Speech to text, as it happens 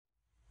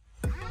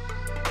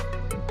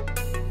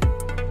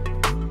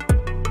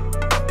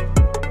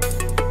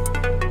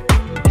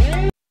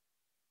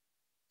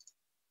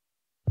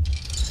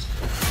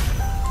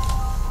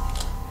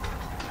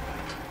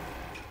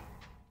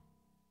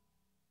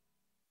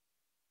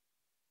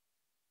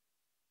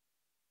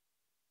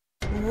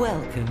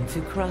Welcome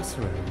to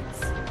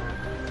Crossroads,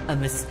 a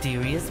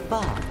mysterious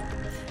bar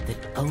that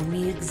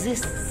only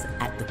exists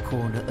at the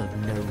corner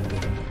of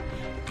nowhere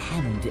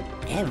and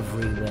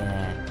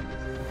everywhere.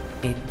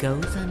 It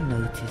goes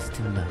unnoticed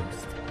to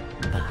most,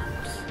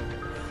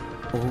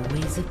 but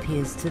always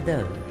appears to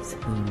those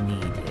who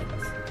need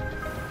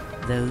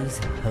it. Those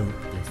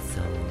hopeless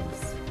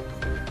souls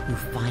who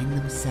find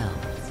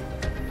themselves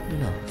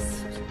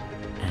lost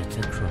at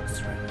a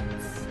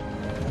crossroads.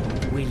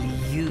 Will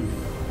you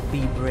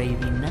be brave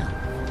enough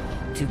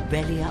to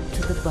belly up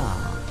to the bar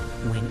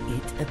when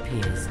it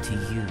appears to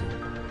you?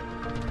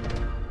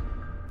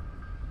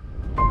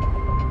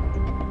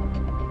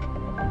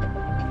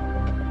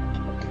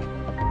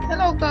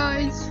 Hello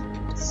guys!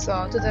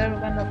 So today we're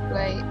gonna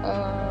play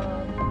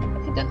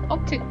a hidden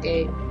object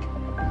game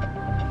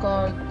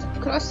called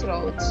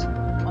Crossroads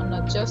on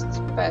a Just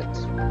Pet.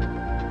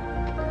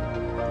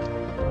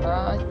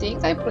 I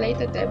think I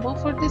played a demo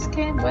for this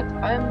game, but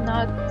I'm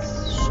not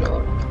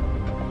sure.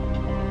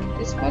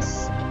 This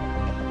was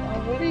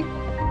a really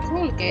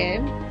cool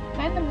game,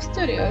 kind of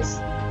mysterious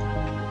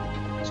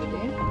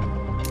actually.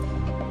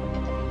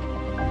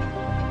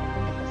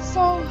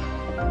 So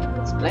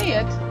let's play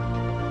it.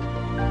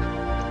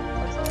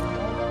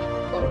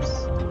 Of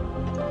course.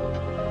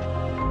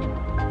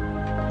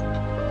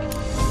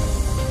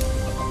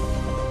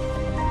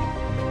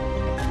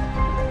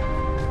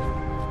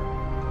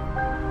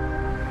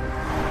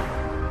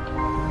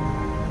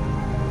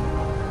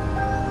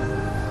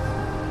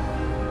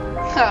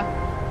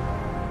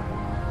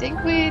 I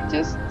think we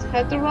just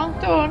had the wrong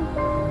turn.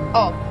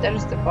 Oh,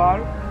 there's the bar.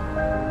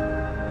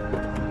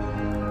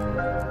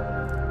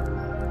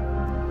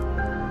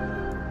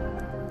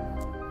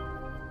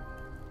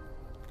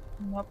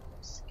 Nope,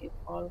 skip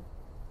all.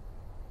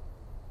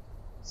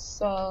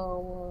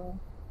 So,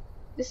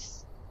 this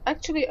is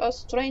actually a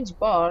strange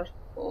bar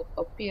who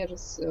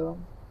appears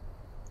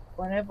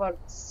whenever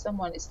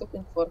someone is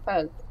looking for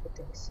help, I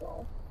think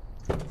so.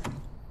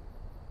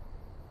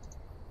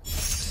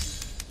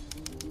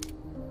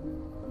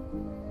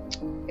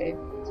 Okay,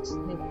 just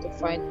need to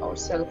find our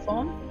cell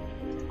phone.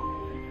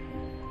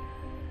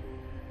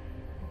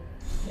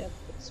 Yep,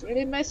 it's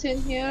really messy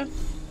in here.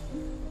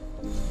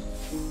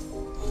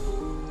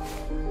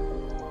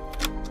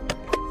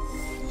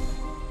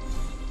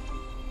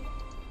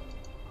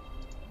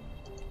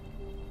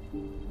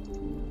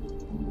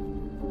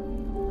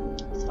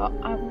 So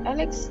I'm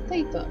Alex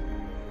Staton.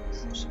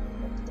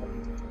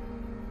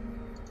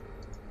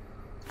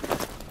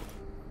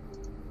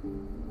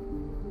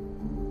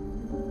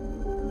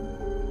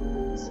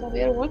 So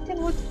we are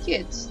working with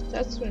kids.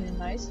 That's really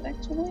nice,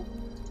 actually.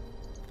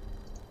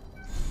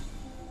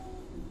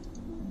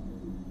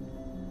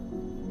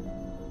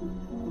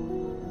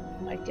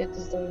 My cat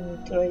is driving me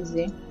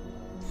crazy.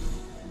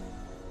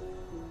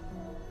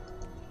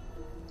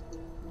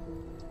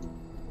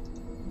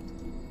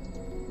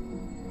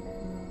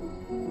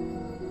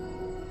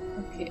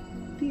 Okay,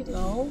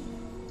 pillow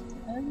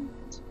and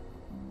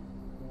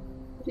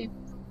rip.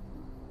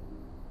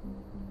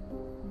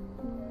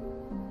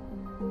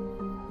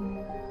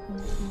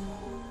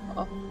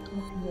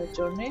 Your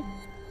journey.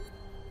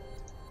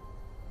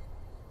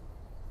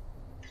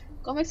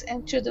 Comics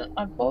and children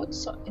are both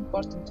so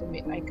important to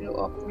me. I grew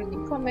up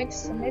reading comics,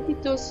 so maybe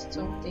those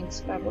two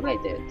things are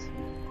related.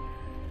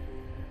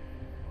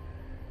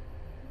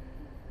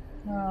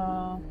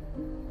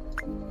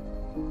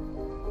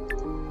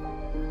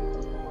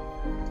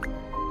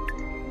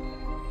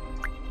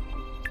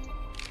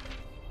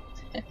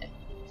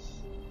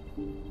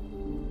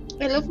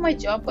 I love my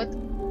job, but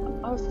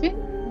I've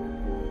been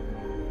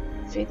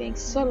feeling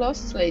so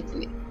lost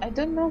lately. I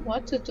don't know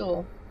what to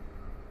do.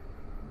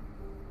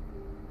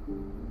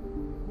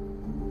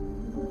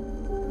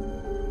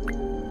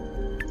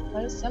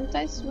 Well,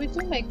 sometimes we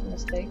do make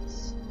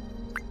mistakes.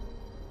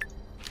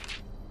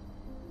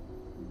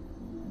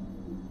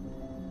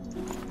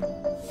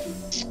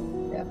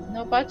 Yep,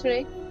 no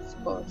battery,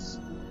 of course.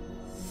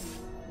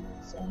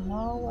 So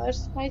now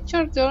where's my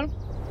charger?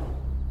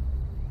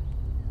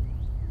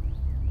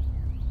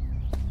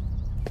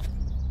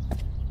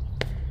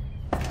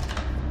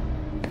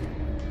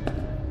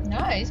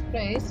 Nice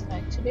place,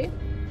 actually.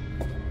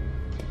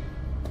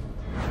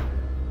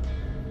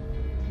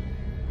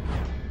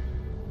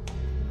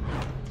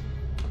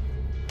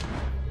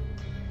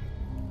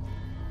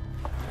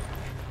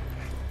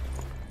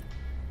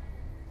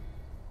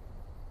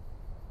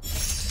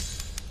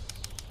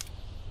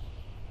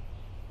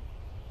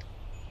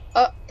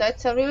 Oh,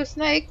 that's a real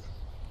snake.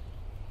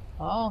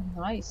 Oh,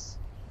 nice.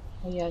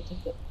 Oh yeah, I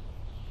think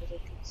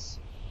it's...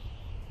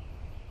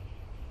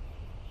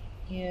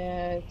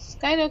 Yeah, it's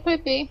kind of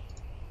creepy.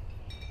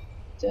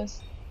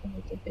 Just a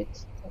little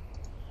bit.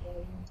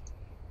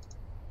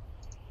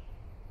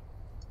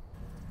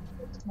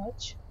 Not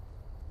much.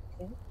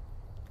 Okay.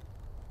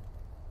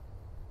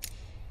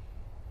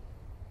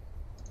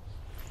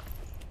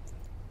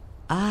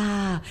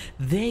 Ah,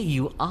 there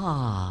you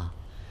are.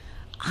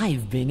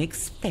 I've been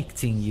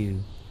expecting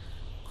you.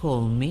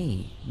 Call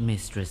me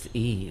Mistress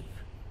Eve.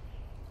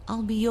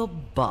 I'll be your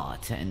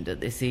bartender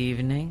this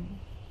evening.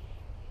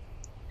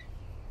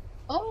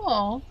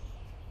 Oh,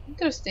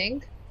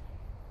 interesting.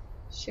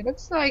 She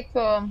looks like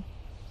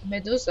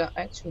Medusa,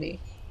 actually.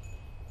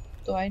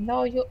 Do I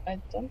know you? I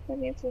don't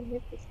believe to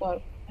meet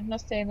before. I'm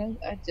not saying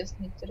I just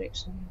need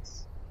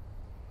directions.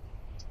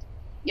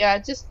 Yeah, I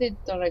just need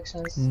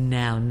directions.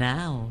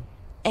 Now,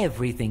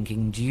 everything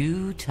in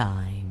due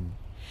time.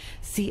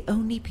 See,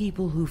 only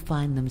people who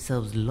find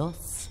themselves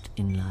lost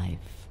in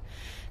life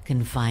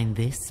can find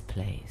this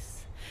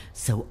place.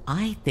 So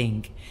I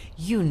think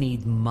you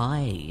need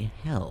my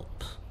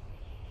help.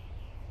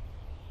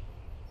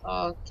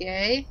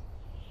 Okay.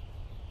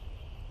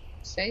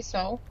 Say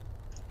so.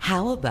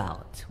 How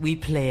about we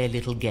play a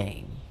little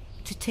game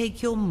to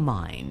take your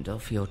mind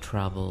off your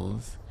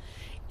troubles?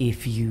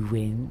 If you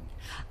win,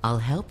 I'll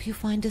help you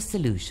find a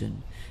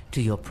solution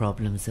to your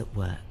problems at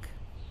work.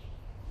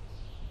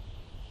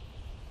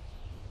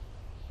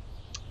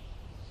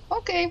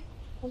 Okay.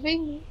 I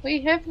mean,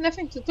 we have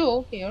nothing to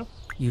do here.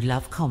 You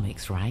love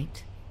comics,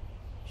 right?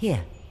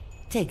 Here,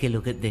 take a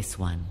look at this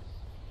one.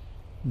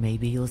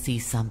 Maybe you'll see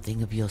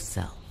something of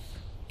yourself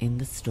in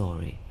the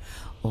story,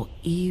 or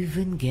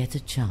even get a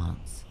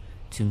chance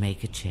to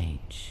make a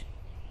change.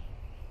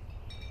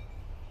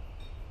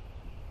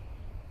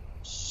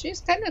 She's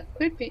kind of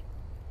creepy.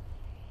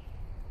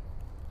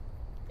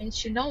 And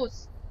she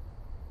knows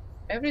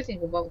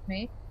everything about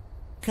me.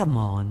 Come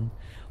on,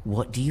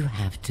 what do you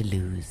have to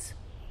lose?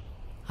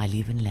 I'll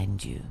even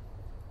lend you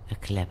a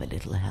clever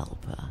little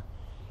helper.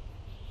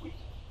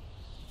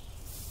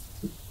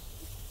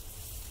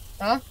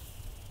 Huh?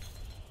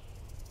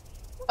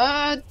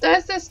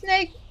 There's a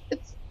snake.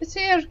 It's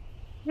here.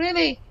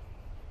 Really?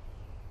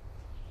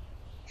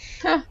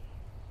 Huh.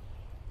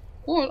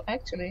 Cool,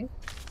 actually.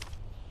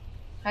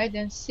 Hide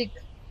and seek.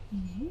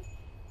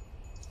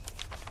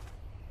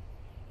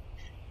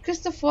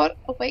 Christopher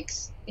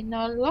awakes in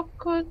a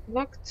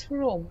locked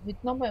room with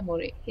no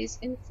memory. He's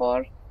in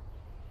for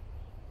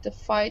the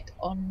fight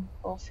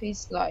of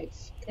his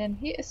life. Can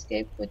he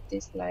escape with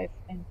this life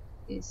and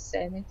his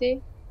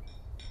sanity?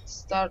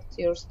 Start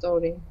your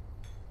story.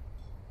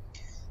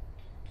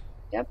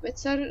 Yep,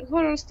 it's a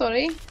horror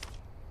story.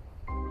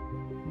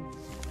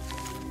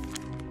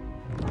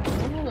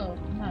 Oh,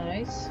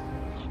 nice.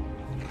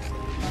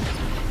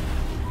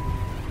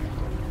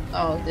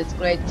 Oh, that's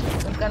great.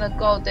 We're gonna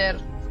go there.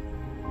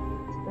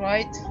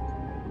 Right?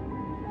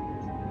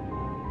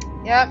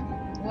 Yeah,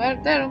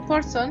 we're there in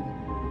person.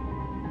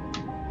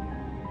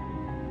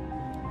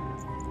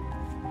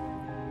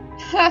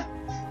 Ha!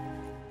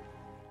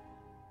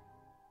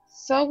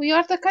 So we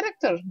are the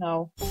character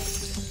now.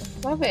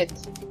 Love it.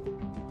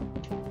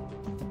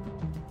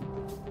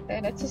 Okay,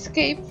 let's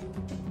escape.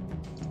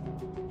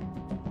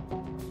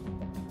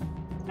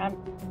 Am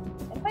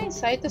I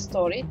inside the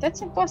story?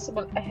 That's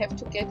impossible. I have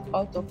to get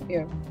out of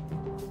here.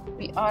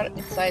 We are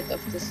inside of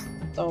the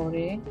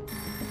story.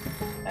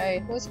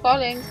 Hey, who's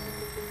calling?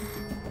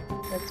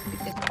 Let's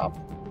pick it up.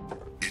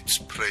 It's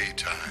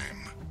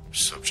playtime.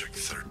 Subject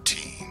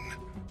 13.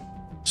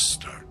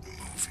 Start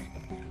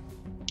moving.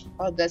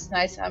 Oh, that's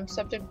nice. I'm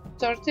subject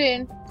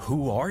 13.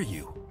 Who are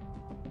you?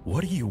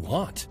 What do you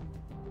want?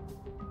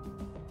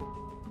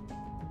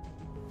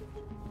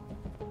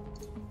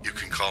 You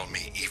can call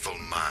me Evil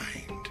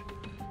Mind,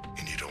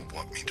 and you don't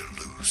want me to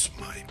lose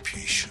my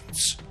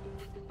patience.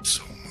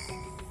 So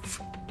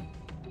move.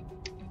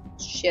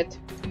 Shit.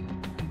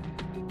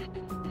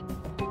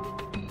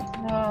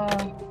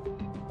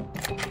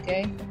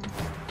 Okay.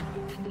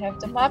 We have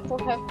the map,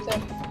 we have the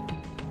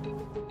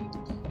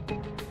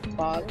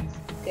ball.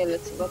 Okay,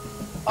 let's look.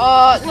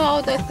 Oh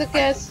no, that's the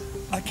gas.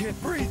 I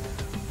can't breathe.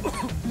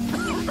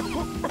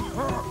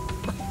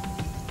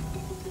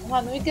 Come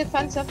on, we can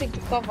find something to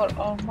cover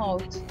our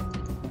mouth.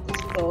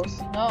 It's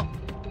close. No.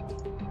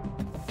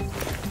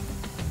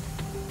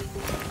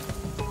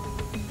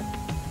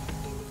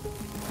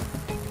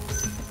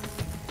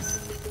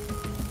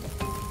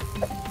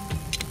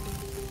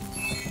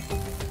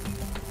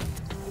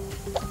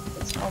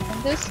 Let's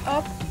open this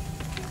up.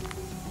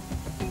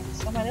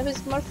 So my name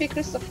is Murphy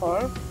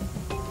Christopher.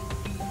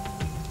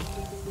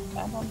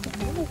 I'm on the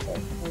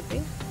military,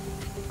 maybe.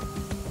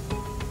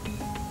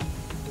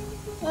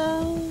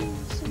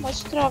 So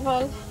much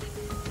travel.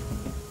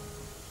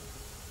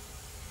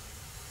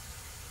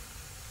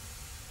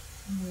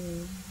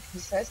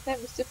 His last name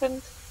is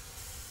different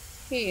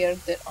here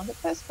than on the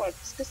passport.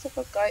 This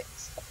Christopher guy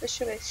is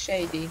officially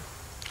shady.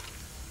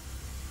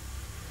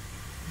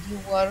 You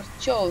were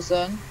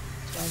chosen.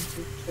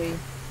 23.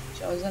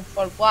 Chosen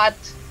for what?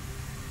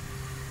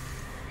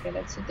 Okay,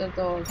 let's see the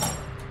door.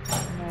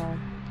 No.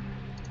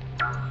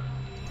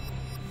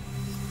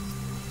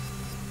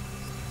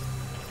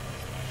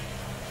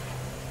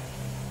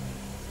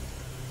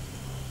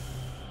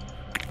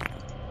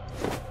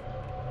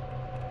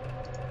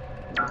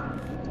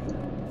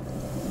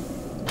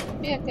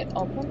 Maybe I can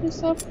open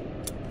this up.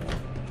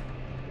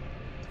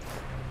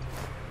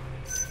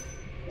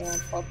 Yeah,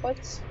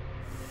 puppets.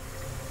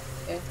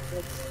 Okay,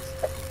 let's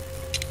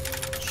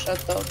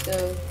shut off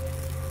the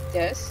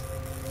gas.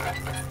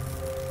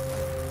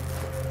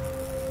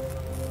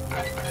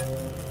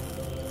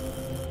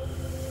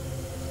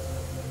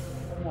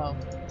 No,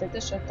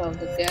 did shut off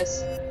the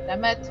gas.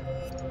 Damn it.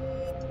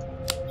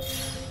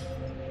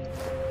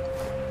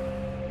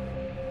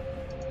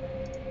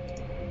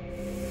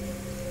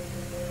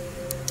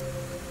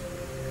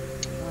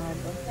 I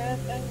don't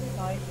have any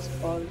lights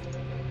bulb.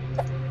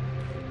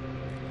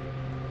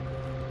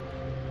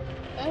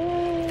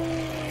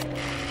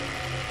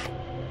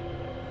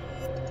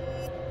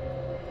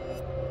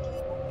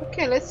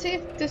 Okay, let's see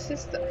if this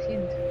is the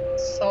hint.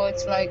 So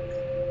it's like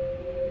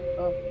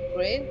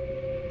green,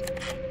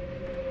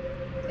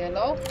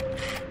 yellow,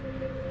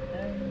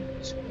 and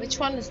which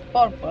one is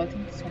purple? I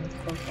think this one is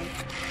purple.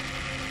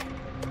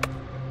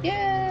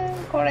 Yeah,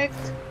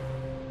 correct.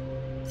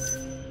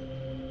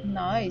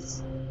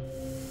 Nice.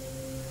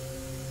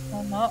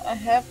 So now I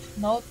have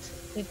note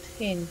with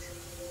hint.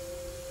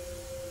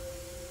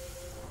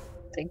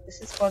 I think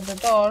this is for the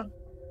door.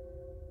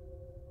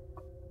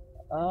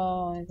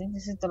 Oh, I think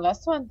this is the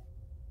last one.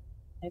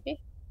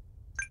 Maybe.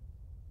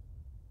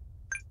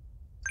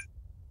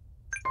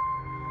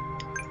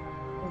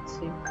 Let's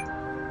see. 1,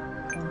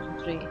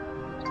 2, 3,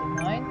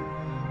 59.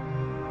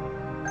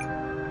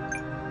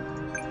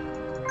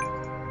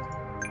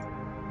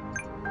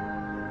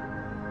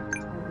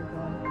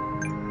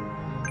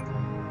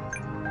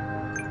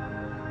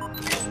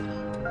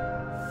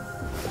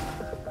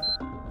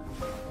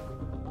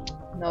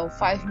 No,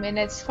 5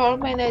 minutes, 4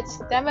 minutes,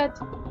 damn it!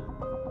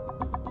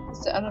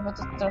 It's the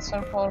elevator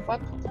transfer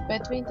forward.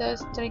 Between the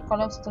 3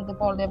 columns to the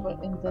ball level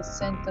in the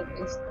center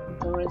is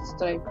the red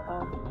stripe.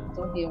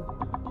 To here.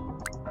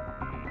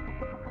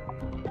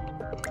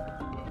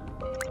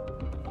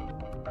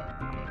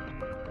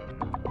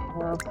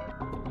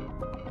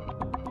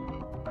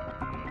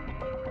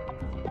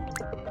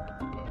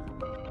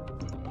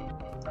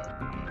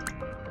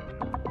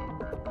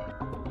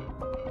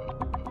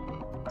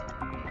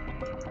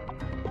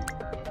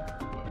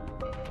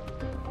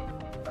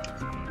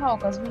 No,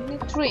 because we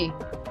need 3.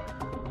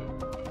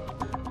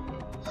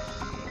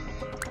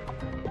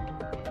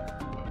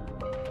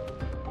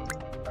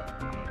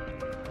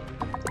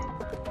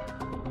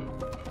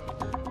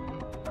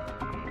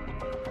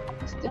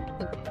 Still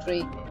need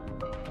 3.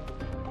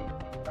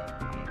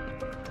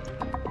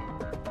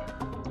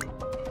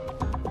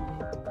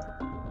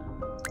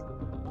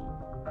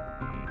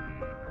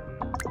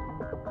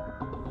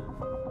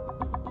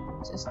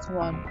 Just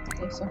 1.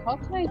 Okay, so how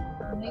can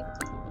I make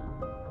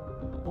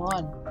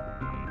 1?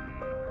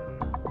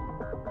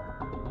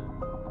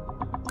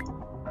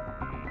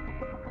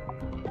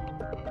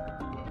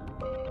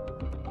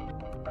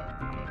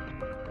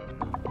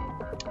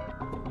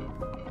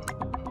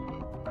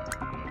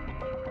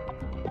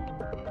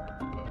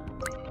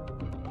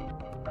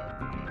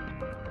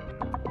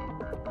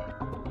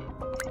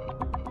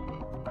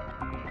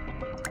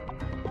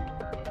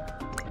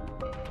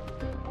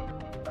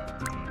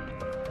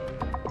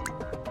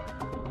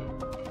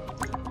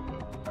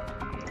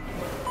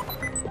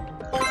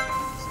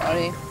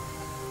 Sorry.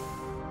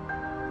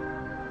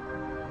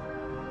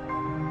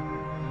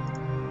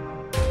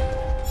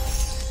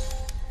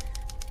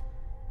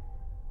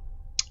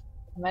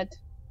 Damn it.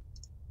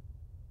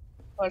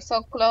 We're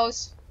so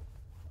close.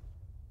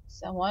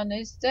 Someone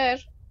is there,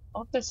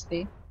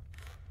 obviously.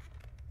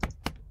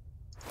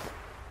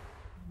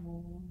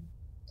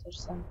 There's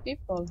some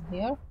people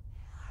here.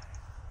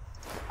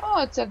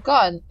 Oh, it's a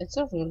gun. It's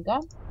a real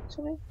gun,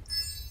 actually.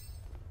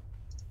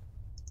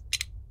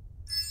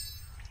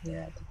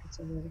 Yeah, I think it's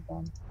a real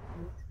gun.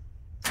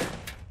 I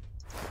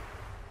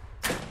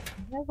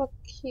have a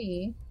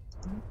key.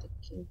 I need the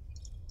key.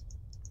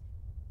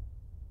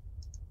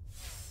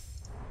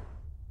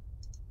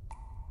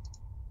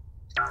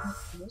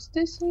 What's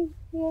this in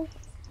here?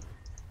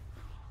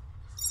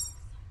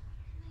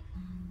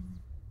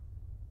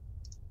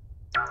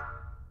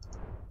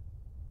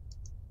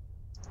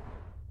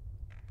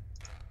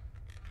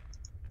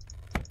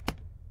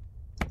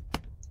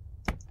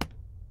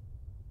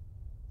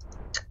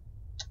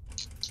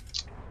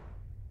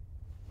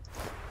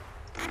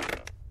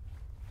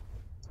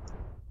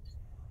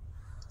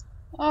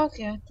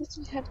 Okay, I think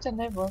we have the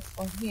lever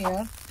for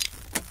here.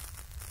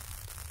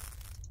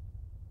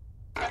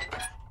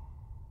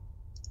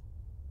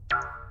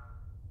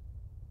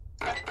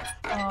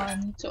 I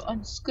need to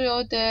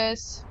unscrew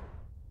this.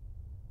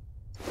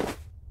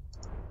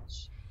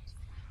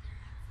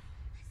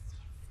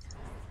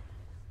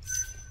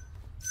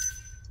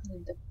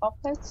 Need the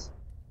puppets.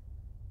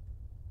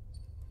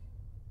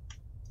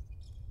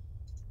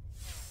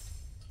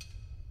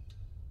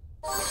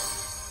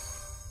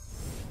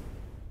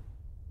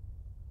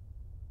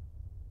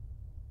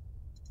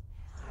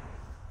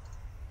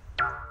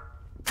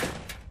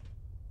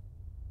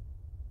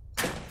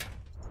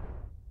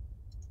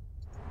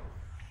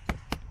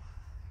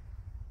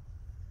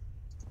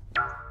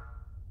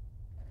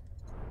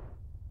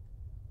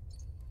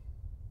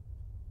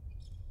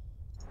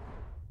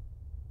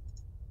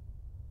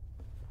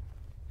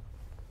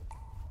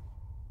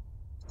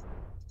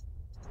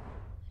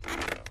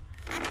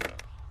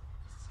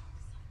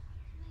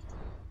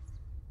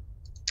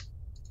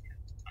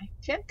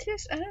 Can't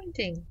use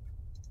anything.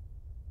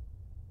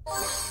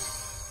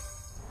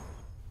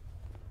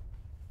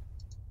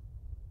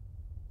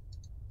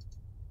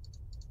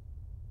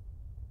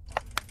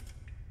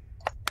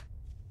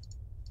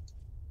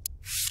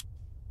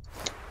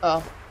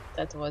 Oh,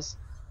 that was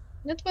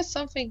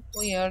something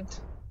weird.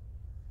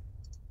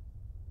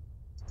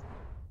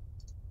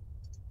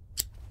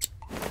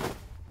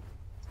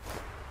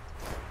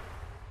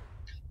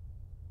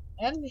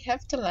 And we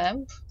have the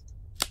lamp.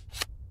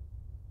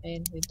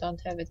 And we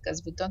don't have it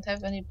because we don't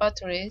have any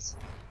batteries.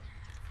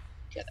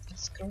 Can I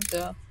screw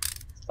the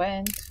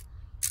vent?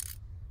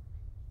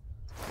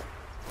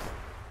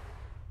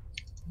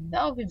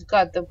 Now we've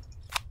got the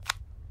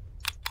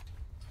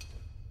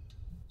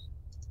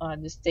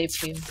tape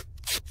him.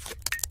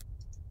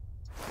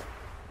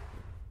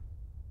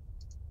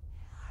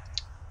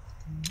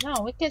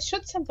 Now we can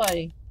shoot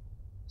somebody.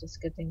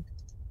 Just kidding.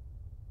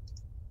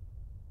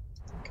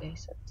 Okay,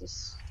 so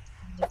this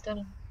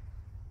little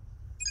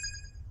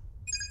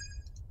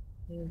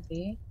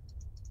maybe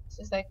this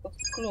is like a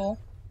clue.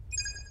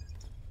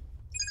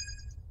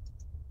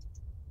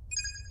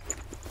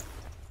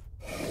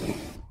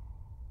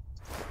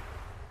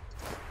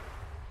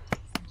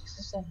 This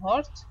is a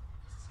heart.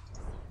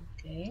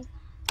 Okay.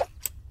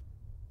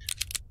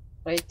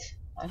 Wait,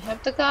 I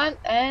have the gun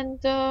and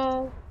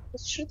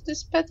let's shoot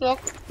this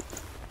padlock.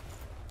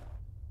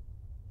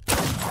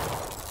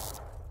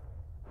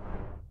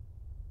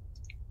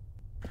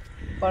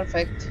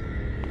 Perfect.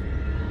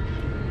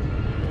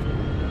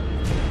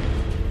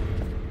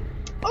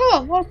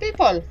 Oh, more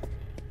people!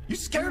 You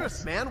scared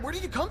us, man! Where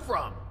did you come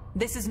from?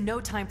 This is no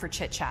time for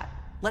chit-chat.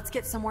 Let's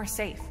get somewhere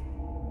safe.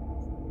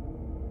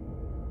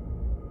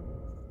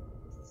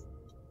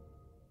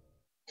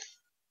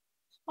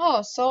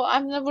 Oh, so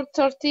I'm number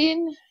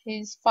 13,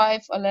 he's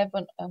 5,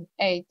 11, and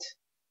 8.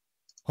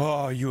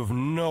 Oh, you have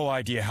no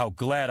idea how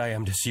glad I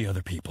am to see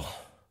other people.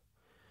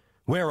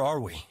 Where are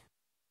we?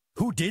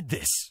 Who did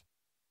this?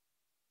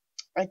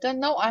 I don't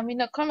know, I'm in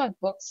a comic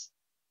books,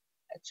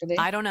 actually.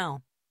 I don't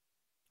know.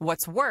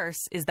 What's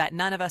worse is that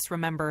none of us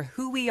remember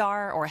who we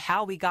are or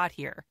how we got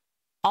here.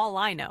 All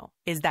I know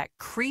is that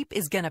Creep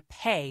is gonna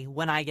pay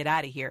when I get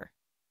out of here.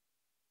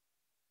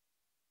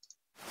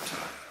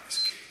 Time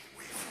escape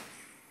away from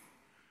you,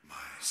 my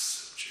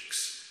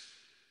subjects.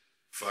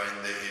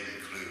 Find the hidden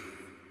clue,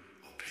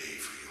 or pay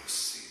for your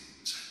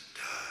sins and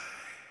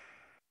die.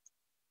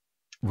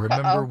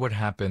 Remember what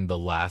happened the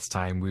last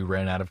time we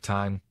ran out of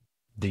time?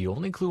 The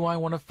only clue I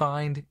want to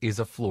find is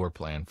a floor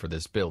plan for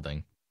this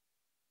building.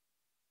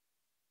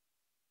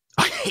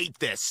 I hate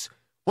this!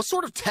 What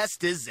sort of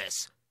test is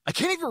this? I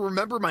can't even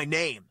remember my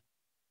name.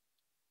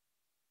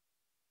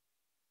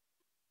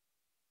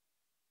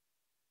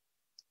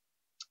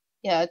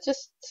 Yeah,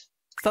 just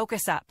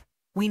Focus up.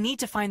 We need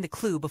to find the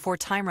clue before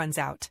time runs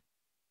out.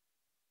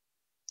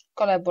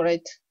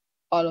 collaborate,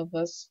 all of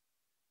us.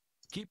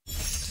 Keep. I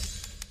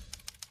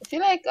feel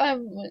like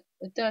I'm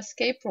with the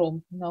escape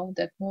room, you know,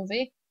 that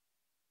movie.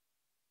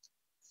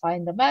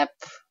 Find the map.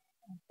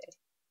 Okay.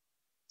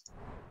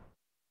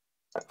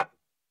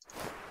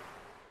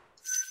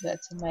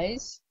 That's a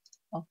maze.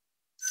 Oh,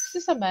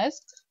 this is a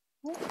mask.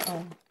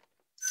 Oh.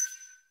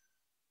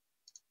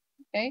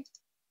 Okay.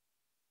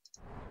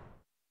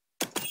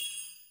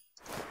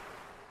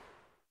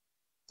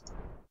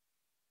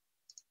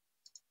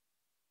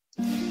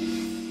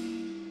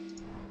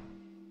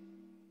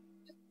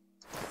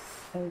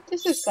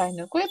 This is kind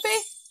of creepy.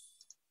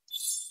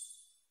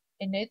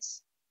 In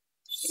its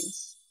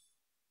case.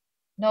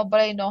 No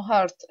brain, no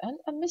heart, and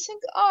a missing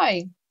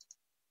eye.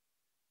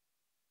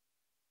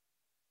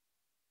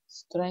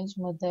 Strange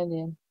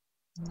medallion.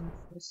 If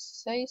you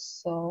say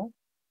so.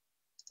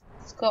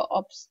 Let's go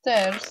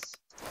upstairs.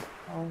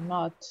 Or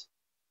not.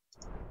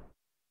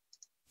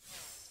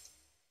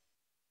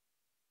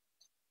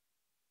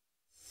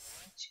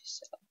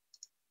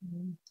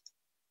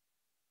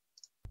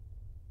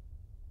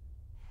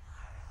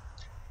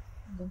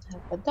 I don't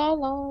have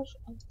 $1.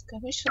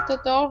 Can we shut the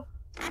door?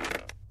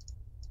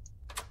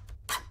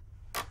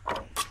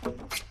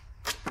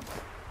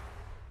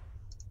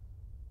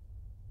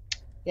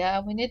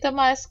 Yeah, we need a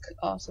mask.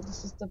 Oh, so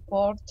this is the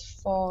port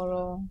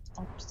for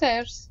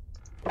upstairs.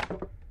 Can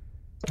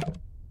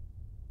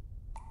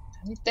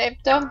we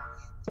tape them?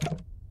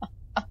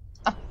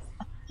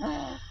 I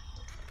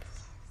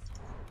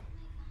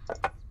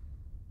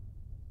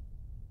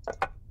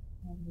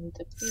need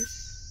a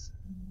piece.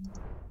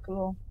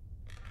 Glue.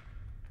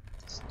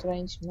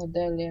 Strange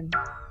medallion.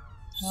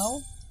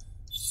 No?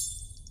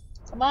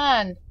 Come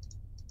on!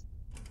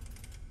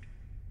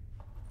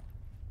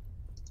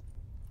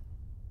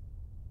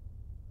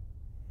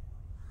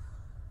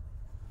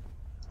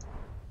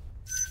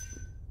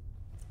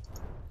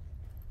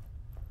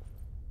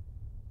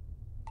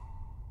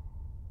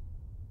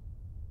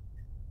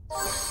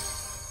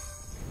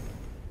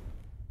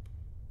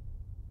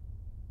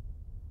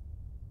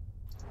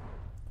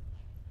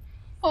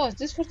 Oh, is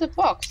this for the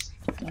box?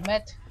 Damn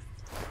it.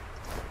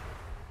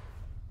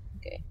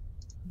 Okay,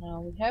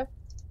 now we have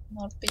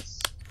more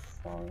piece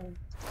for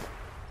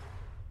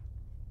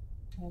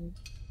And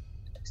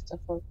extra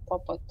for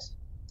puppet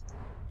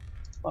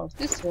for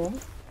this room.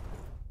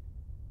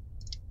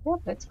 Yep,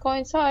 let's go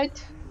inside.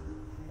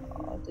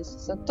 Oh, this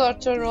is a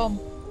torture room.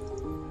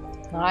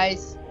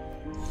 Nice.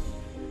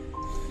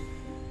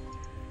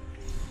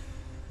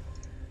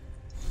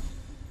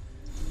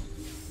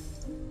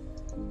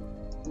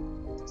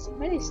 So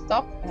many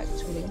stuff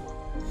actually.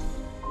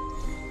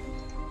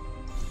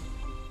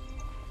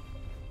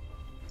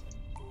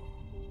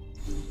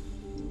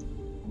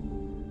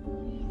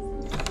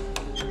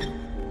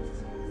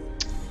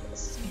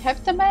 Yes, we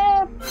have the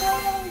map,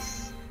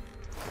 guys.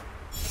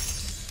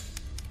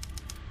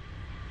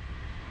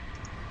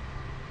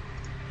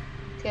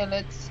 Okay,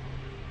 let's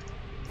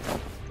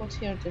put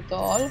here the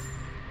doll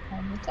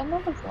and with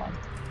another one.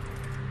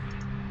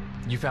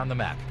 You found the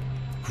map.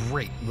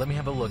 Great. Let me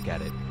have a look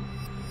at it.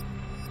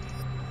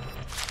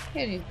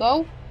 Here you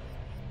go.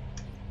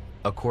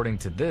 According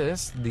to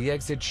this, the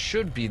exit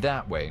should be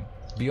that way,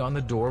 beyond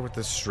the door with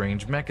the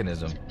strange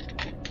mechanism.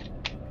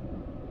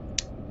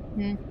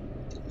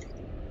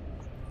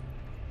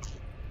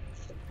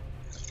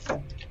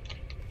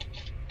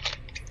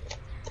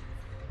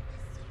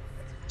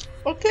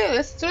 Okay,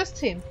 let's trust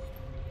him.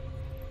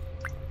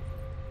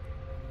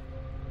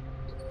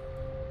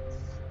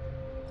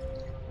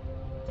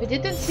 We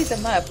didn't see the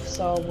map,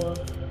 so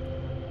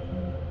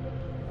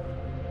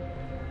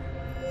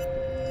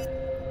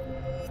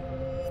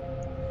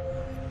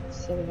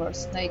silver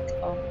snake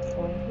up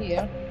from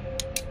here.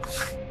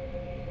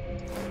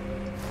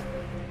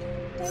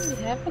 And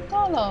we have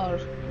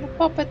 $1. A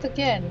puppet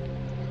again.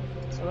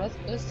 So let's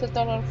use the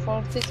dollar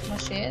for this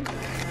machine.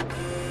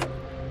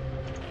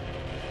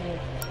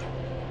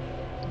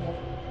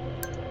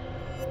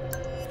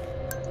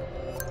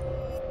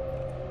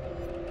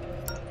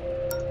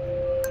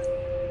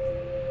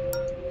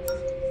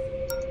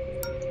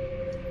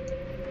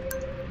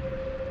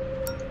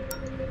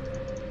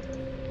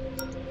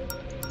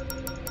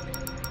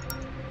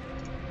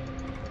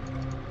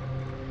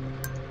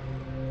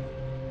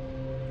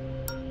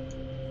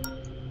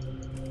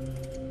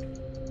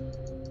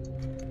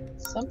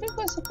 Something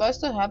was supposed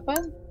to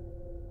happen.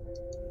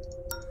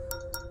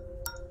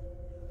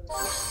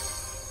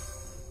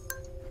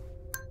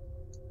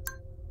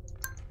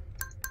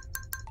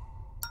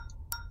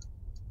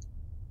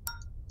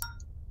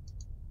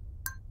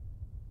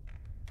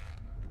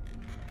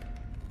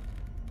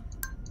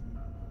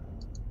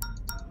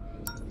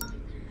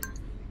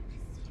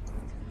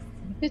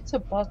 Maybe it's a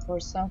bug or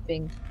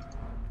something.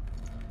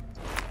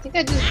 I think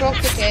I just broke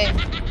the game.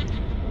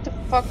 What the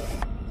fuck?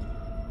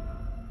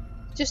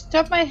 Just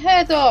chop my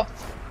head off!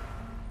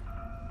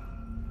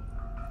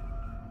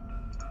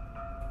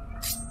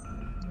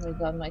 Oh my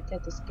god, my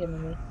cat is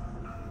killing me.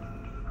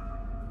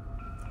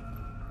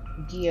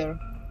 Gear.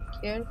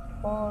 Gear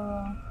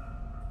for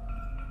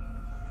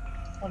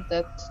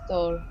that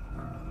door.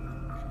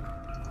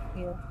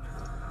 Here.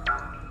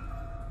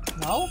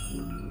 No?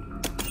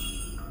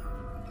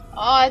 Oh,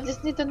 I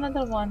just need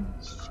another one.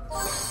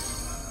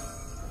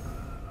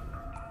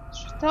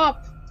 Shut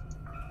up!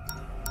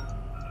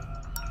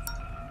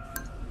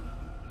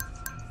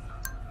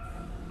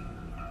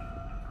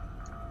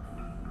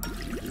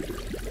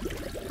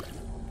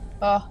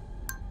 Oh,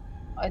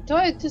 I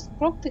thought I just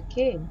broke the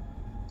game.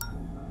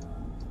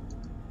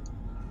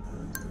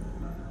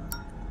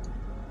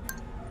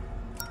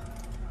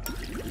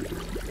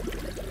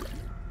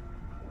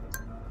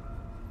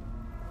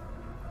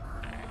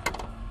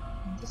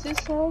 This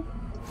is all?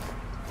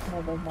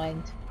 Never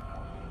mind.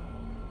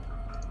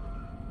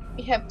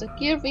 We have the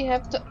gear, we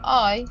have the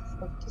eye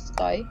for this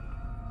guy.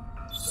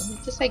 And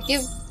it just like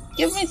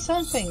give me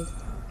something.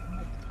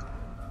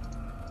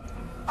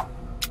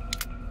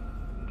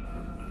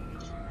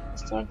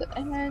 Start the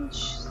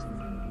image.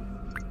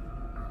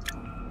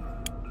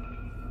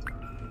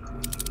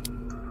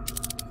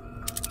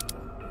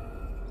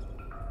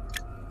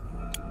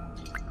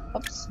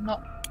 Oops,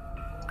 no.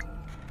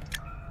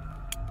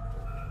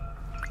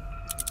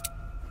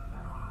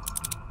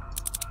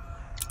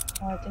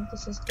 Oh, I think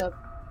this is the...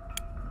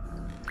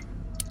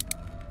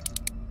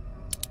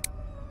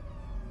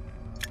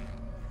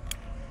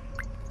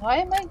 Why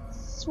am I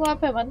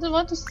swap him? I don't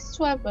want to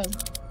swap him.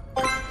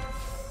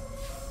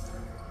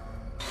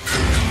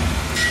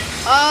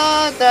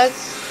 Ah,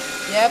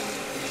 that's... Yep.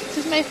 This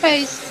is my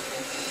face.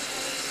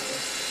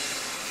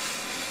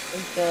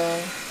 Is the...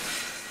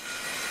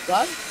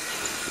 gun?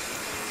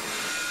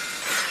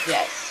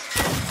 Yes.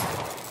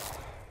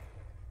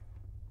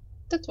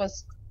 That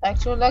was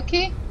actually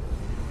lucky.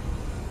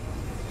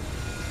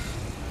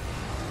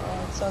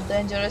 Oh, it's so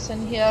dangerous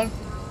in here.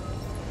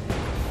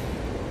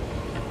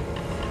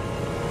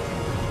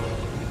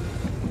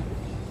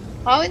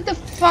 How in the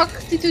fuck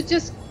did you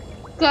just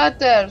got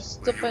there,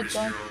 stupid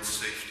one?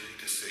 Safety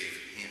to save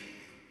him.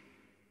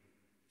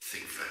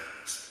 Think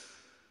fast.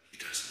 He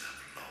doesn't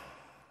have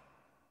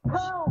long.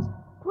 Help!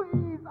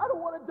 Please! I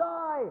don't want to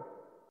die!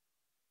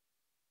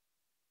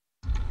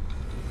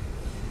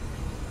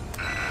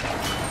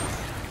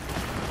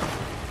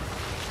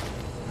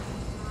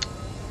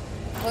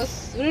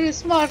 Was really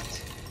smart.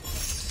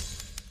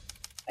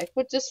 I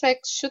could just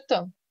like shoot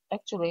them,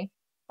 actually.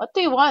 What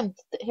do you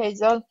want,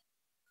 Hazel?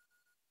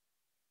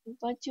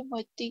 Want you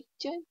my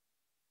teacher?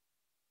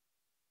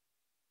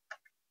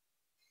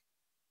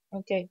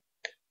 Okay.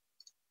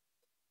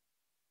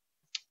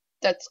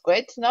 That's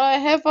great. Now I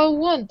have a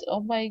wound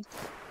on my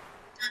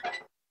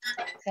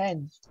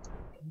hand.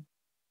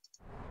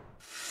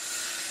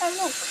 Oh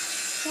look,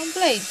 some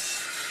blades.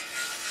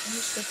 Can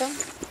you shoot them?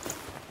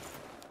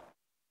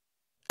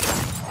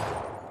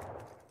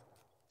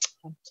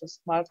 I'm so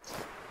smart.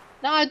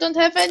 Now I don't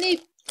have any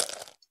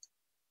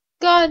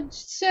gun.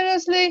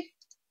 Seriously?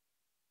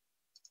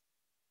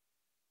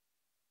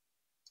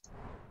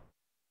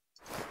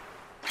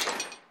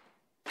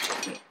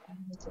 Okay,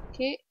 that's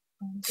okay.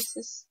 And this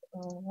is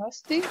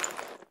rusty.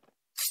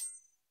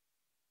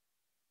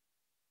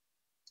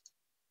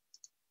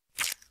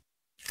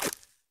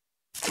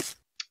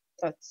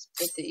 That's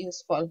pretty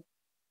useful.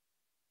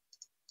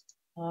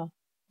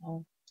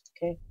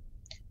 Okay.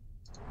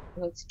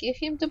 Let's give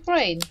him the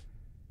brain.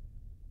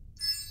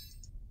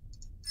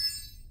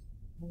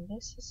 And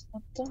this is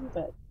not done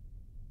bad.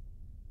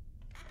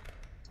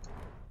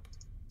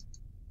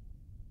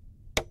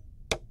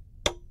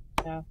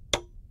 Yeah.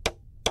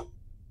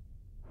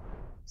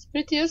 It's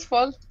pretty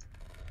useful.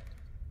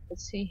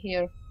 Let's see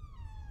here.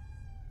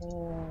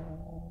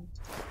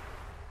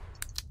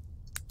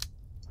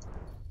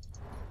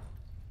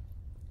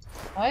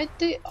 Why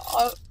they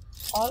are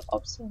all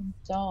upside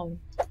down?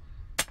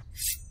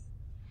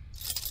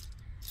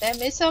 Tell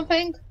me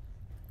something.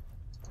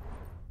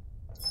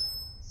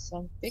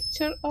 Some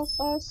picture of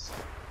us.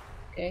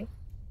 Okay.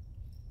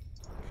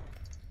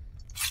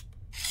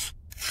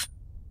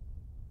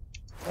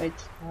 Wait,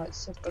 no, it's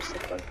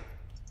super.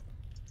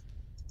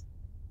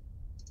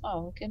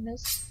 Oh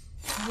goodness.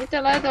 I need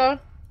a ladder.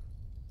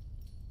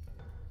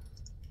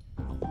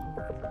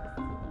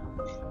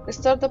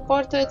 Restore the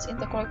portraits in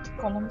the correct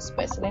columns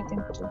by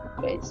selecting two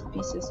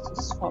pieces to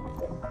swap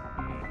them.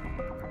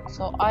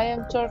 So I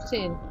am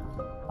 13.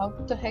 How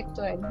the heck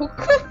do I look?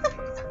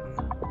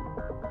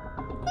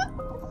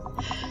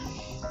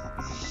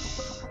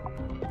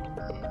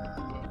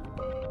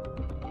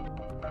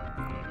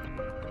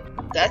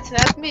 That's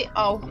not me.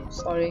 Oh,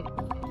 sorry.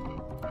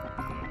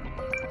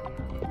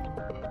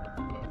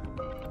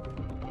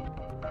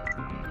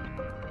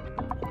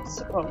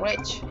 Super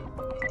rich.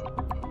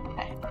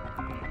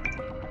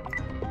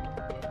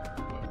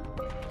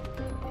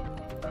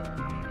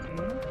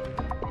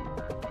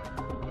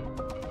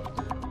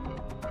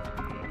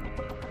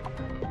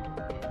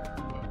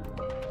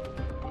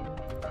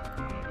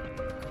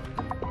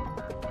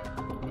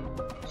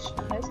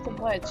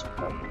 Wedge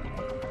problem.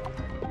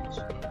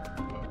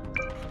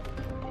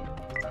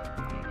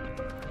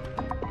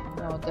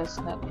 No, that's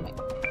not me.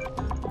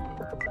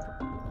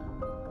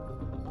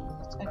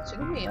 It's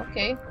actually me,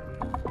 okay.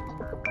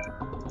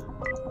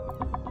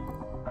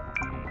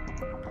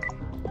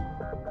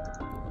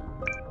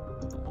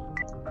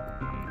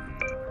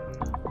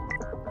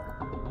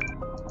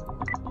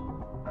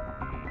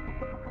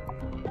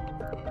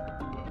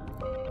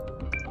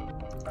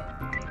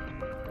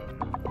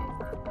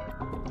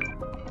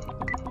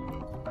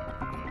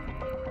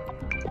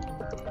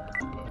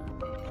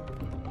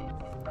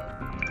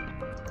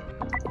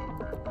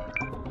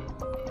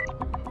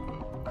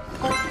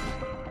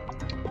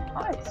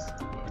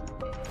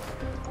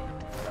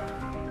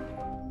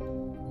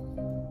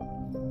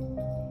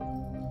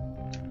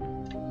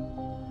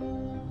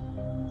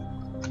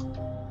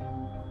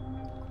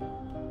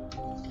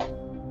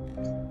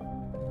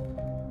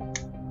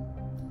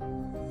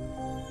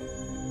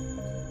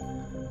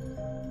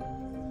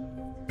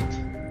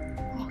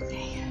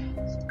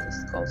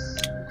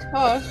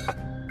 Heart.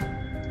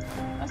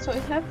 So we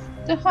have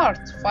the heart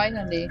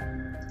finally.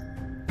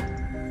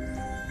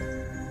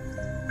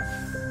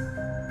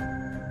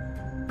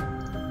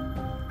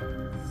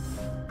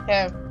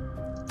 Here.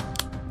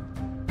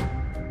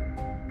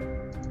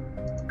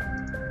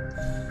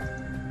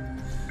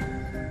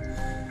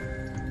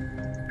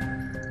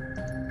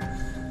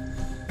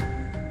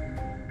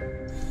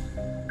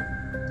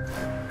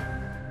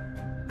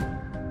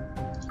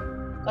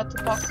 Got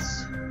the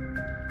box.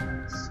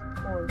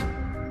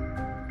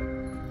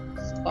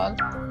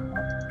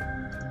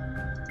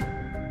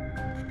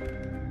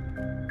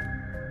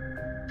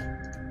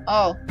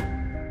 Oh,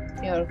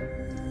 here.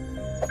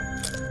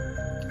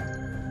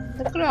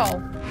 The crow.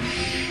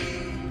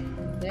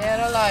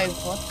 They're alive.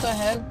 What the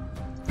hell?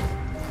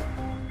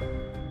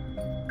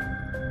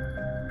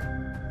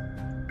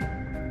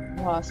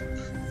 Wasp.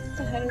 What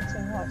the hell is a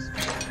wasp?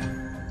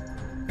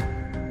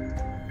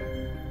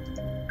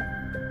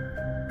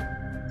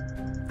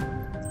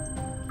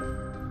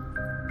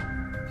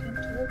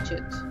 Can't reach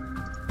it.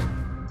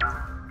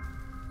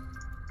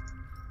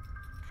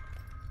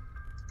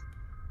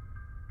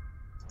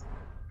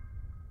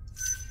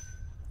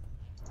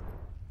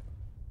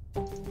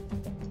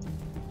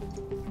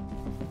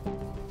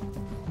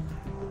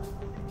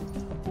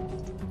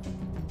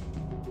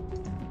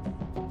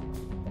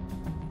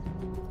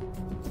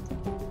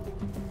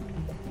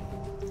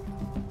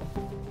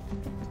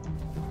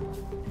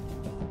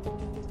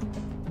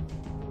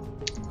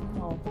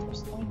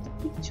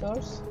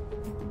 pictures.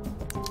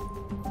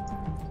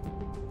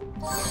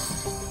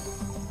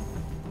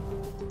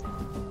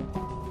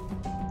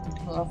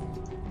 Oh.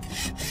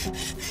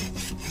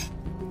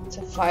 It's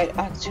a fire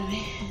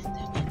actually.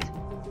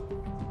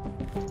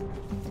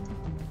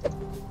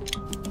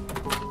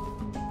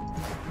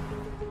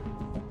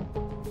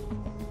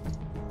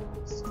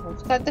 So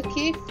I've got the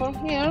key for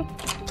here.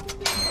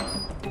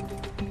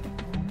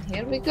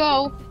 Here we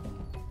go.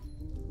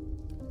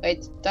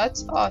 Wait,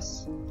 that's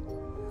us.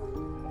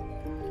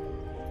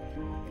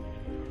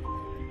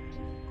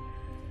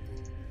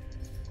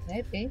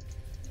 Maybe.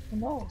 Who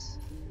knows?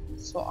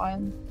 So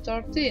I'm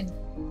 13.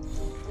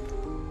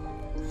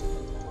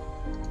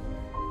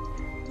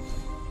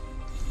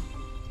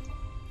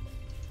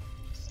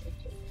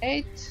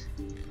 Eight.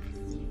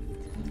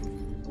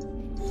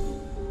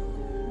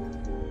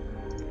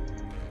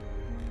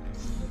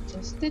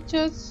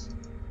 Stitches.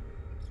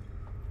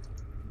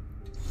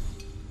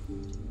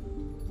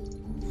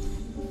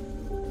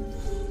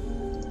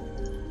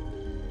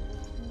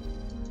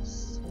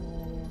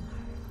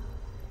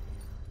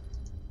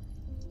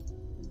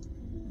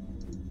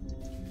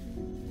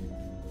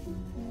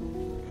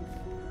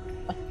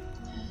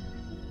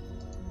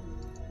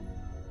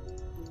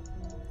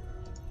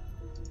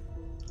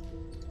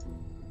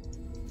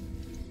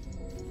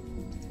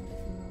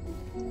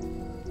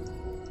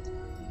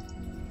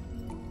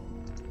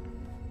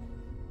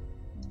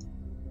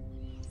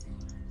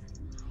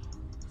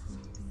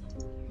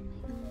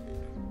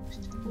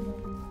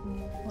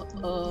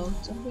 Uh-oh,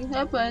 something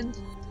happened.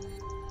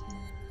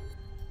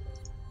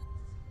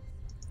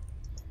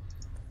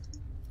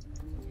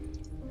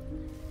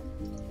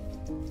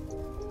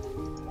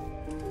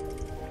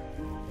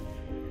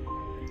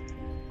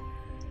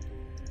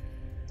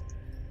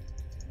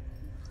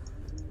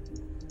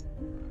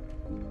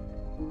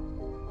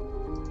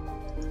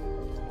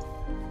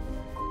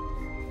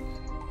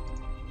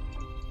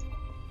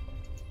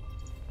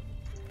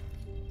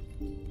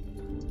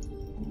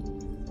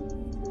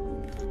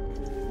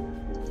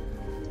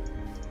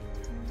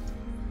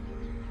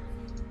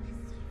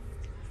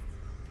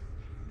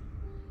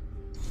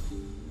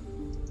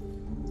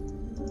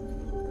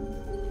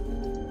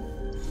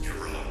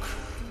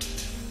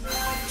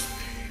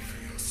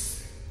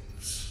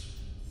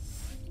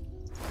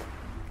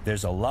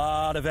 There's a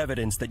lot of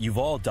evidence that you've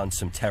all done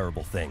some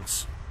terrible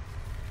things.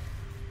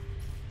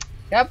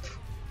 Yep.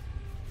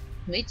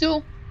 Me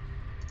too.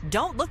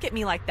 Don't look at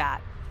me like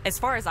that. As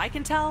far as I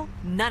can tell,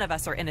 none of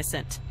us are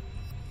innocent.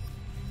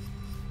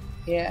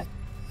 Yeah.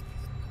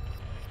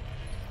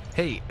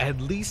 Hey, at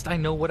least I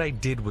know what I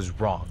did was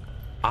wrong.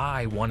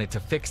 I wanted to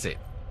fix it.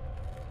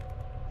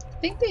 I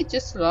think they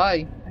just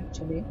lie,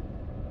 actually.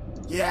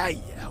 Yeah,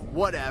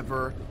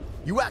 whatever.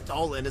 You act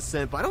all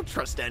innocent, but I don't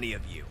trust any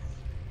of you.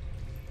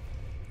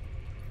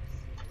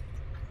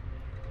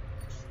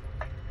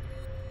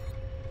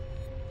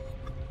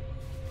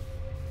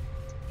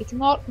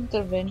 Ignore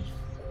intervene.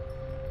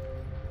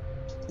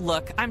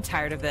 Look, I'm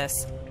tired of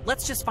this.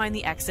 Let's just find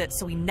the exit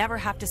so we never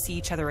have to see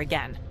each other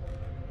again.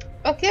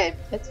 Okay,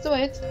 let's do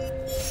it.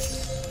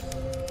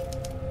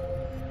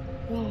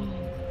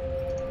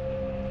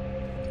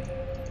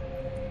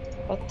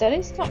 But there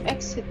is no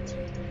exit,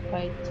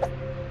 right?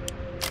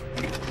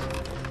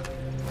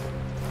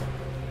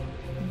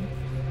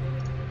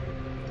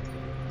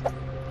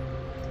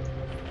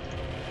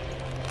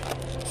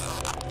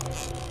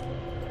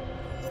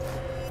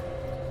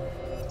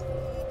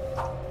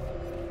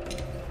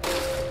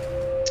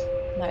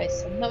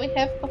 Nice. And now we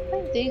have a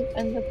painting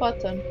and the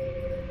button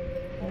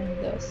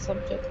and the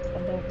subject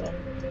and open.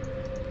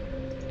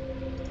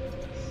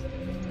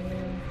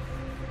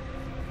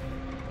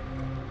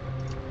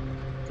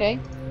 Okay,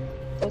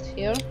 put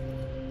here.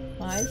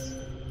 Nice.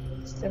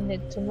 Still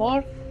need two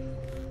more.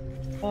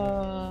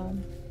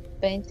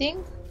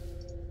 Painting.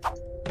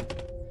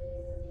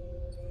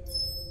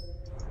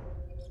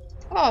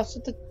 Oh, so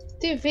the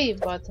TV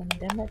button,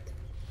 damn it.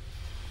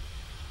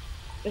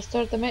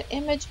 Restore the main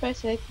image by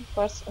selecting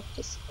parts of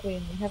the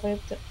screen. We have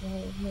the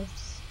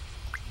moves.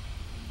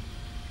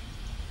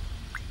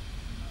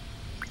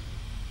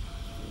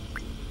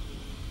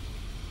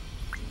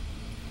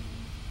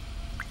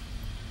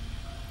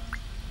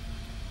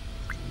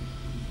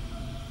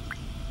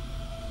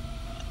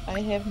 I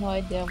have no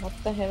idea what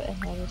the hell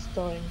am I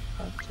restoring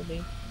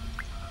actually.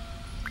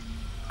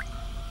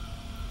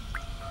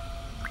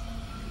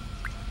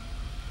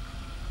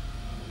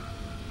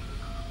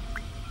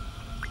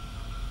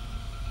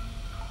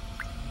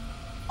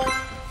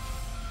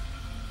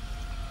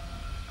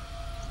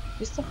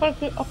 Christopher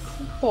grew up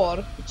poor,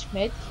 which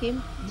made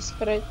him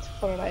desperate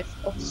for a life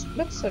of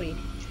luxury,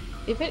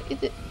 even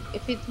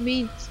if it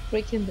means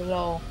breaking the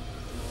law.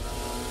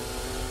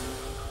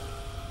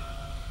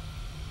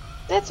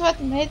 That's what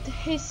made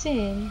his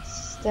sins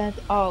stand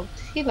out.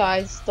 He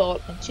lied,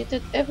 stole, and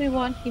cheated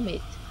everyone he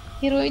met.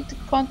 He ruined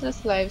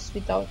countless lives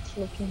without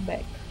looking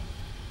back.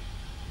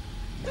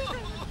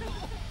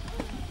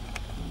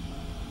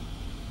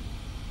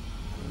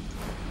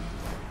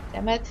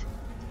 Damn it.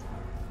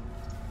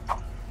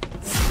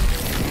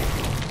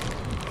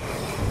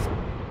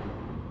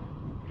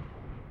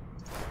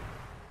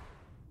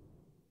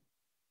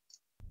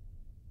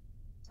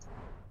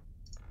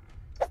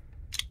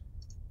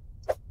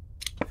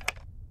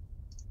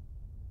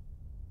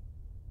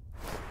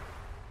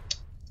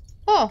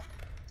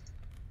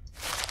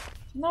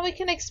 Now we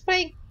can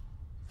escape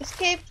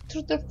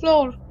through the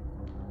floor.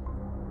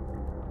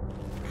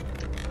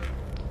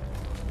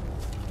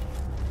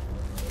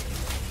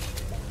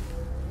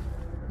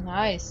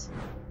 Nice.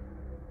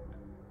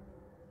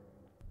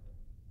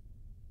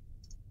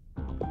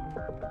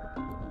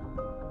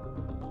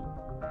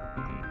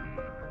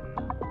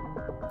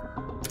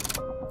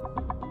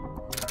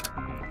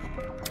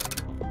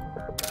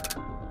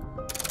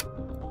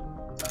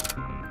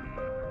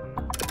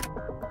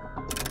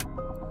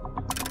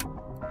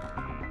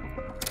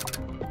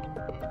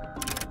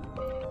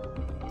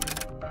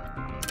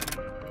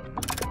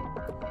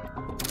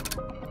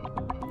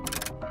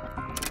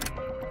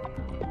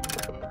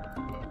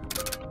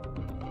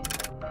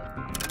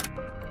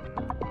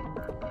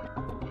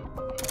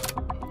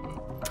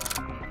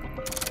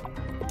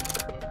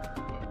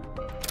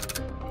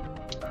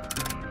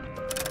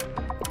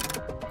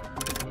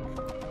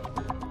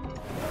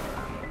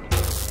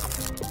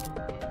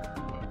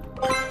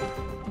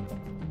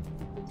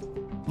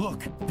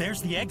 Look,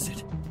 there's the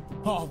exit.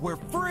 Oh, we're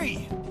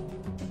free!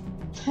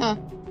 Huh.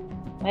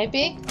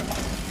 Maybe?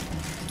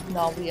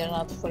 No, we are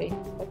not free.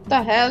 What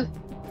the hell?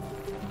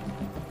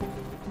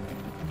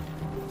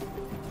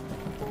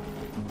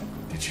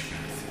 Did you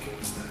really think it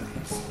was that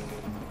easy?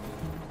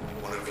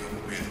 One of you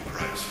will pay the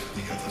price for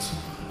the other's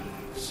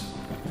lives.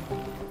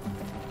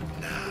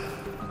 Now,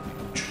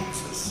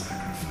 choose a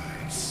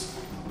sacrifice.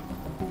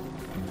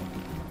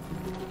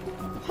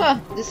 Huh,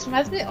 this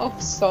reminds me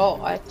of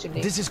Saw,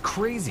 actually. This is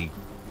crazy.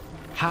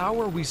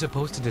 How are we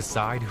supposed to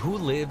decide who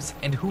lives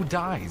and who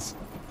dies?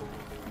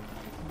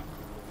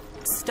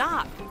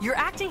 Stop! You're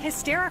acting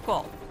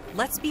hysterical.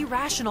 Let's be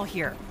rational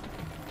here.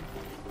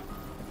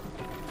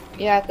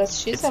 Yeah, because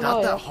she's It's a not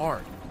lawyer. that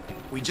hard.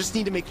 We just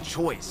need to make a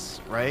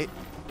choice, right?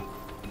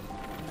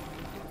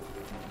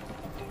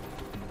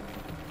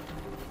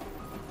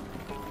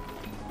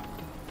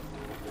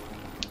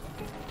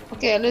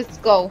 Okay, let's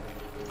go.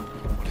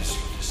 What is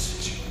your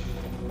decision?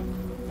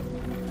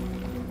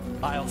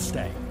 I'll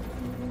stay.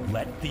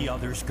 Let the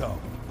others go.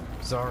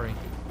 Sorry.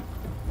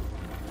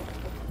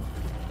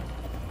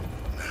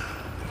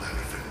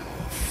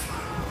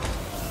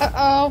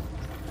 Uh-oh.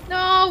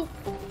 No!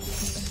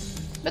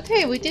 But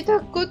hey, we did a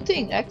good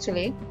thing,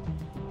 actually.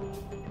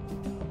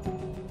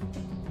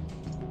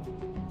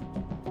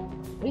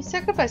 We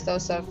sacrificed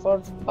ourselves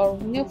for our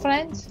new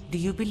friends. Do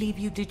you believe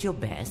you did your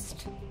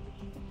best?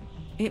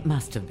 It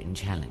must have been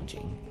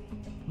challenging,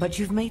 but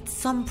you've made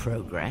some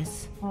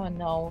progress. Oh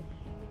no.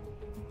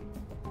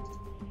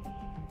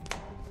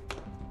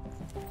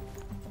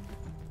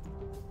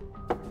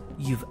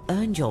 You've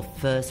earned your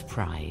first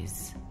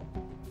prize.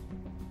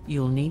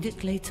 You'll need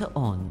it later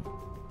on.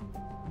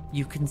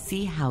 You can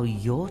see how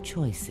your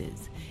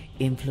choices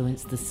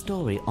influence the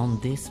story on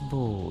this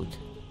board.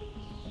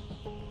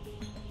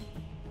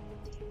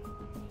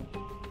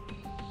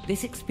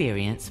 This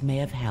experience may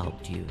have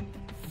helped you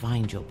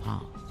find your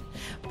path,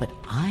 but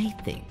I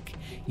think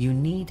you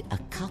need a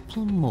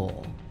couple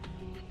more.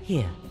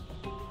 Here,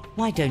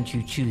 why don't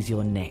you choose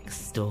your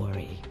next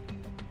story?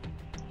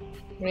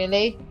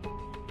 Really?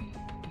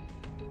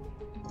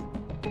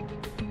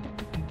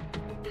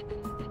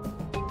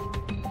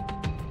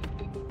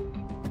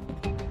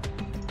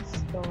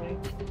 Story.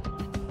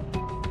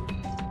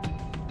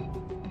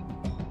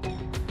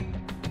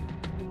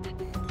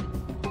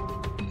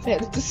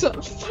 Failed to solve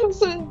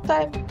puzzle in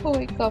time to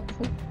wake up.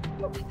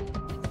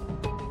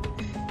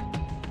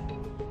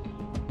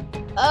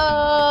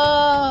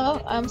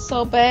 Oh, I'm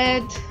so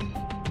bad.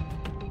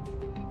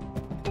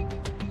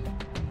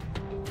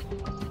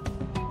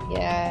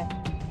 Yeah.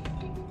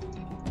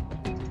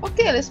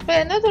 Okay, let's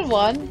play another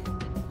one.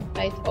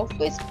 Night of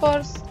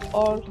Whispers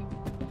or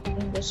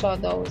In the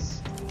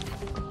Shadows.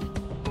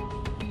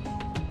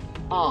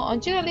 Oh,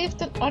 Angela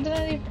lived an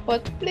ordinary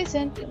but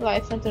pleasant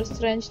life until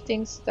strange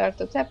things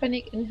started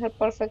happening in her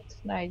perfect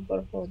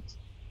neighborhood.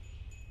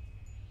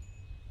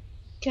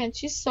 Can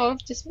she solve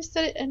this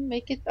mystery and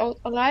make it out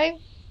alive?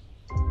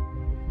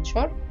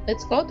 Sure,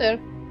 let's go there.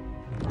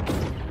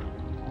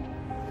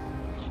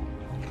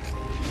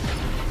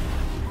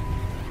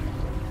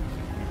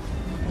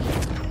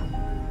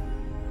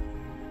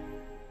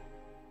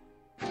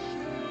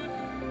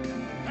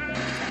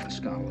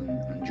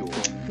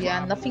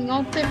 Yeah, nothing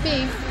on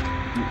TV.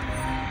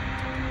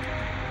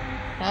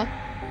 Huh?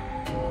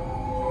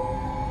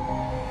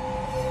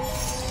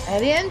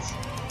 Aliens?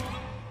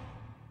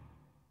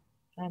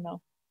 I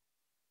know.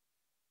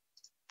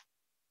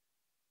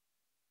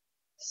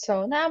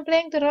 So now I'm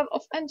playing the role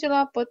of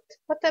Angela, but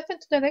what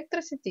happened to the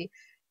electricity?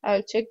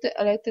 I'll check the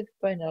electric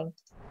panel.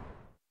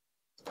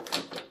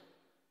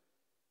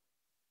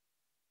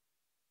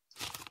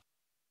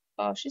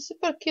 Oh, she's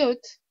super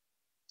cute.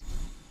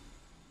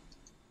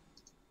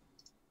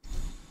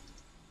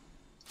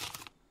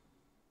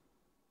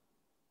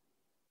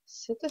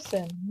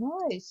 Citizen,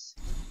 nice.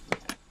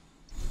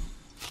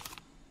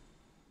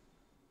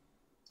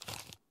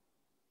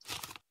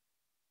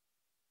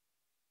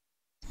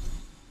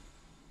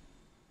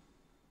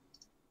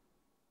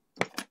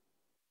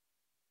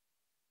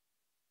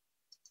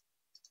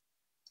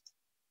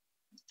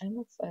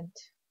 Elephant.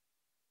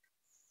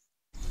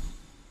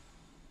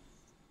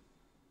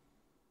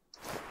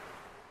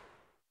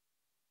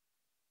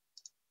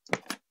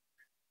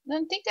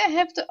 Don't think I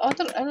have the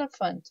other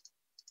elephant.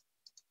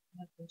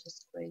 I'm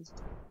just crazy.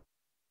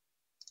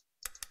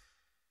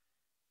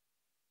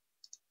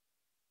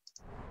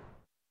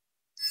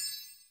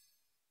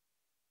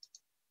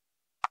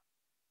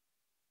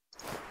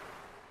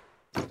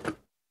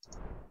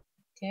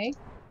 Okay,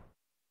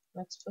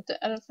 let's put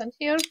the elephant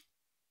here.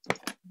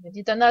 We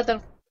need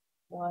another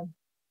one.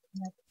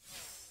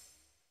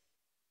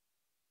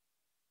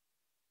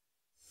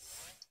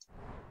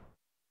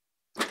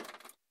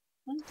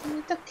 And we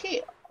need a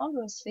key,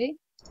 obviously.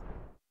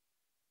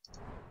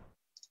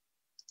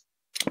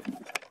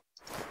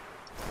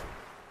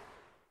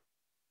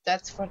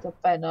 That's for the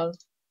panel.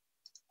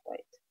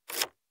 Wait.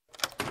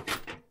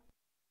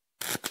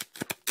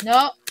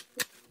 No.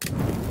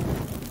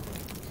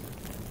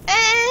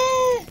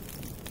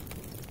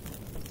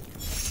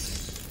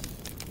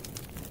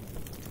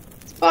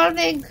 It's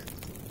burning.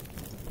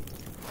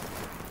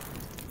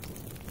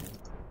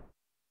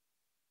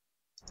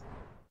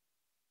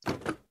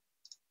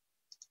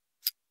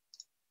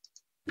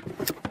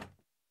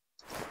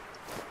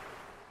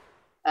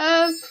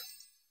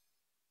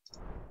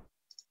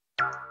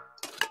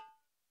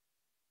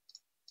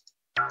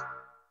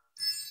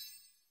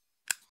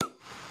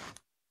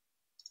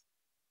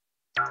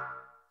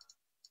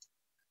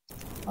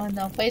 Oh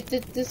no, wait,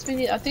 this we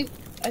need, I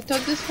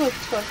thought this was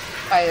for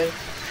fire.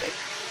 Wait.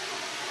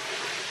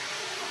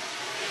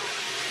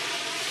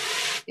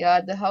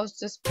 Yeah, the house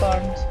just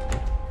burned.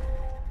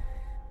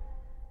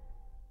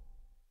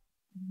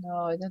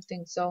 No, I don't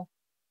think so.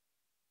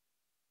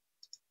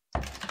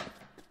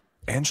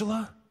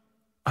 Angela?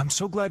 I'm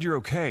so glad you're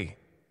okay.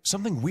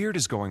 Something weird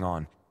is going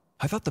on.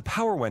 I thought the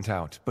power went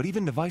out, but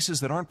even devices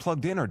that aren't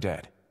plugged in are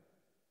dead.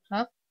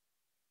 Huh?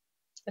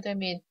 What do I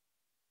mean?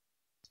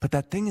 But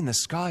that thing in the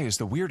sky is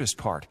the weirdest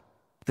part.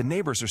 The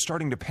neighbors are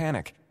starting to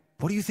panic.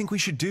 What do you think we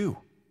should do?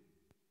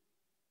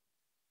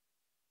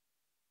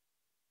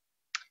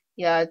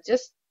 Yeah,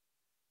 just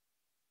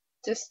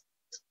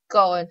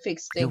go and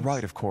fix things. You're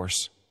right, of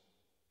course.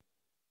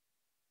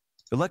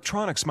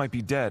 Electronics might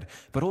be dead,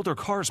 but older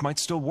cars might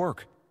still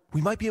work.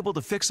 We might be able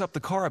to fix up the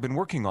car I've been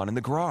working on in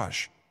the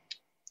garage.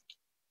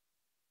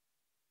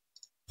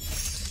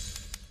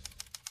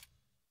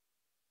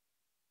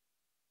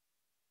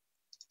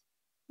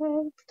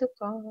 Help the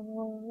car.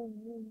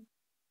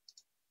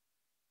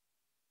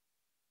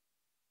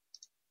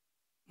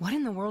 What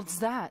in the world's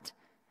that?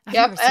 I've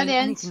Yep, never seen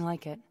aliens. anything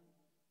like it.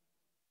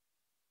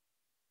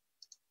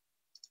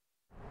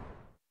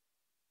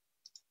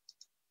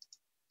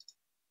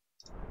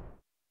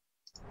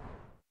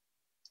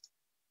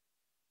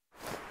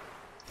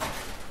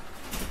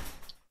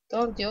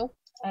 Told you,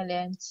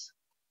 aliens.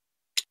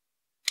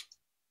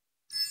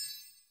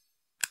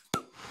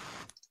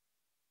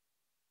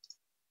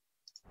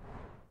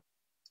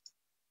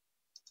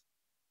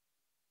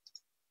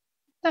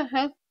 What the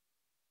hell?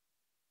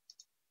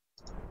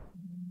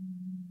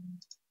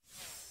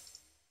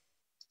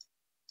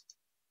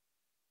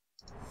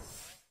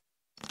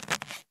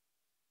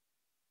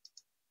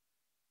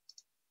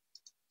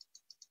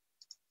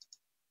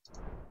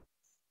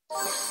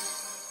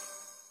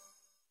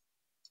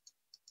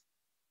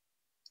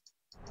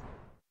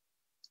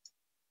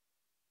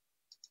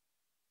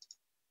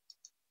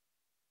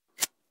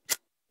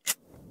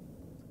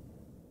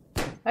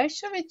 Why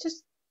should we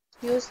just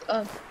use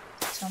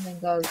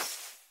something else?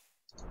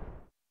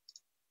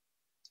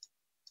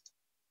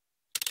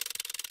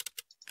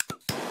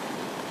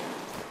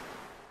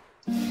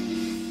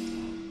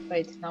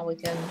 Wait, now we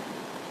can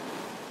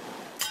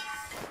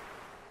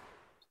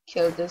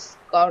kill this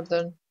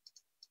garden.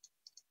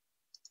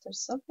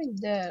 There's something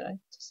there, I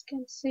just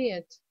can't see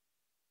it.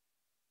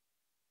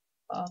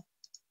 Oh.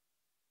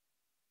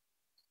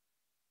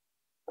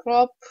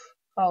 Crop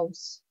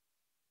house.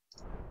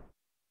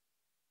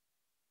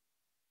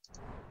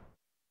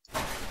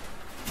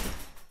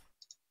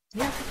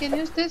 Yeah, we can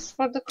use this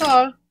for the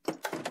car.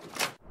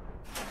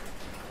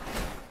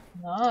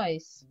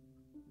 Nice.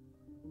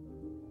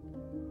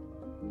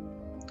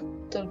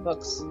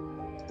 Toolbox.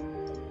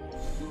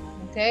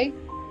 Okay.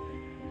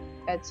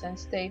 Add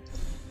sense tape.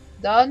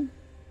 Done.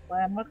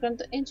 While I'm working on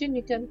the engine,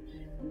 you can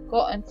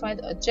go and find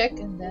a jack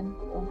and then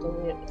put the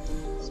wheel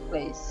in its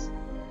place.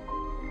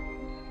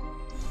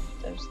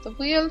 There's the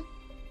wheel.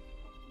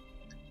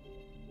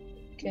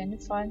 Can you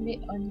find me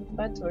on the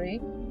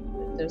battery?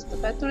 There's the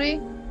battery.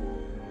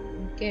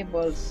 And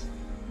cables.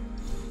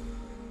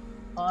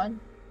 On.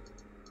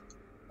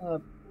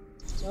 Up.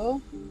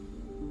 So.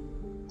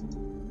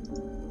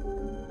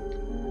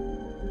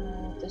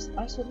 There's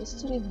also the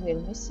steering wheel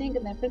missing,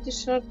 and I'm pretty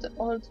sure the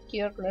old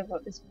gear lever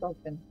is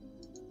broken.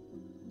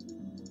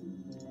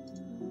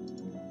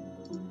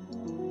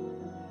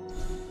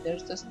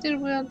 There's the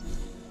steering wheel.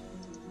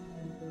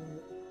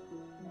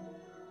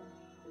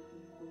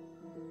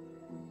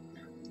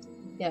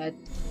 Yeah,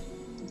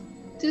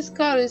 this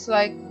car is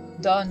like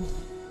done,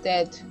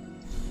 dead.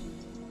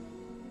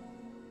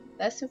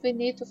 Let's see if we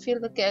need to fill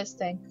the gas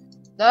tank.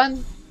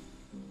 Done.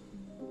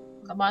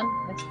 Come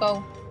on, let's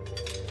go.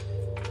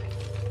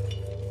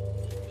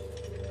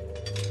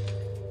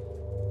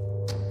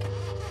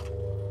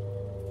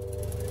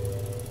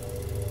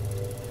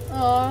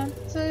 Oh,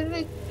 it's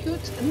really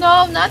cute.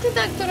 No, not in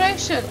that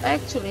direction,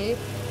 actually.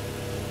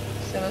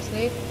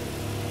 Seriously.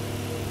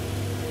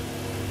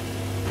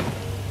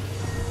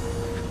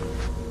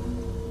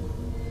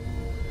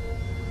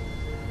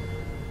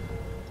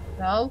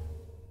 No.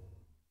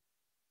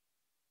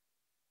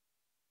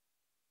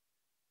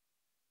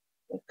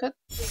 We cut.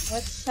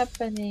 What's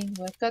happening?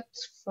 We cut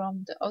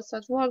from the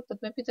outside world, but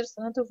maybe there's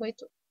another way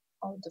to.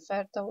 Oh, the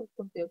fire tower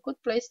could be a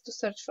good place to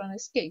search for an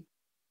escape.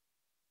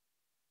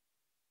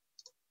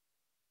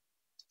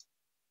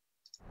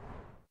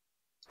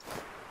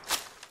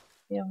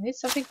 Yeah, we need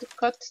something to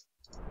cut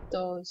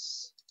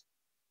those.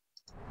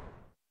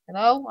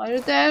 Hello, are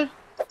you there?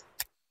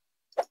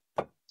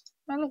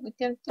 Oh look, we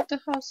can put the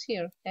house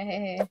here.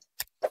 Hey.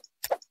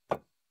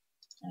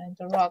 And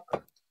the rock.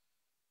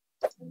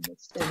 And we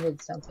still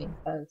need something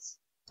else.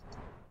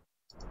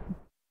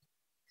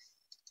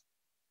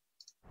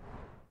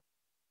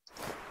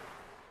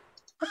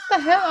 What the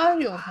hell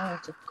are you? Oh,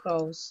 the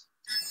crows.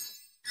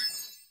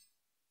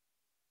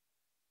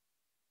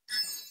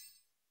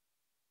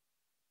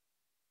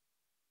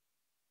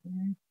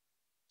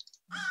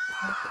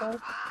 Okay.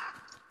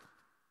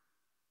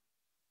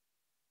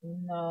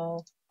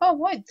 No. Oh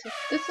wait,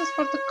 this is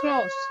for the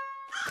crows.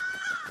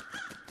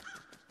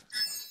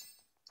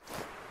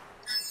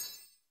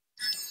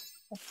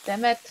 Oh,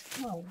 damn it.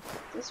 Oh,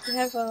 this we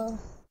have a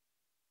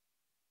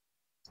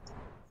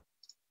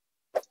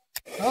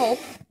rope.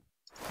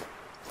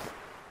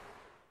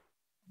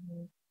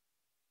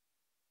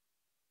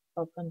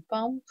 Open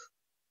pump.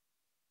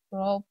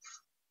 Rope.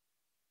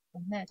 A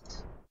net.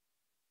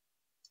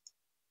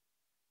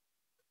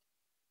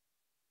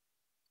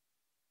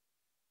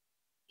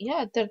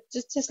 Yeah, they're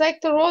just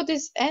like the road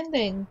is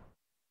ending.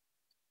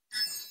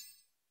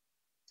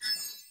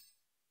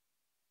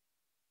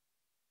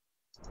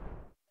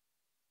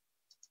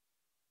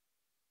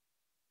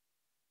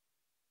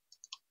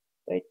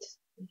 Wait,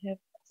 we have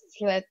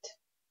flat.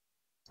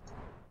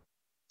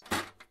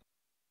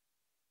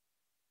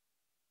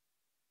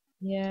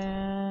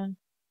 Yeah.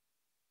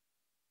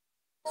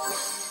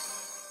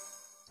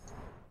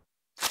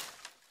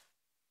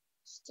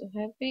 It's too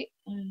heavy.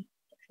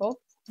 Rope.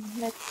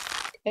 Net.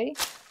 Okay.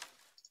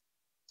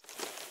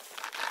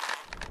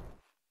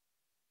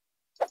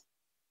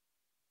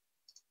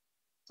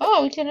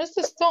 Oh, we can use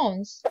the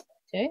stones.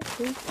 Okay,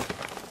 good.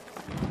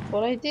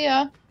 Good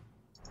idea.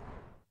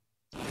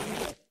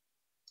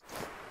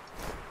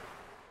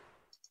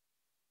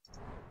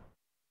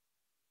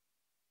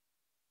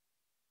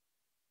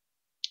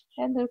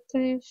 Handle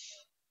cliff.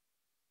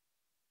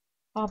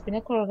 Oh,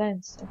 binocular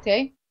lens.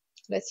 Okay.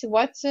 Let's see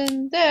what's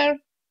in there.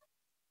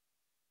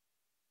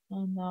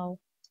 Oh no.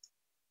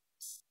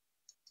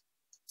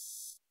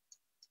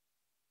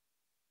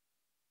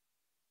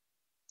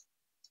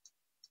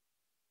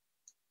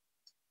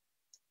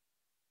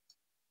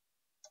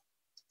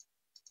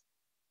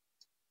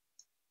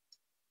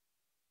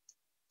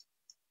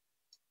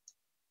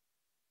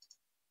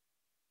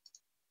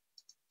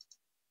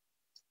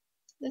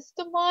 That's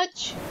too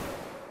much.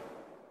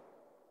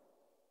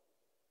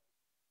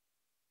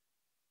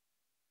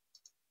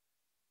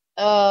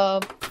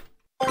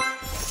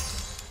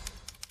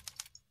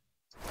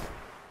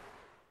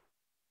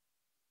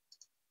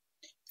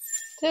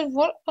 They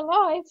were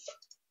alive.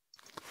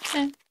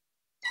 It's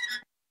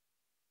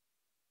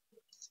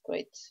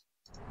great.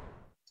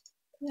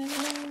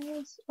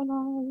 Yes,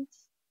 alive.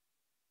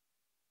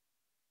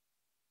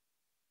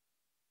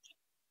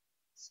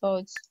 So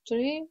it's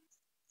 3.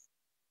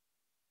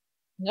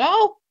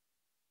 No.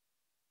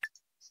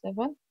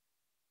 7.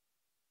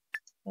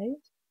 8.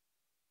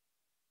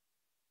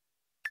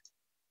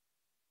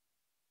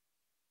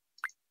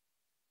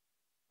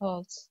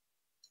 Oh, it's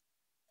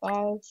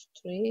 5,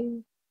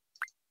 3,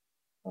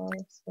 4,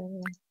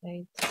 7,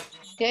 8.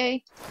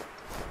 Okay.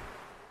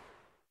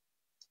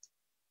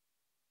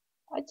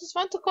 I just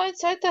want to go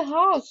inside the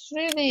house,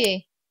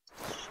 really.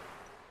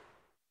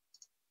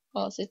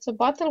 Oh, so it's a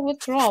bottle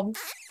with rum.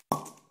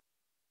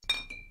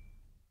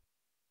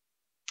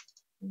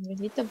 We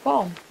need a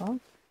bomb, huh?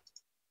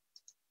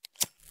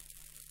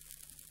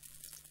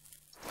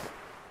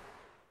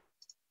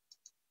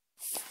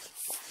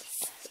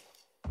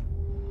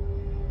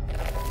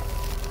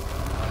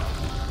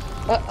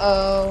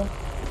 Uh-oh.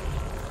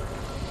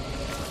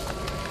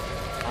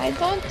 I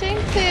don't think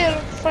they're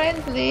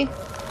friendly.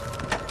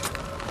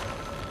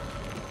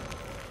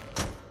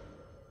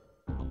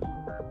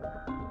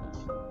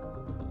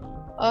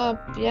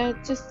 Yeah,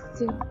 just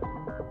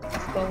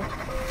let's go.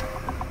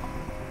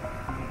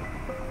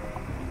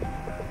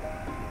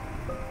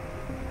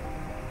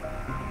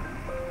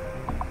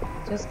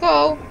 Just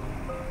go.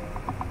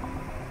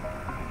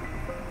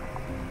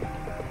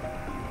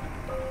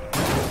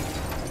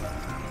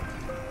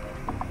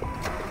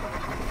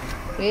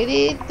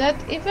 Really? That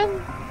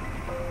even...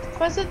 It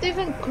wasn't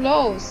even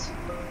close.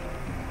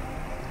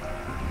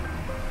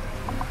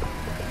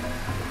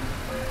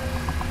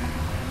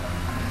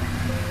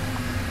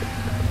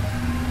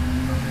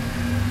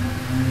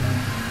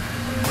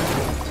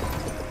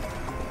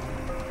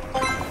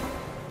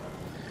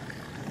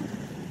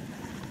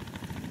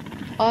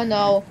 Oh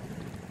no.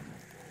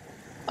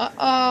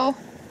 Uh-oh.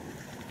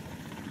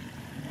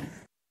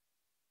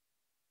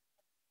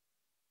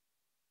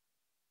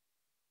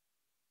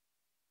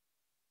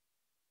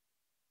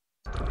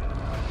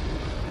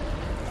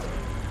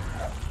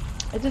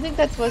 I don't think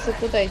that was a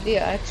good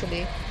idea,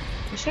 actually.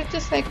 We should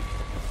just, like,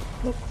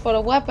 look for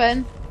a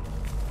weapon.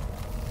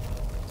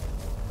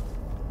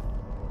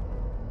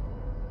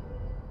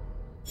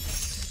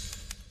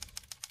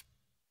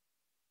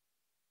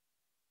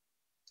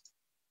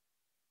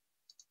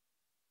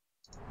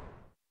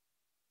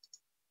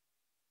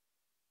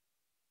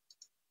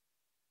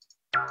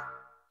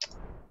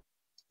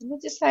 We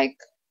just, like,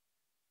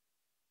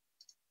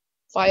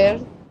 fire.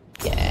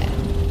 Yeah.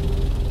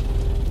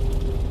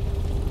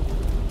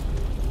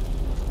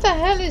 What the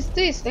hell is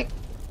this? Like,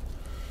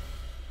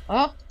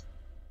 huh?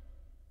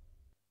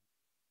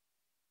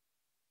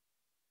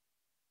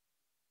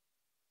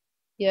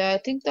 Yeah, I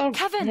think they're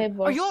Kevin, neighbors.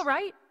 are you all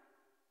right?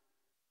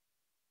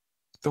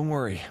 Don't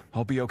worry,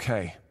 I'll be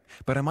okay.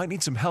 But I might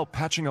need some help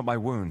patching up my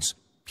wounds.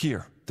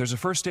 Here, there's a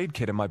first aid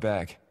kit in my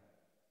bag.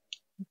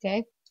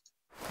 Okay.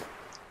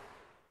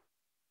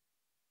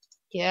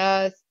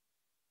 Yeah.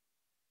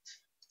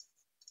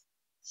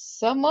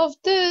 Some of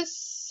this.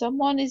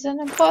 Someone is an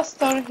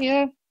imposter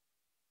here.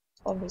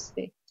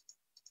 Obviously.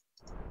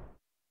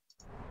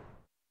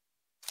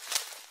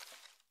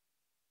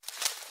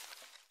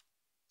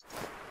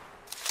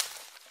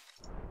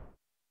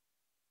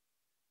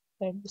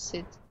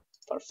 Herbicide.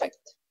 Perfect.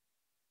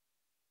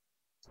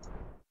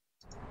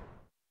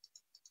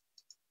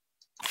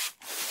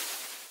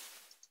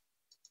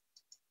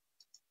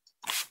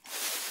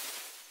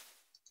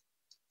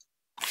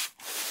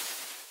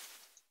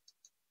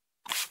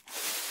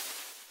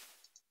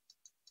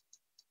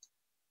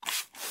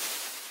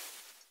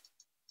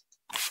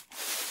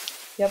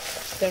 Yep,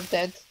 they're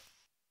dead.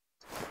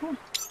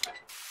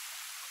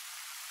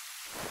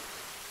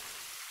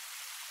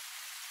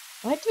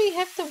 Why do we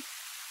have the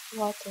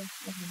water?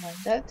 Never mind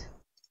that.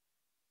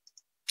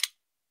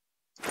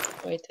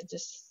 Wait, I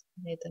just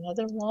need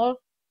another more.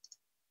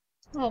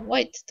 Oh,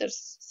 wait,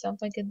 there's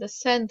something in the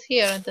sand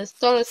here, and this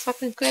door is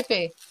fucking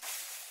creepy.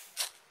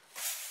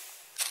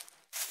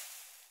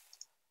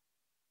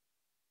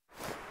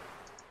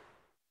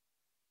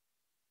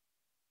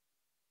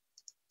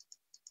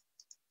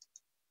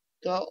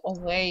 Go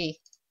away.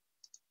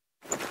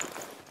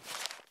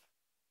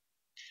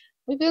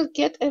 We will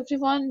get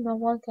everyone. No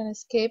one can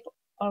escape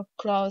our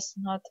claws,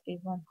 not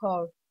even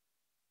her.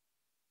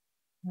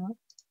 Huh?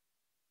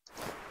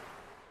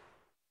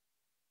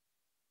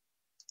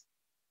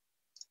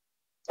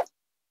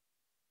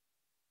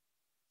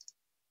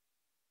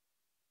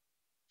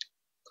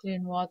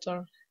 Clean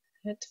water,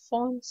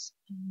 headphones,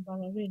 and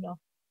ballerina.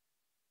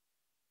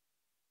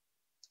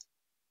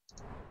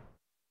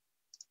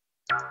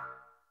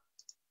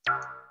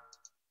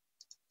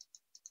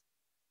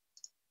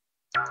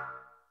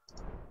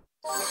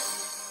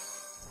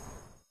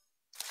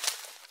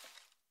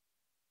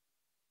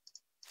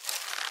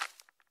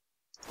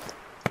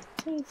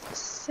 I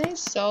say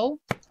so.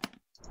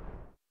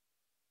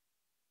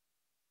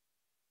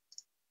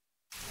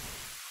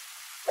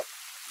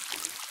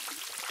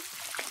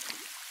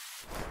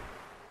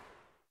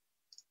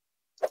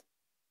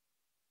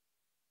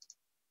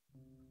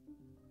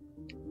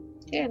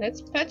 Okay,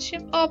 let's patch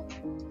him up.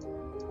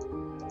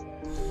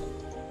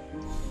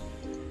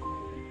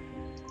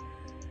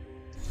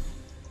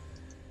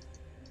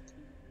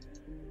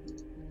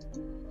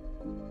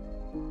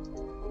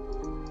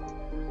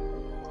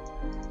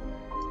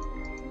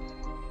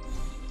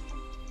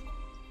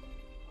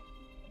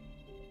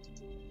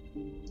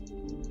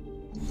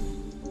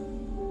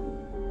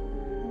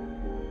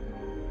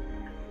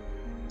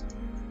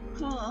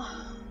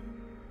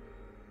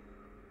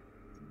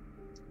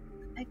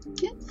 I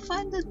can't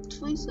find the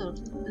tweezer.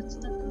 It's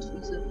not the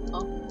tweezer.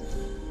 Oh,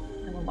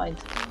 never mind.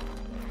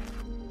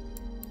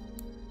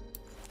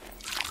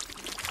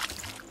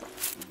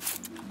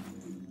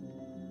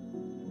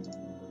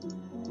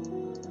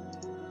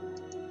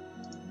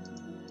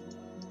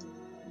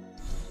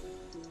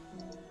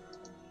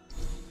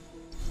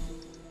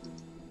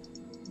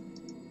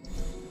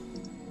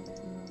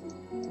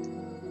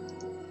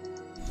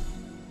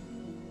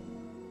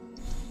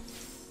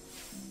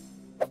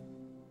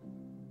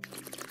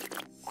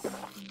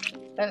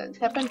 It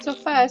happened so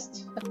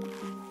fast. I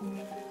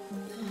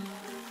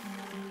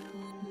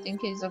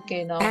think he's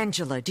okay now.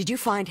 Angela, did you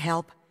find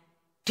help?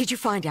 Did you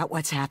find out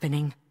what's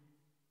happening?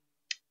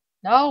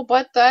 No,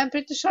 but I'm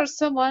pretty sure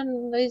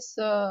someone is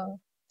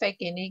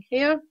faking it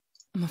here.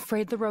 I'm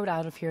afraid the road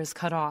out of here is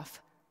cut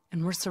off,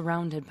 and we're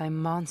surrounded by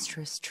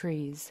monstrous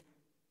trees.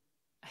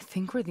 I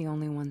think we're the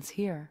only ones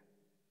here.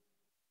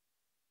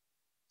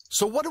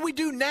 So what do we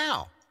do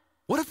now?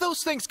 What if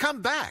those things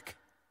come back?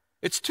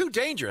 It's too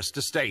dangerous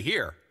to stay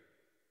here.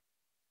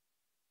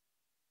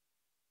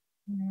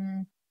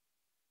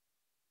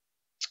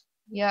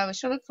 Yeah, we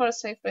should look for a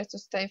safe place to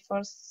stay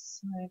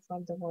first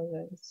from the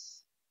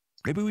warriors.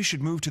 Maybe we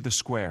should move to the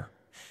square.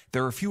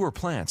 There are fewer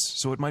plants,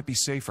 so it might be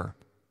safer.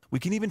 We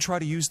can even try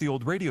to use the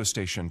old radio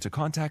station to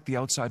contact the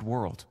outside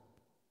world.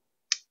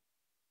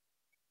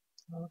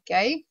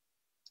 Okay.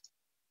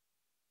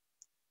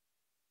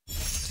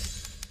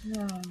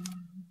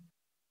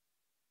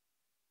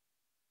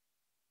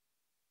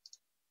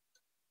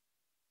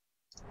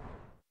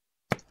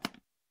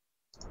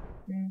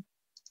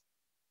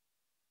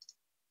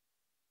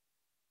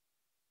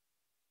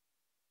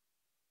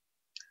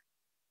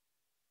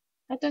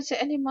 I don't see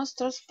any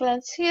monsters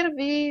plants here.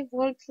 We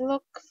would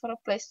look for a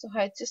place to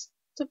hide just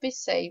to be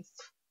safe.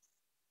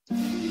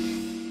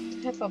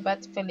 I have a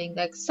bad feeling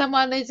like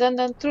someone is an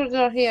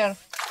intruder here.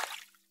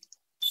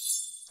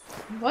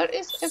 Where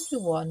is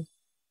everyone?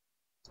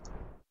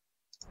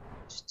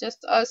 It's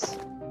just us.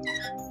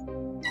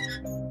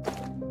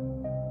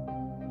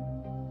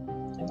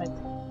 Damn it.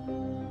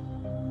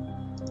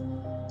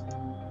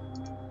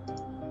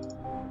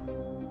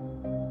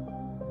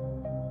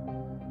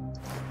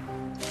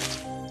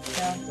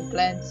 Yeah, the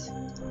plants.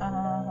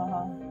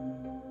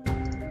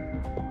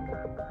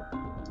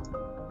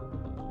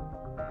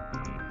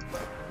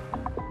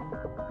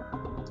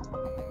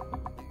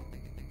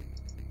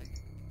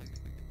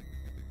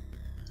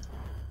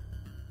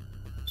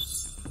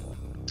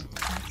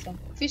 Some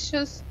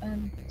fishes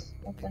and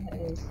what the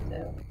hell is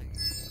there?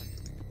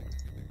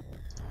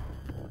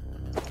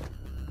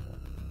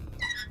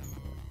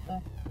 I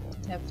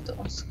have to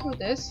unscrew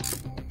this.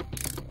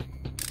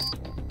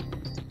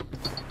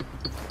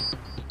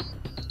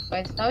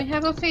 Wait, now we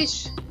have a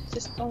fish.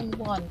 Just only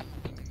one.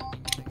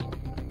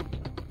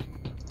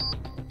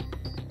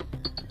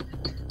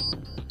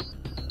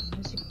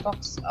 Music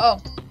box. Oh,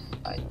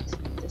 right.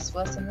 This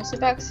was the music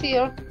box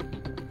here.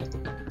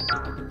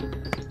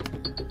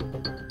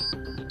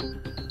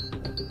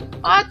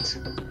 What?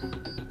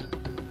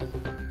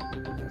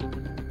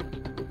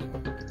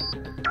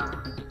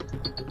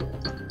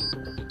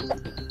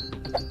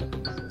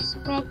 It's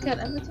broken.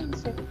 Everything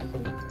is like.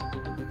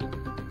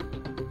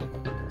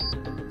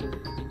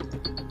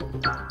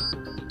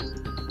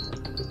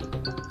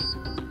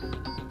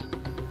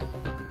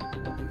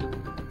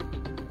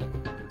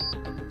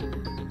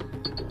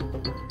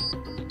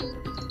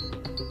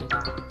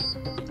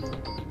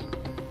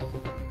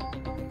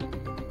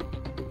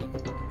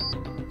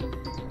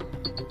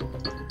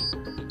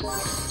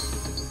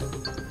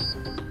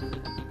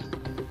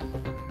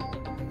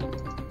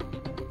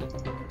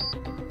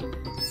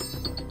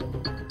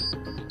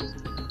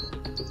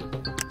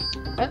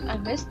 Well, I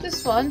missed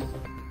this one.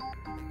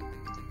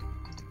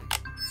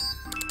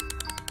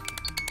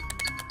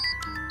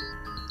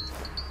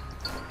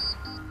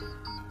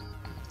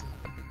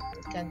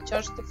 We can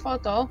charge the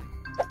photo.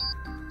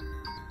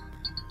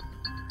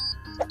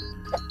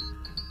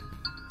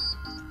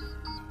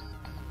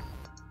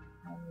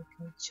 And we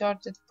can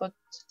charge it, but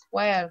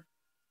where?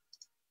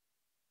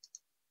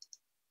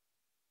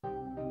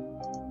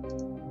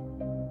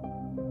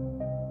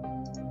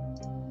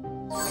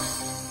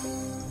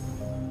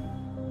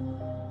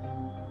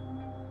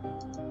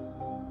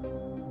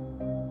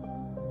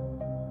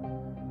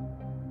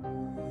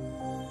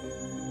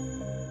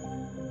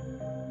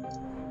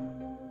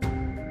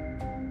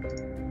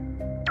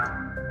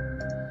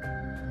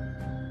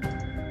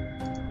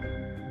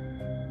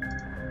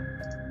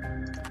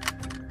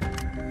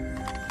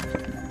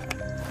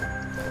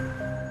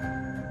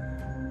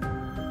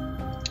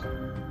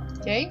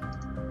 Okay,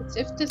 let's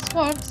see if this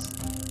works.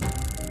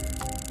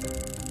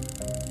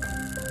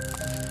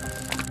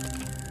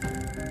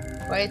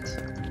 Wait.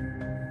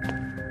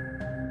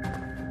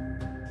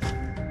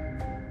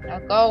 Now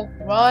go,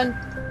 run.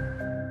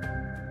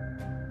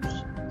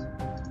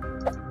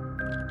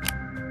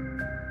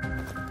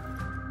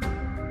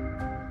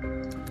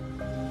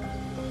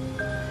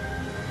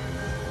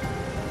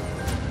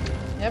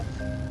 Yep,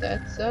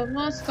 that's a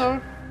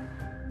monster.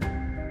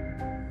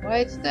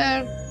 Right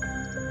there.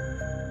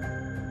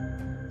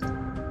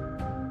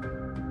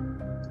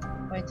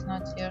 Wait,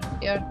 not here.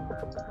 Here.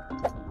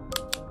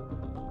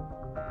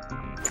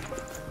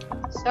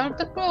 Start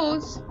the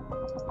cruise.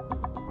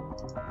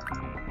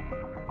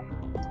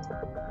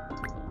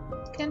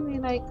 Can we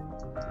like...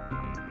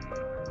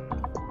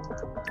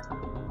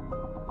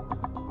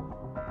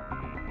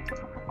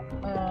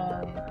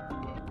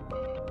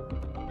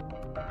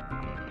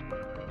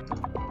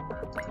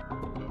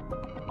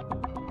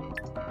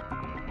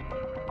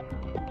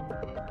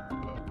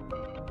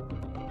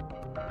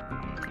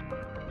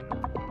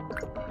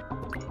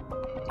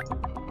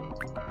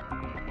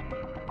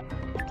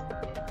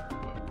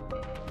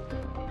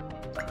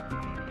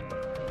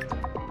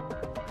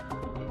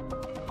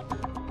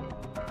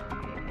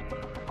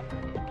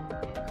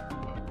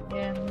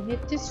 Yeah, we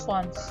need this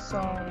one, so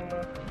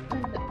I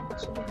think that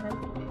actually help.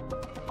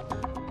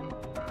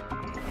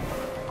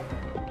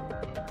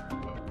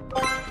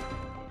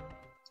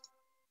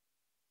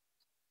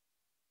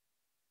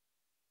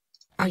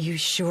 Are you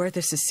sure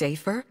this is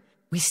safer?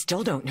 We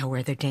still don't know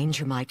where the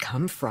danger might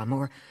come from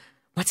or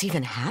what's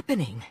even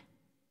happening.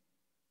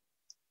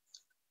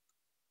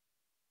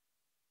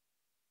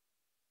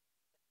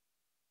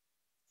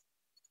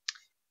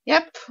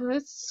 Yep,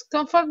 let's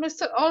confront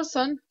Mr.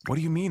 Olson. What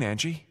do you mean,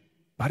 Angie?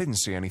 I didn't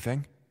see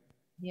anything.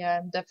 Yeah,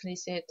 I'm definitely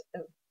see it.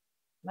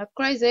 Not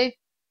crazy.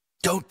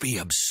 Don't be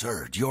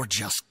absurd. You're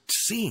just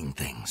seeing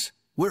things.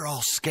 We're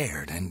all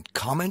scared, and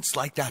comments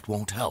like that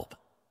won't help.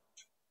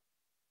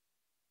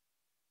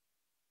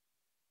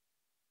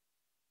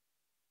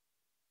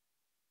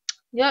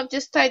 You have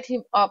just tied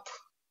him up.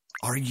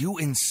 Are you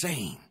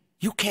insane?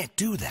 You can't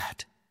do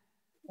that.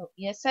 Oh,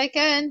 yes, I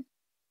can.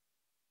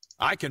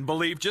 I can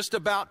believe just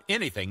about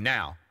anything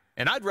now,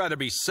 and I'd rather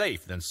be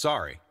safe than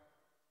sorry.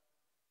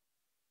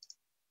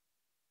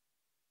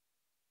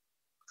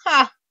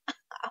 Ha!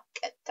 I'll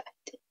get that.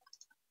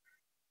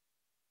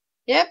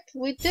 Yep,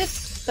 we did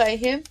tie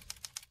him.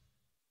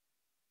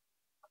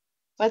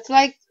 But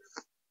like...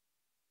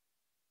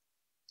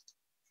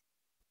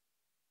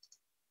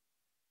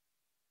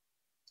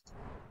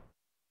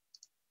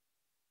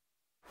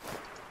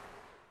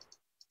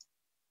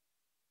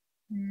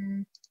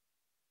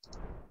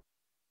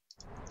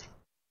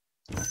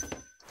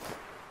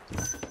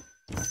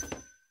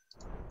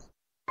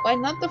 Why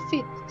not the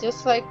feet?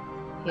 Just like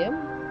him?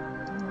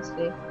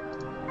 Honestly.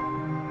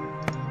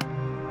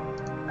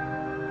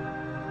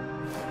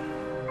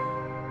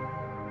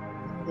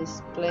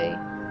 Display.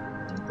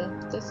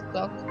 This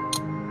clock.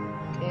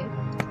 Okay.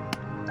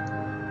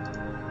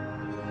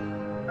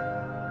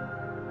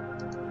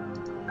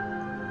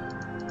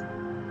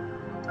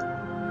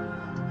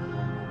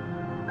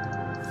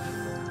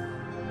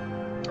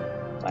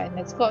 Fine,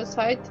 let's go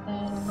outside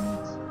and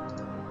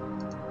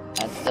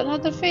add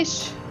another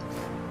fish.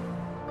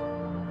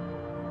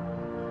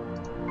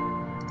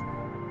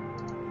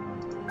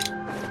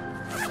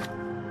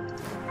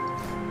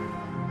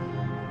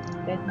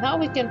 And now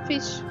we can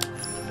fish.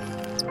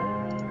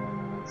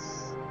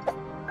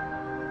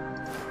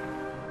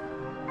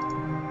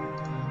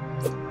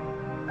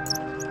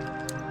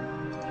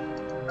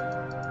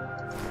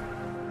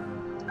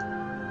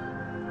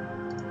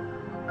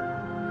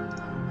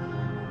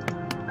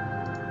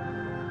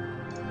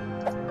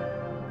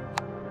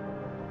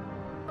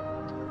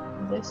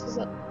 This is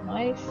a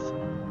knife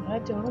and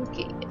radio room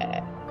key.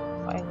 Yeah,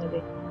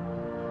 finally.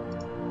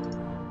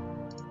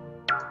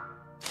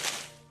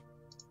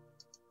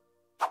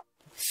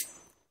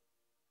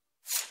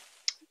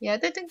 Yeah, I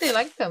think they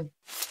like them.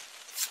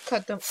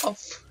 Cut them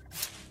off.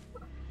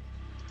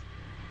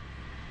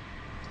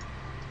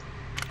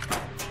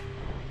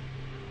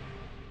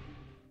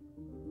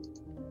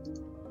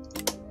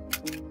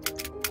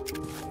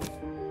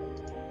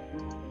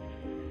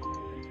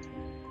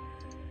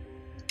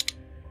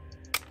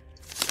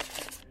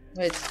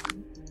 Wait,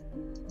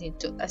 need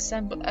to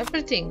assemble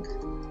everything,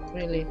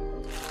 really.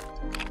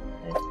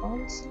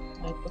 Headphones,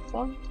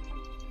 microphone.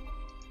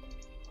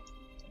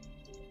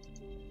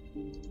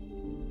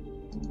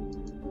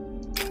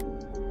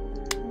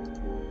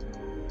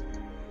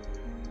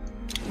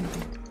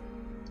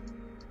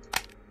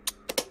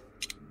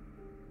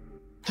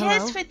 Hello?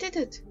 Yes, we did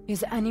it.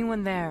 Is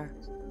anyone there?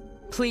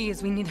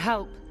 Please, we need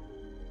help.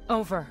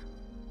 Over.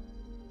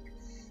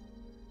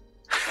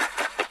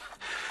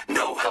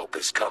 No help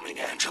is coming,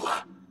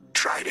 Angela.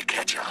 Try to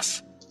catch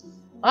us.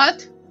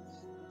 What?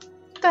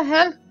 What the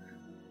hell?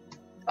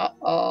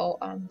 Uh-oh,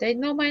 they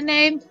know my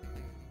name.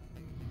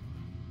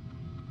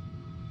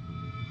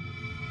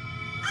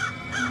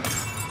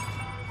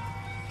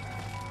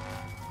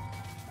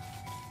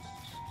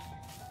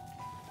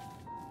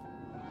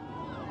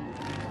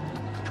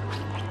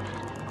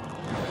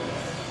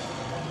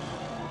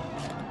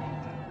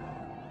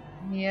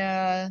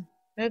 Yeah,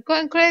 we're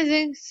going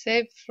crazy.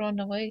 Save, run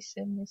away,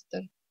 save,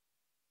 mister.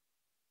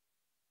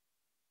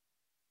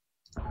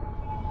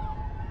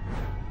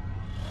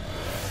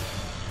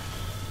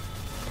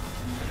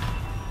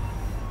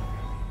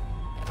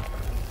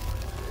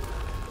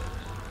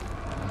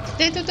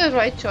 Did they do the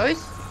right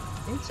choice?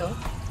 I think so.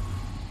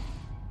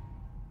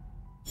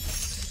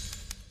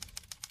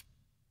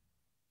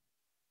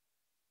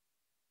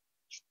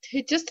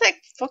 He just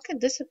like fucking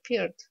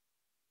disappeared.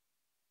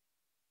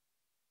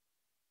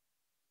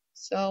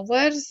 So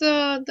where's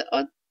the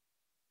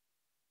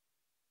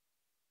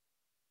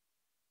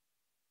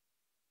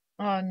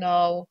oh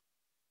no.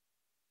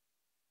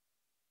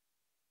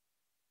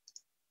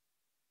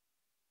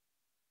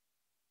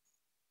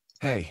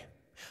 Hey,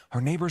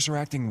 our neighbors are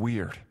acting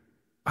weird.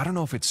 I don't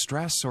know if it's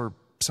stress or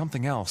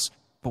something else,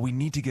 but we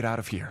need to get out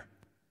of here.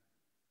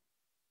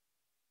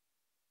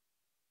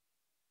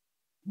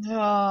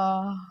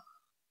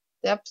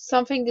 Yep,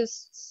 something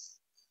is...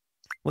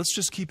 Let's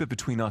just keep it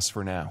between us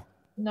for now.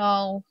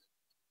 No.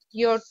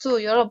 You're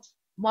a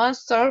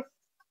monster.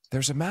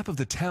 There's a map of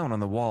the town on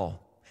the wall.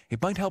 It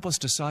might help us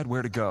decide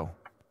where to go.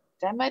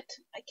 Damn it.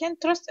 I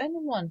can't trust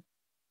anyone.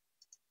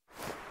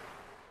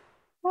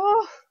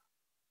 Oh.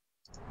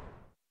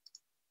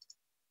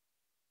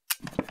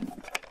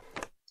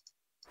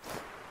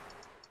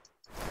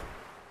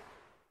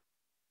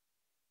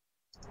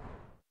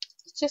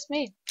 It's just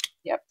me.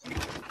 Yep.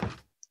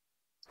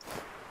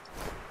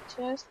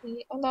 Just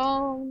me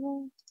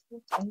alone.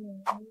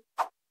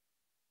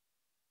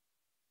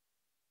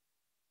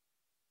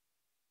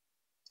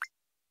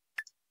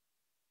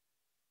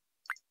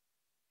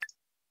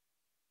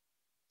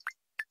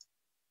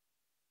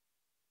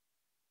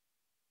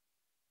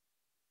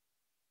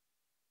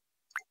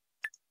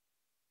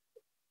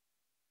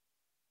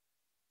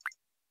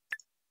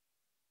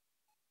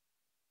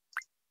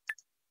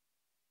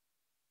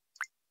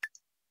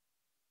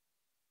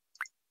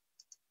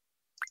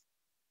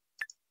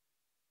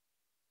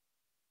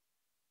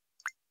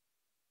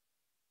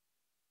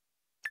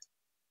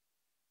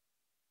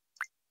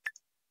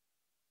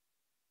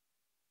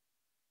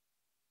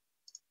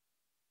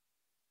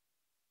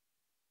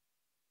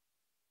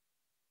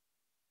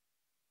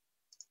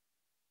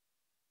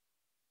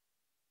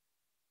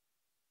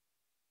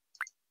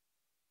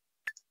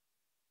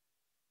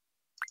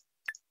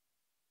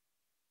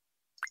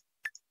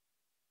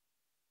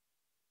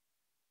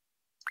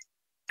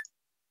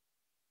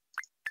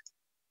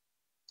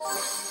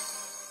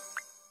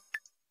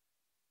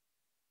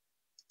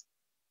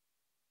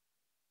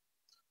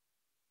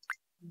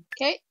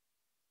 Okay.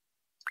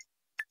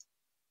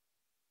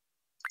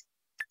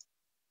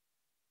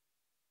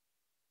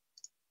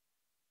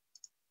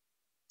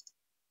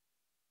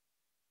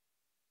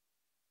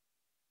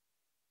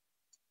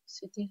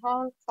 City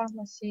Hall,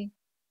 pharmacy.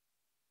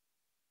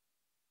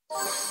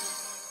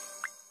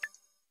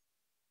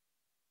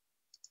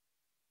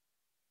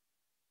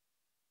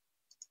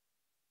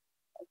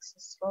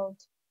 Access road.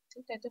 I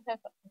think I do have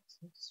an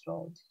access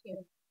road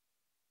here.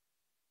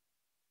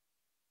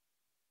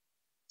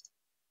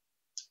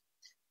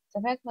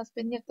 The map must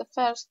be near the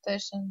fire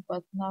station,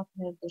 but not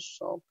near the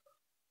shop.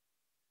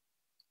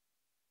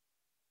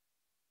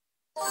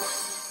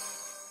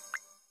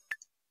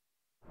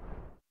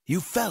 You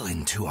fell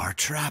into our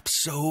trap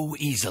so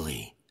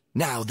easily.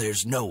 Now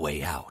there's no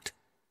way out.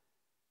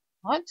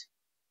 What?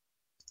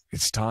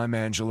 It's time,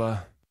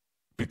 Angela.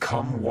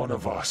 Become one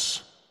of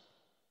us.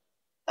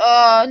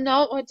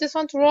 No, I just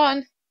want to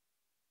run.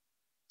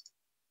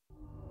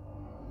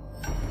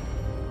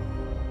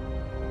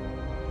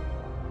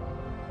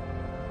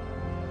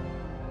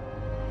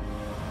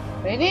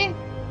 Really?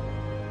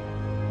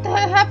 What the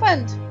hell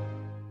happened?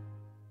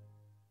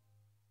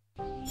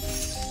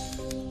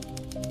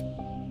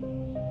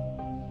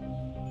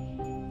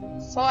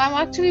 So I'm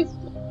actually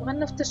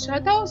one of the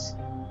shadows?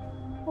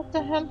 What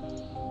the hell?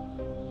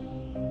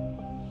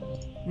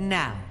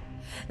 Now,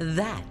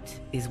 that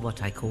is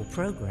what I call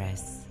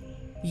progress.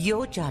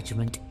 Your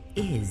judgment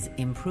is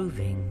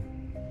improving.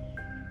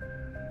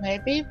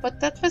 Maybe, but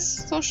that was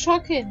so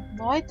shocking.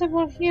 Why they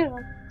were here?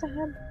 What the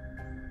hell?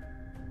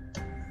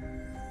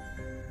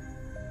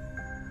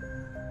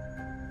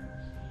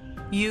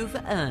 You've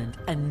earned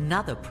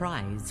another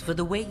prize for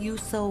the way you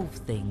solve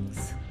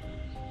things.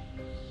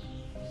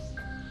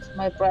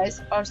 My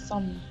prize are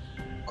some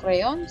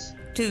crayons?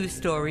 2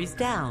 stories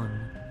down,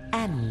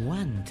 and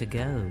 1 to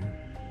go.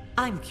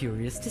 I'm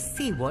curious to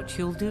see what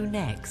you'll do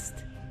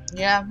next.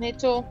 Yeah, me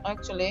too,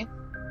 actually.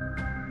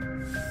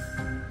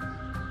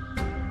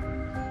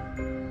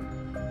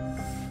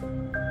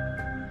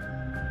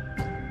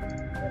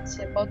 Let's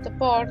see about the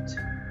board.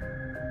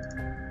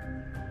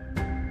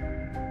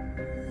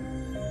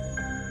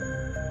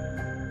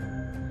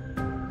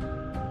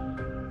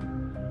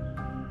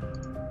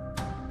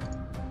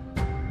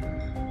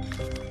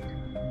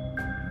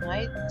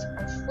 Night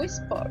of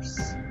Whispers.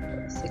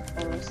 Basic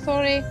horror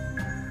story.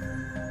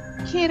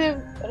 He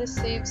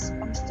receives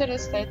a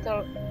mysterious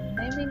letter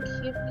naming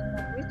him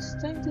in which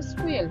time this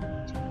will.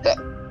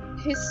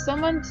 He's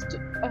summoned to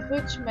a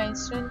huge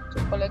mansion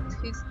to collect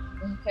his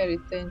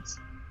inheritance.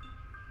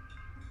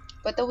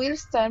 But the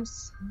wheel's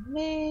terms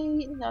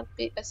may not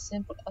be as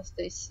simple as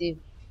they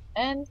seem,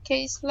 and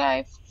Kay's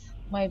life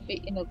might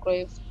be in a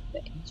grave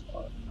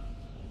danger.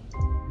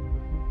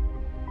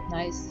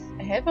 Nice.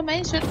 I have a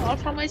mansion all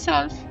for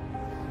myself.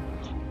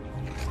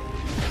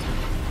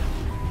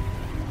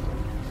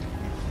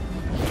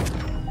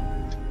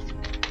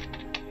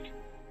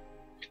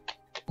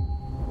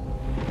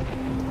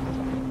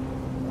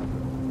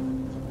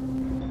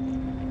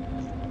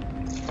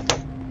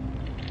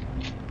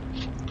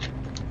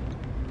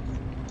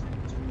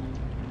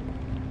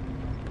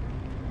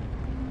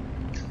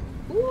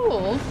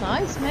 Ooh,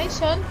 nice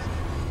mansion.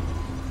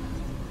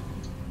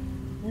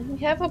 And we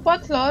have a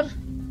butler.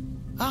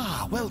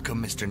 Ah,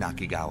 welcome, Mr.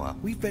 Nakigawa.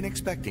 We've been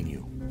expecting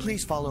you.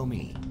 Please follow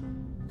me.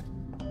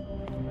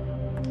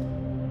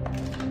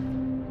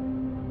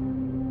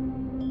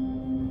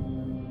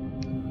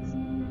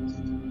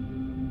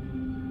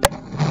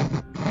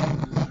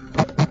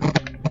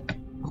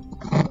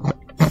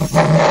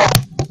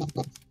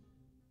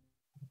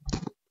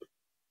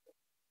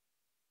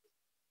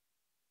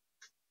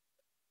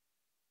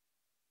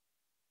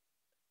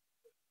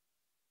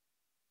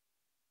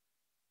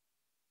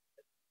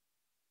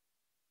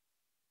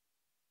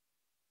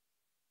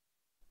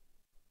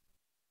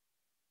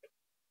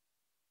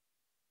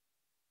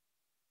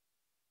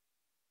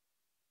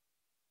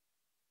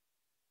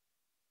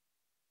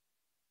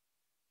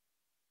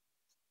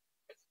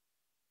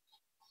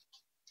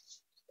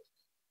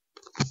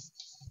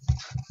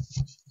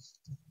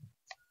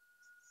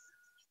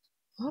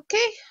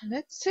 Okay,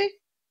 let's see.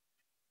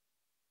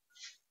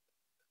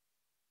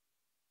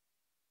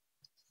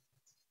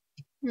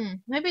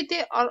 Maybe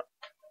they are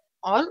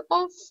all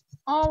of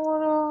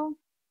our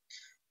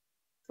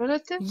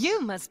relatives?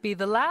 You must be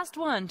the last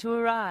one to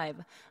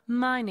arrive.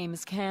 My name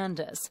is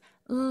Candace.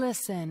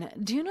 Listen,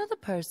 do you know the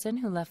person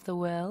who left the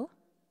will?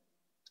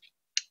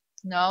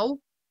 No.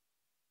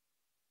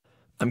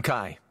 I'm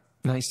Kai.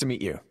 Nice to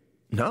meet you.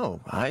 No,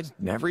 I'd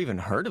never even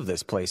heard of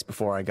this place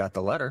before I got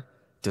the letter.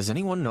 Does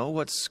anyone know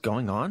what's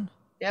going on?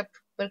 Yep,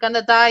 we're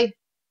gonna die.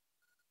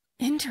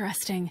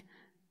 Interesting.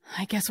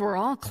 I guess we're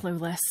all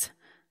clueless.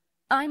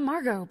 I'm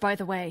Margot, by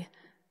the way.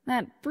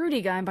 That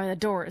broody guy by the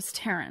door is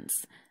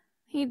Terrence.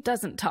 He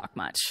doesn't talk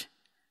much.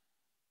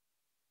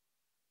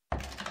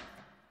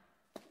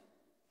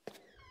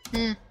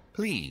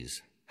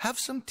 Please, have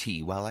some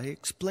tea while I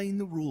explain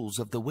the rules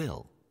of the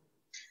will.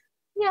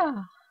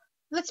 Yeah,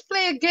 Let's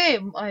play a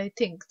game. I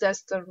think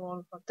that's the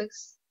rule for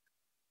this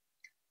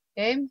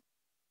game.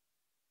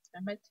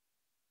 Damn it.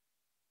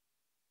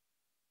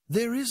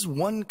 There is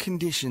one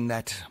condition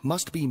that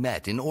must be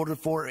met in order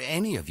for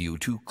any of you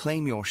to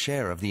claim your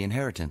share of the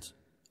inheritance.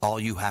 All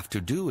you have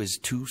to do is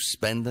to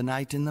spend the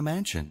night in the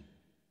mansion.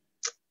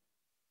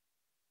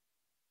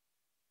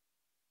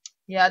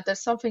 Yeah,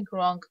 there's something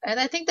wrong. And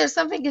I think there's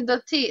something in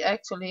the tea,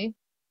 actually.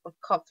 Or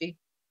coffee.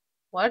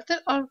 Water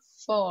or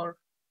 4?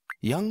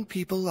 Young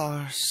people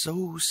are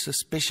so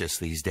suspicious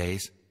these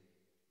days.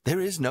 There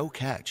is no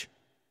catch.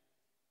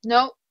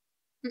 No.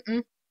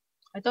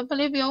 I don't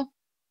believe you.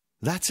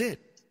 That's it.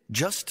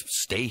 Just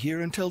stay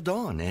here until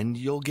dawn and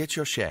you'll get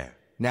your share.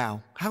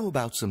 Now, how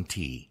about some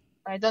tea?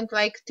 I don't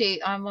like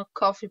tea. I'm a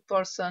coffee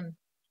person.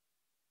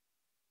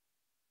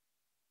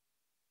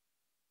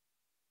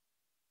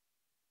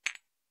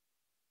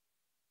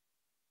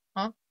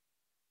 Huh?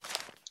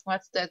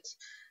 What's that?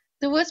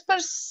 The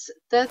whispers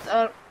that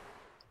are...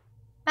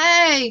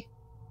 Hey!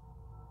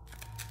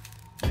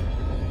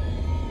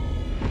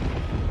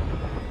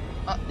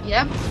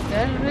 Yep,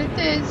 there it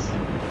is.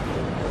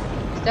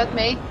 Is that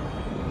me?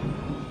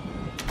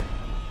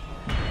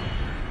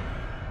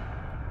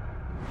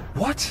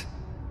 What?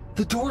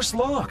 The door's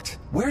locked.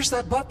 Where's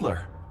that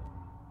butler?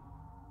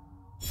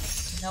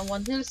 No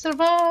one will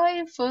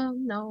survive.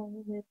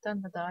 No, we're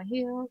gonna die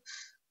here.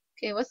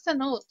 Okay, what's the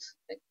note?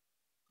 I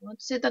want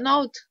to see the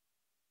note.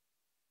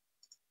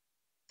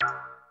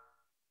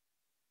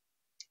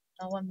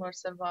 No one will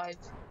survive.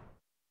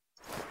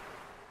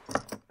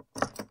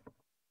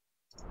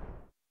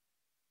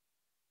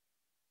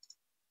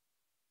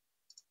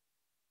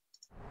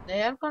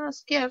 They are kinda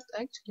scared,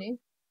 actually.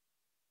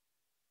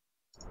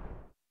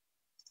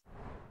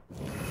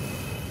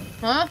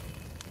 Huh?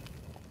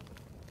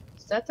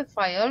 Is that a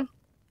fire?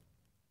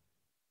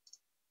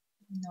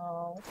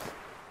 No.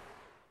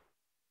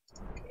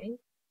 Okay.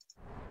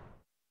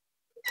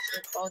 Let's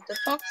check out the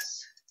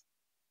box.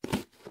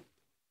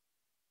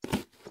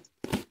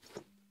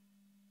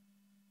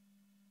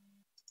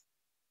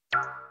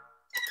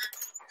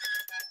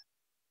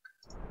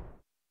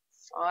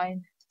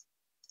 Fine.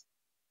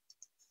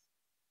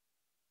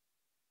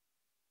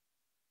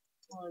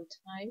 Old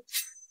knife.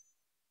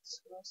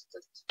 It's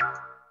rusted.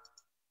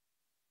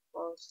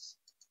 Close.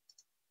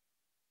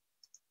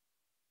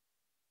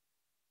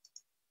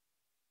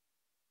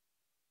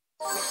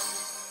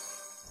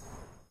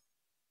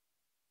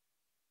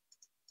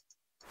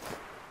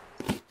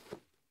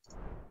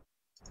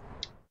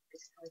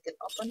 I can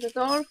open the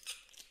door.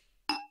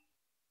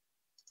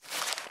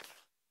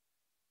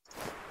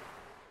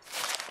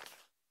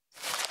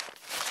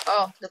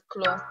 Oh, the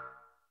clue.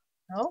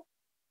 No?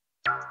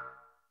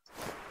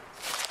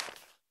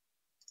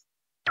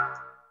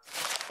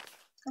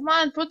 Come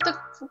on, put the...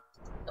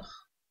 Ugh.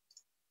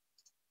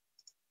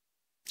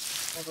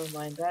 Never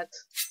mind that.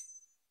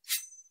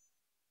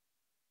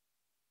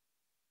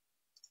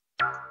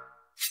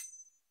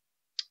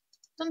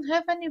 Don't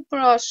have any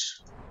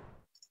brush.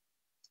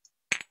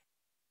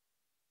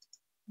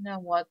 Now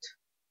what?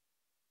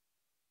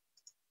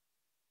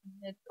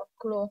 Need a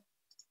clue.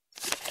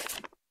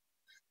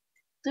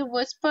 The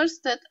whispers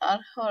that are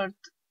heard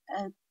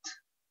at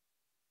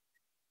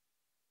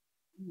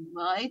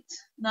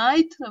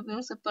night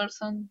reveals a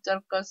person's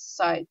darkest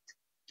side.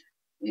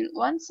 Will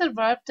one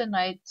survive the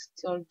night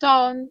till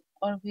dawn,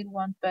 or will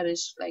one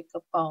perish like a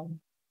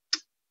pawn?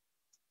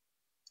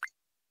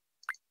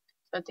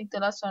 So I think the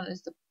last one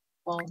is the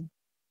pawn.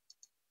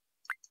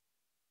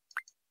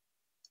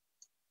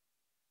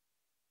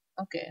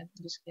 Okay, I'm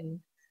just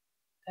kidding.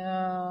 There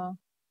are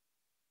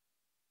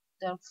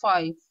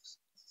 5.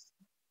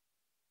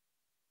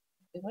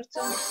 Okay, what's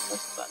the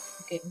first one?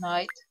 Okay,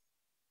 night.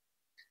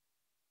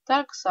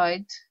 Dark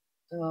side.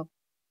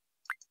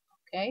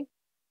 Okay.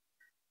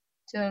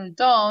 Till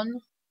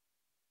dawn.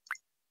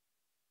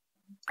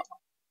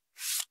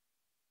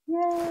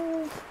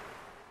 Yay!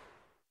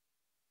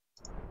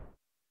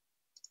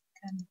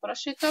 Can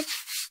brush it up.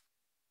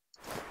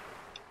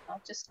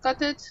 I'll just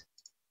cut it.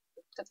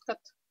 Cut.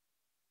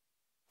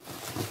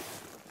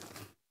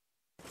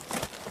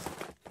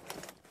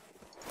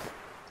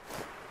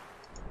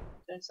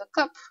 There's a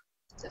cup.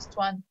 Just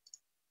one.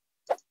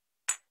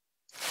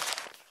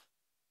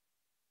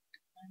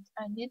 And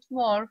I need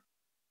more.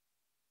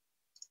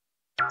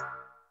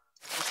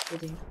 Just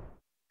kidding.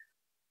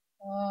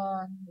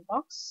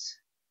 Box.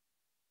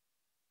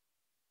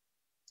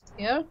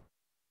 Here.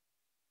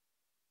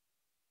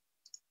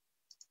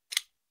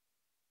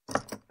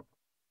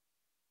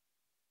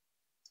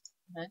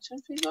 Mansion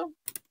figure.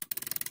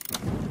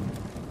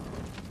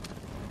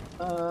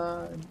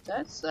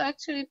 That's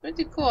actually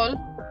pretty cool.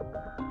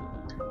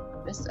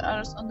 Best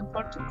arrows on the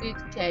board to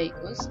get K.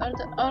 Those are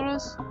the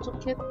arrows to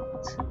get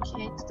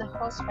K to the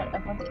house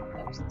wherever the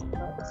ghost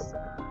goes.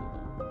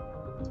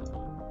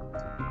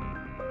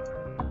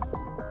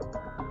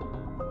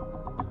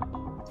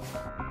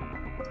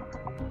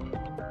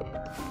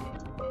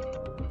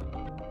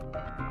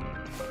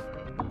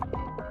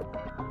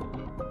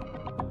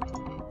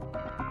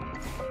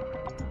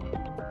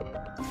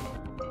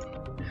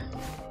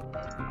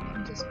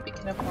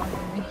 Grab one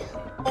of me.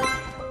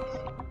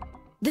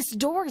 This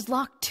door is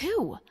locked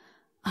too.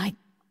 I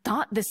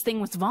thought this thing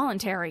was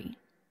voluntary.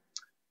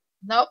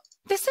 Nope.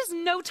 This is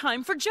no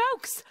time for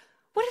jokes.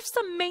 What if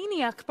some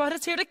maniac brought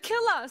us here to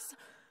kill us?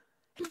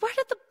 And where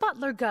did the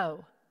butler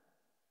go?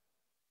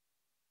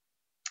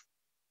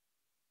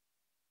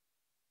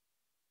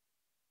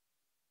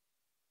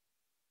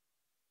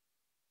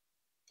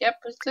 Yep,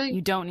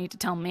 you don't need to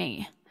tell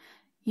me.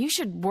 You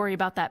should worry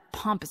about that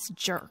pompous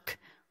jerk.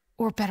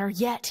 Or better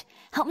yet,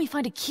 help me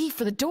find a key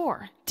for the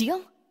door.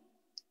 Deal?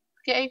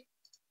 Okay.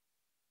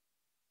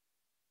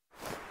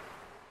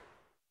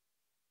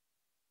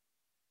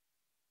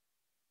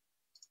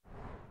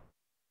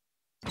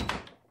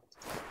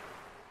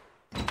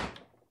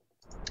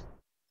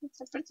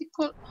 It's a pretty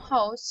cool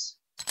house.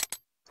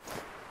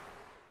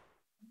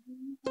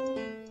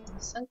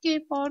 Some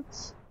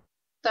keyboards.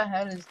 What the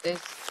hell is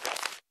this?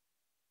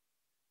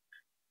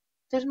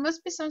 There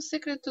must be some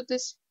secret to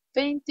this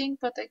painting,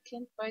 but I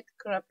can't quite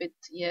grab it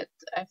yet.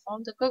 I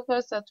found the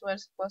goggles that were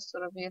supposed to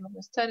reveal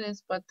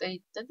mysteries, but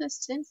they didn't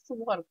seem to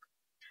work.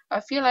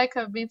 I feel like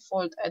I've been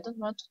fooled. I don't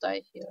want to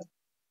die here.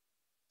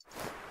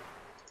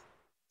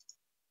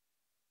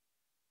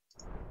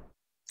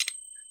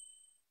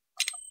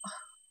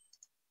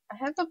 I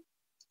have a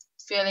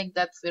feeling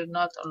that we're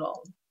not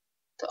alone.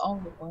 The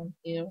only one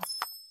here.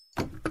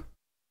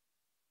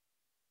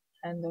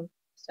 Handle.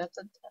 Is that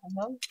a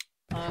handle?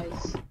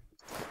 Nice.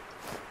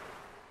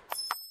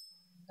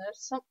 There's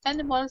some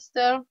animals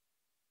there.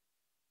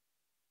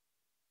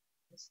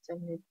 Let's tell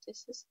me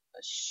this is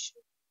a shoe.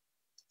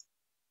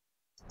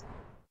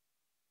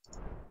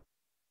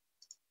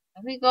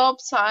 Let me go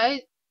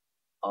outside.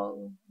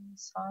 Oh,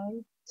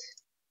 inside.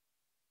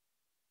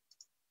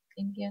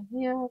 Thing in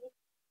here.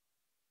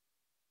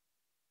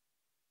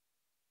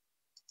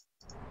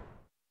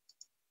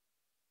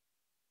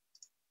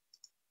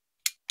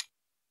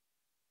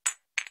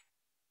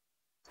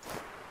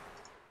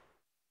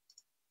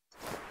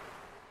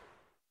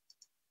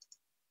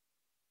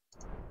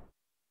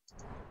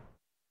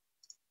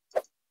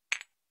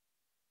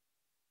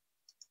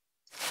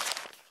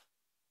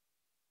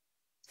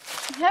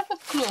 I have a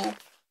clue.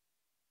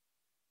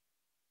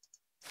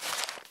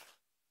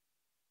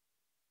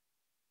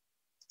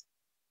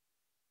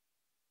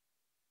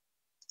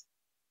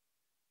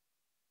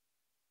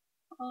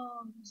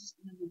 Oh, this is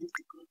gonna be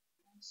difficult.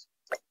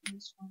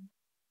 This one.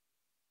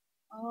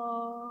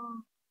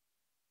 Oh.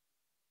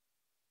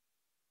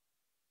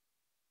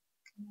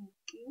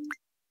 Okay.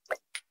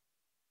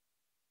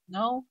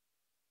 No.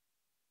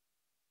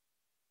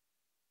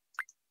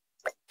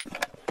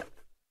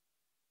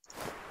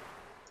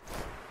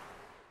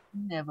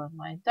 Never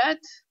mind that.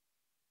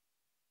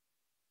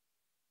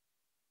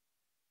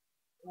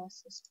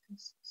 Glasses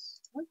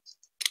pieces. What?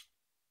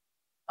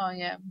 Oh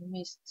yeah,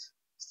 missed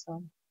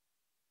some.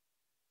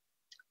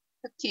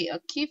 A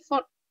key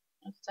for.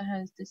 What the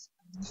hell is this?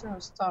 Unusual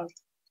star.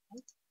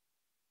 What?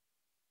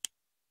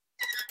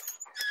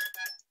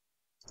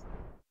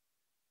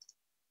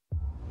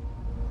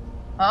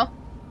 Huh?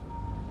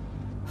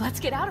 Let's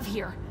get out of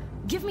here.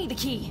 Give me the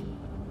key.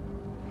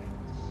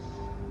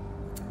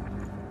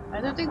 I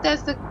don't think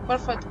that's the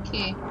perfect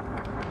key.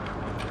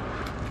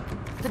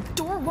 The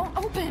door won't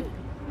open.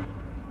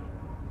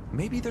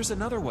 Maybe there's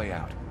another way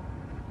out.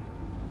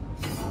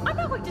 I'm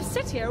not going to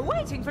sit here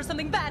waiting for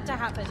something bad to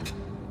happen.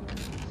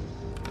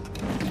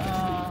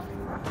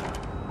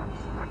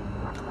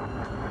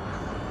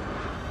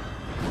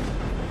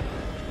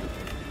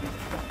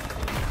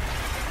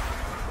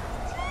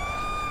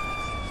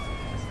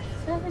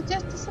 It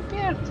just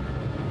disappeared.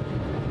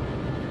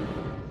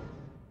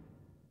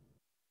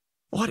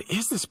 What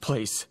is this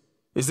place?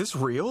 Is this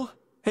real?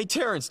 Hey,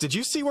 Terrence, did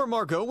you see where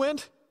Margot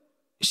went?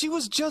 She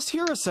was just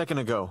here a second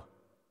ago.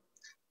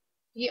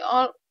 You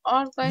are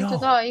going to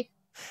die.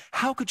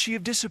 How could she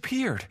have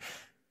disappeared?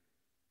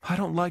 I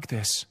don't like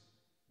this.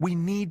 We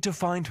need to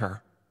find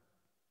her.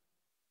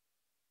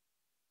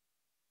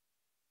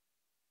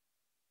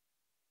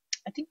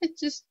 I think we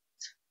just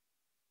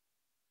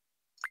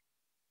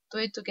do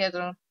it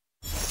together.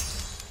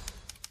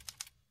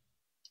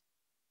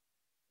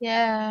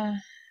 Yeah. What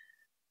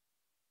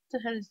the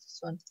hell is this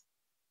one?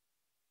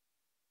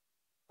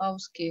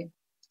 House key.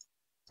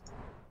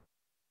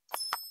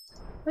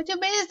 What do you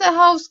mean is the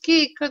house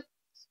key?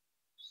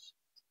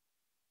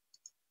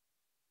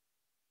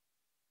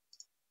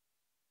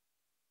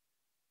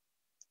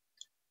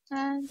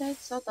 And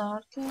it's so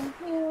dark in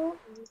here.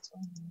 It's so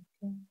dark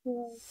in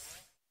here.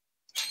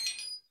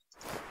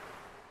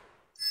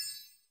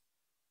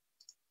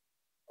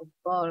 A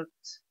bird.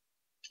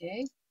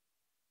 Okay.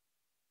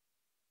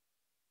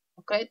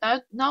 Okay,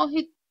 now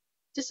he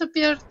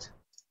disappeared.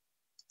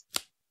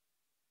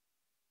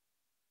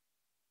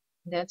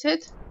 That's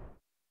it.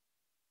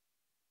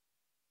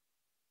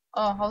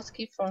 Oh, house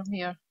key from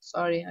here.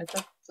 Sorry, I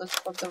thought it was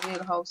for the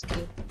real house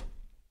key.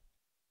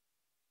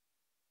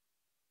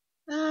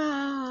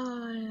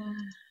 Ah,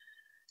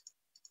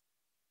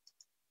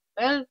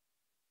 well,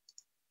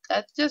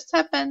 that just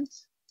happened.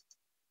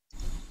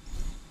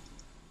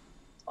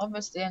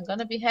 Obviously, I'm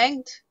gonna be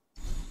hanged.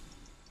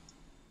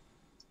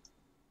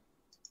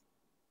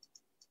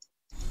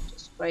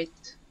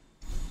 Wait.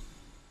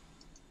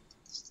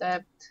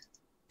 Stabbed.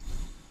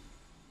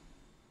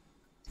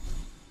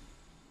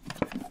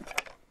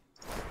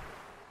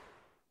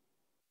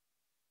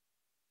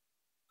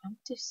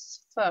 Empty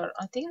sphere.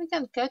 I think we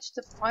can catch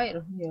the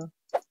fire here.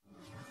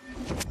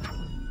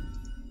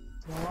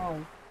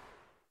 Wow.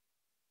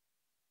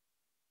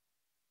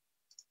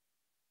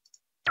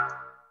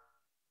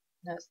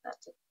 That's not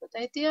a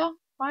good idea,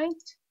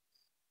 right?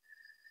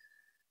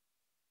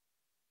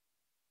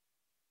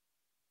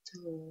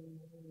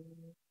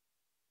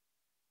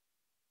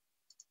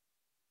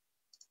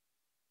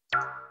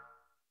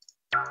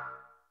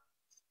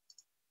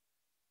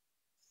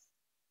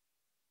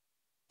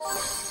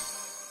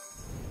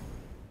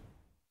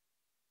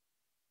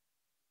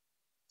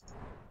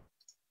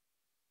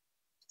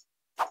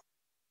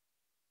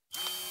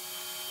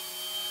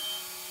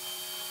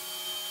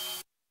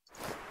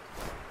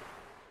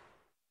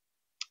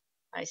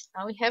 Nice.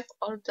 Now we have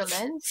all the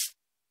lens.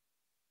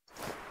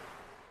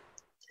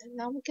 And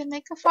now we can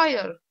make a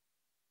fire.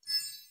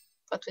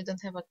 But we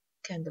don't have a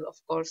candle, of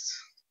course.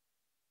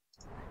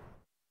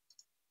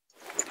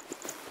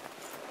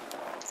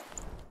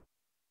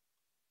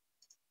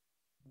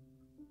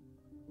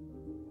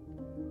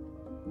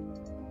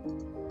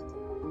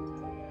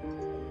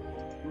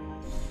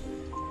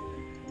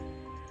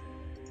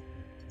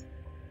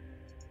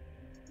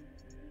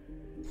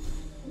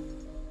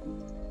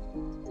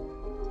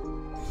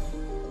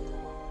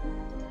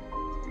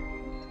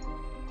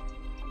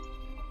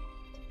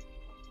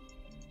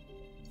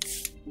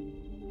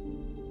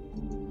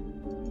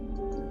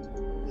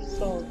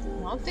 So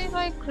now they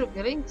like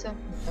revealing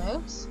something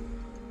else.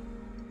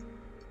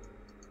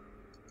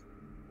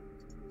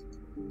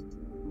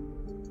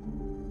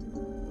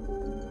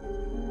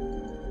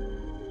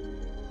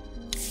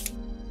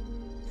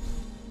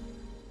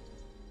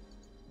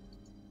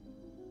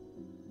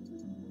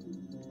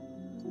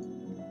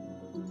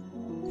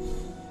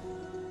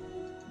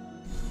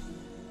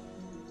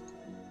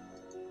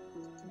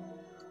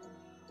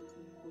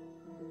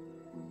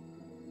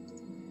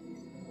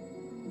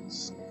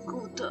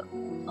 Scooter.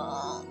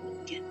 Oh,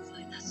 can't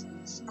find us.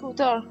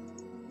 Scooter.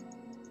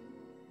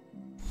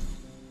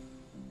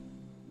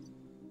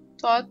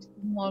 Thought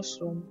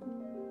mushroom.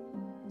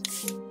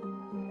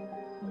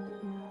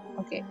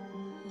 Okay.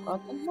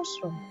 Thought and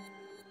mushroom.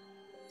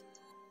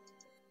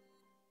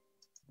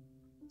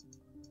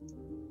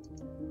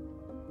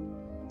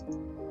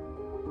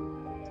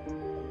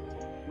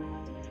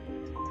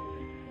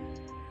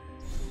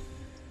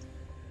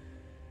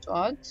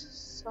 Thought.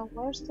 So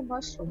where's the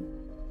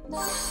mushroom?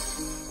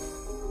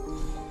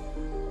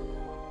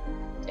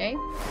 Okay.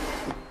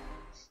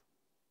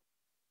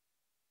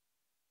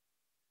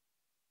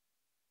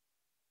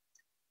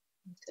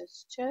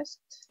 This chest.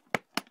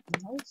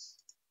 Nice.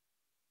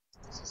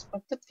 This is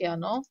for the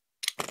piano.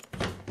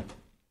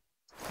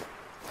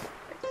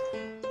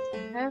 I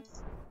have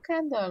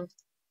candle.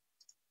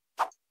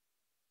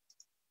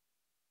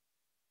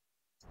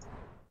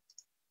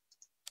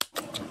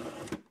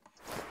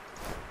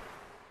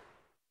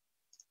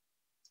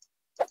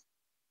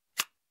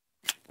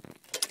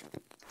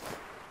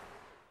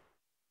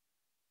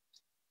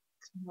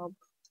 Knob.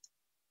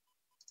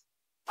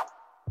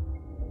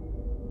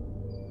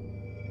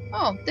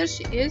 Oh, there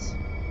she is.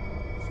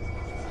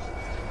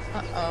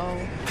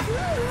 Uh-oh.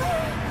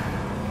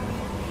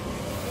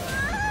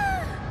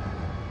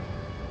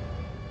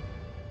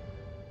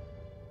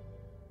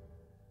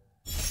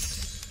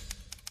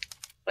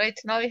 Right,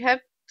 now we have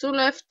 2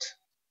 left.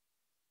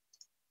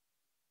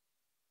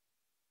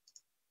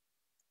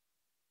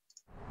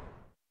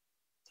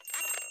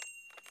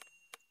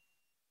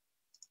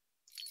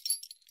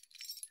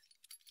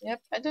 Yep,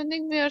 I don't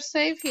think we are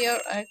safe here,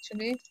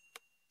 actually.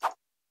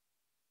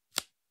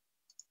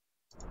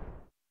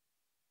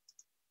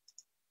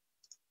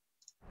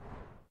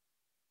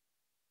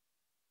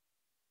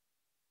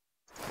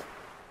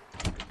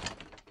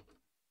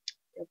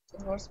 Yep,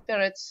 more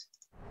spirits.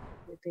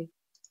 Maybe.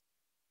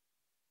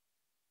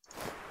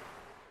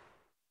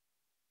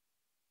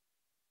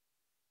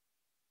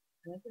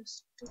 Another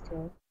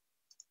speaker.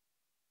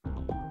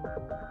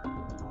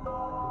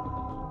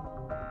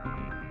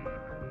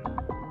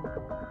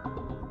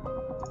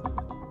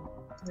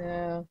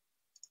 Yeah.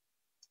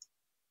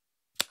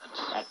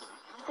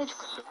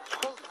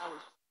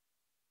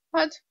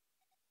 What?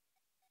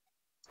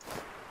 I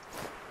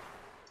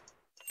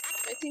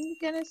think we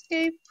can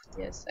escape.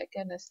 Yes, I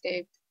can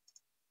escape.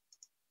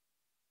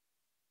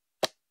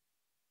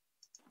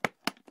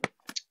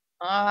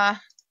 Ah.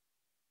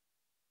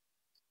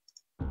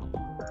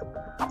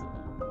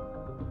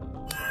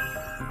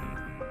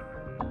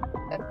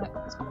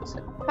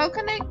 How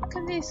can I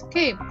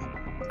escape?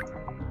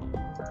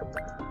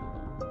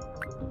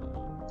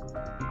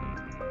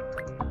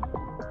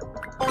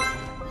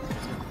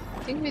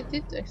 I think we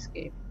did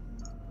escape.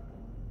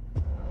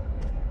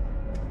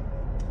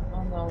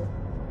 Oh no.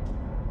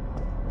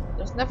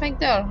 There's nothing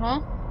there, huh?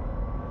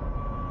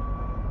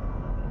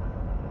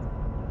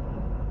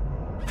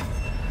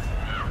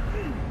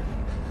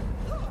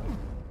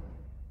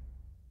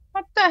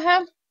 What the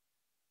hell?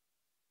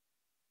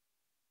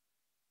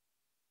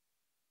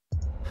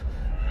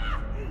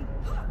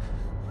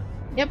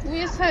 Yep,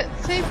 we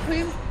saved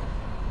him.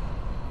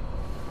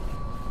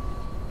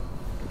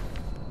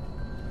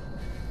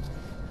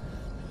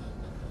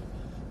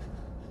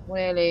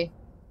 Really?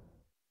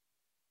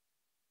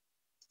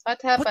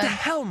 What happened? What the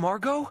hell,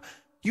 Margot?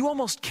 You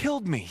almost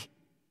killed me.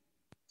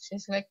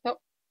 She's like, no.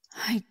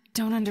 I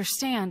don't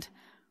understand.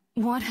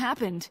 What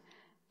happened?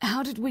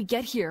 How did we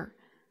get here?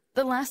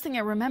 The last thing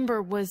I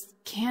remember was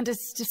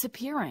Candace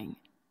disappearing.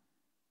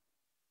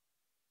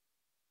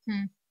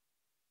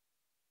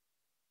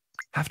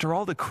 After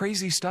all the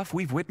crazy stuff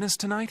we've witnessed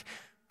tonight,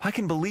 I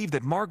can believe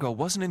that Margot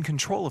wasn't in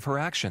control of her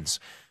actions.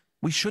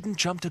 We shouldn't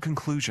jump to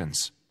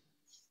conclusions.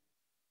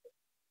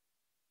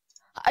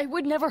 I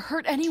would never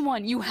hurt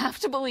anyone. You have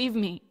to believe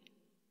me.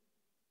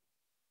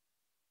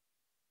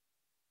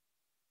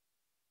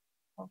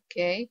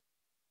 Okay.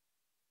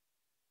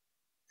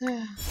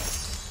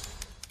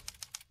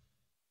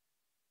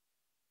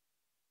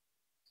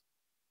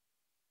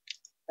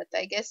 But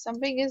I guess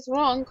something is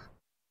wrong.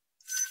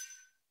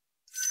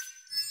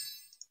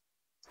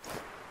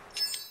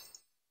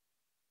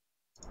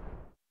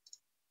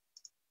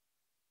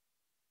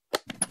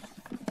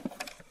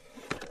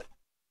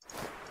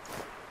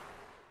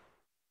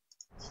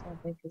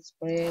 Something is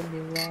really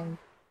wrong.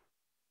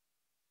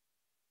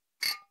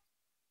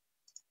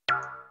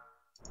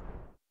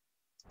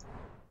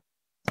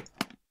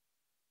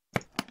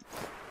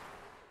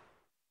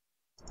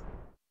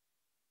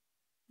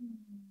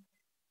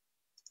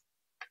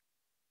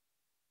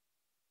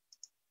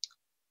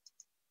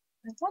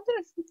 I wonder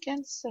if we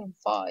can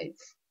survive,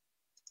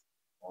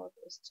 or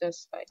it's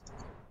just like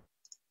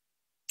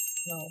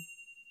no.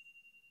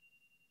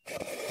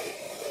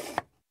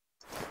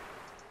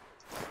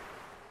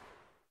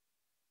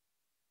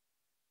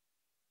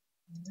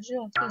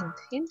 Unusual hint.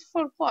 Hint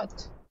for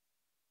what?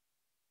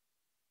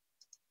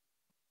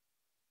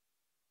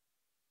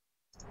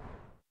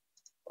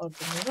 For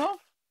the mirror?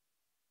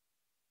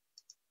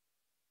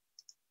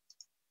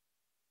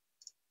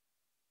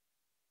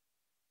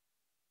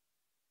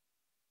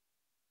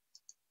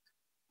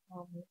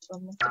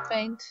 Remove the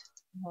paint.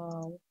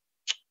 No.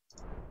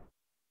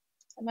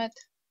 Damn it.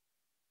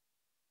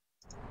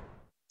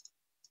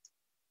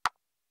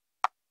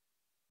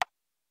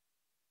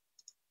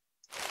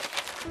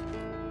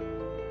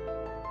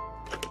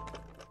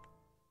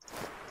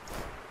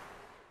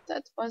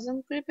 That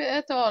wasn't creepy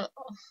at all.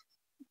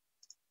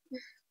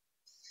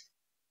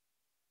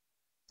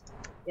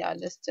 Yeah,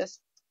 let's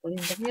just put in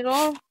the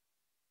mirror.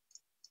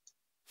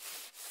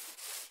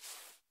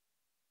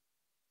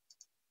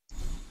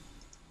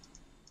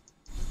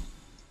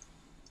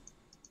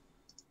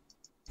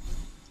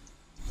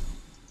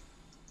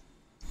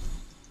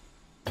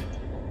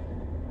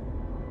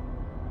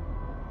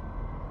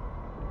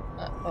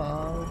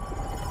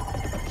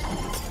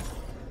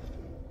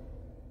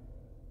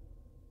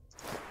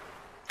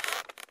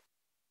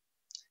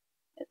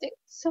 I think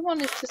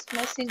someone is just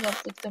messing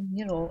up with the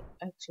mirror,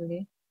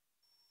 actually.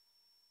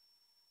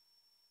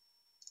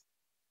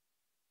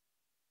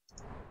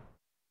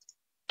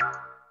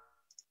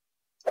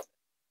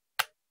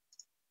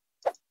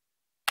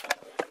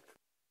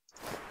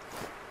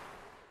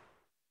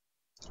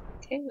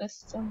 Okay,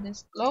 let's turn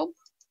this globe.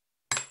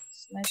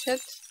 Smash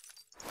it.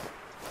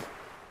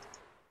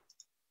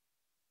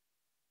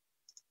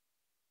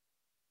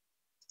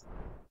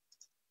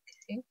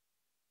 Okay.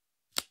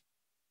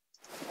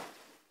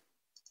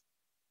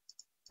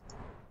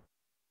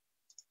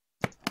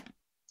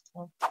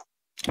 Oh.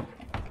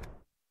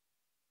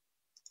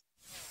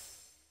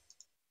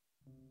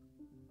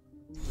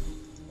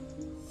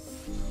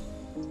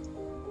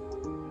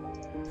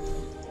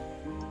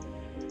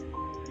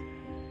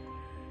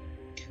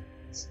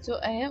 It's 2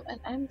 AM and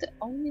I'm the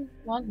only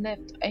one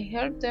left. I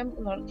heard them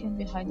lurking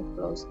behind a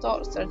closed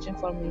door, searching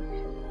for me.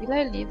 Will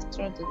I live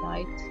through the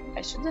night?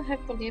 I shouldn't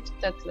have believed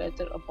that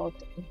letter about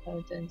the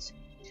inheritance.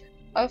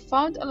 I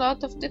found a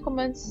lot of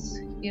documents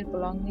here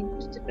belonging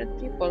to different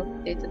people,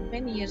 dated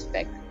many years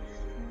back.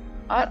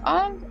 Are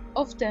all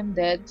of them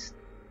dead?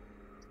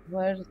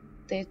 Were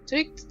they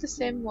tricked the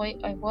same way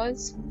I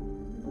was?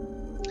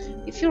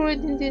 If you're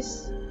reading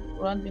this,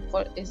 run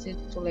before is it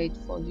too late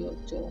for you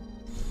to...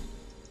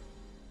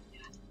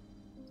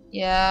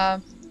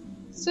 Yeah,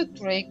 it's a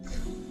trick.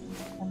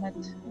 Damn it.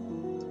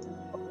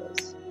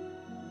 Always.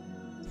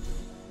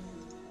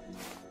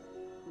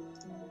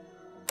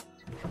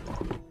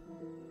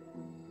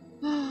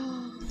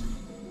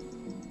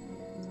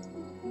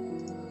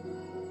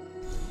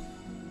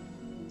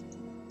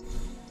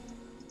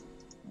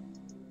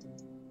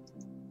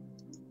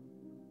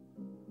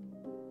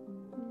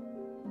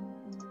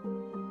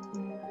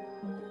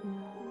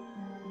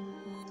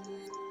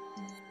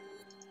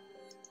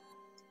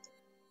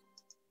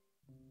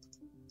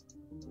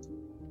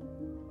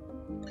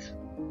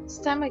 It's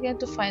time again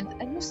to find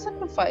a new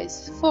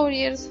sacrifice. 4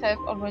 years have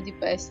already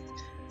passed.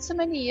 So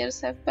many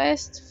years have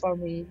passed for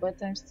me, but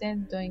I'm still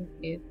doing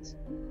it.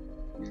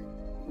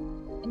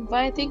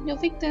 Inviting new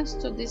victims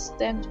to these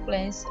damned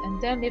planes and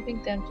then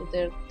leaving them to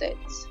their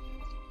deaths.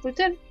 Will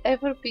there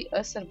ever be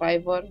a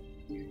survivor?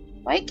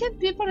 Why can't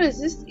people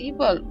resist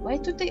evil? Why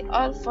do they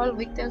all fall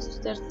victims to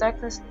their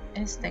darkest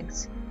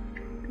instincts?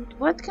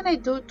 What can I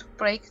do to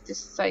break this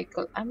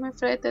cycle? I'm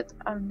afraid that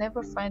I'll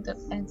never find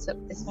an answer,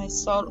 as my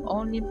soul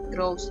only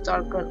grows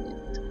darker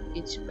with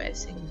each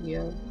passing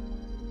year.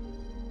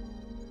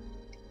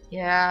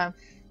 Yeah,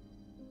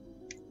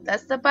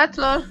 that's the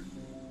butler.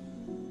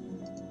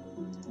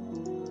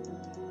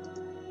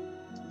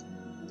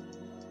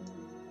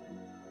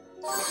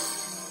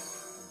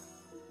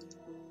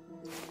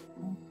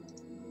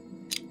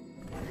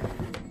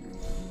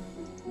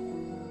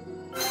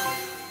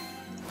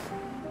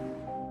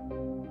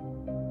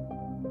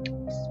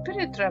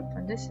 Spirit trap,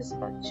 and this is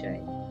HOG.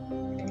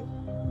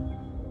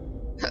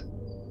 Okay.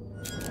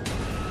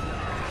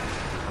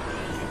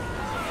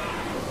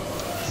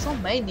 So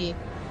many.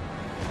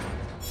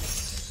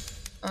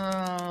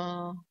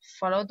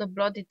 Follow the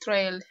bloody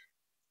trail.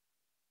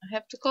 I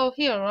have to go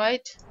here,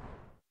 right?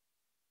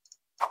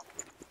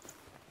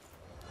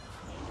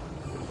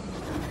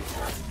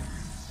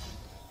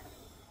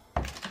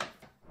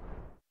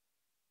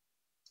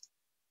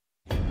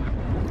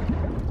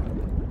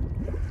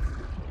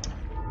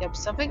 Yep,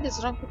 something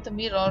is wrong with the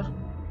mirror.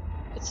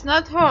 It's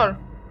not her.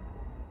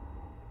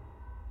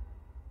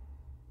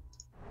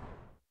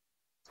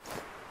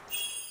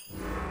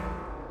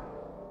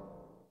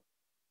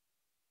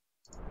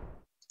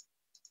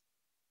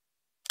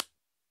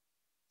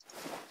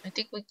 I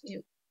think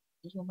you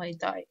might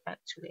die,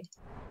 actually.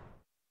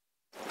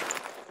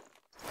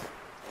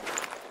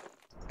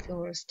 If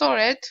you restore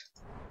it.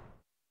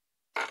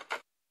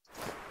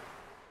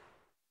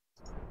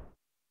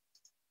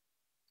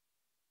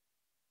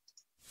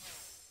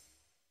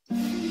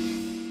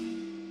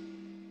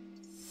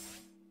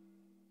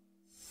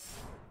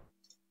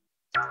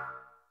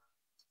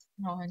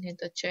 Now I need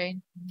the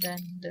chain, then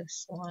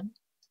this one.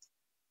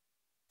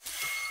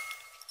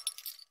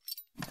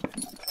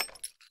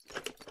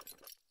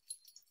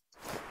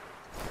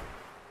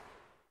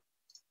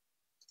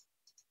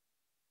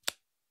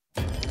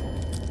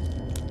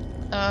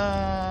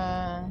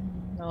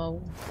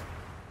 No.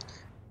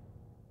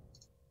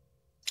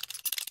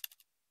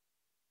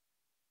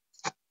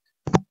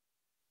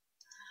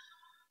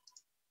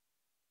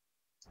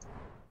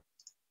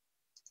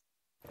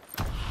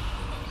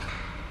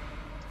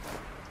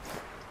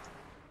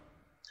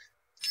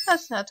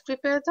 That's not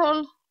creepy at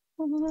all.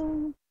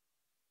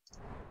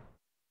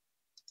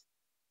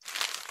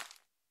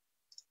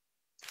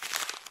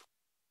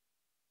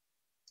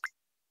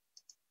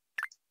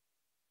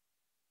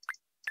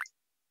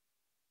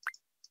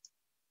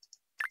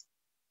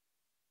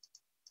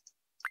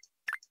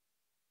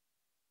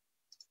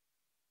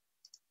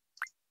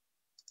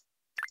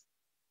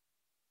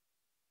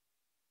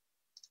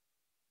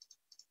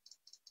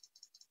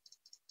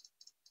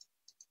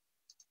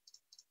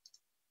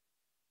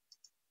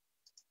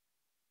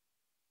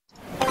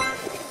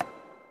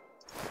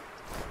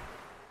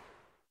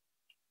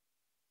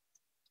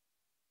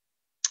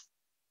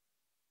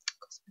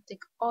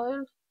 Cosmetic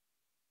oil,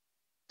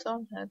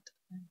 Thornhead,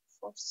 and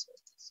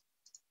Forceps.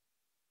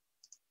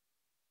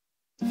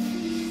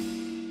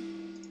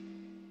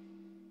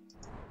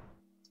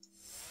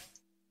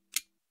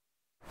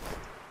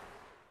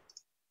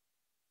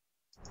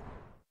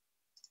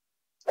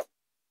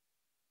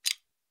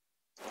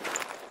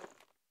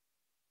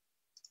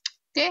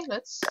 Okay,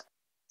 let's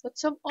put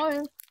some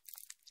oil.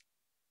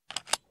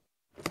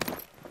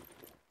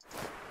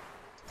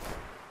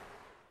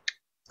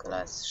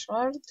 Glass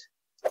shard.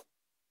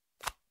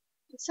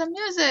 It's some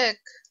music.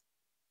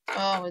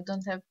 Oh, we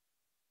don't have.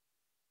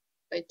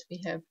 Wait,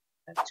 we have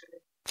actually.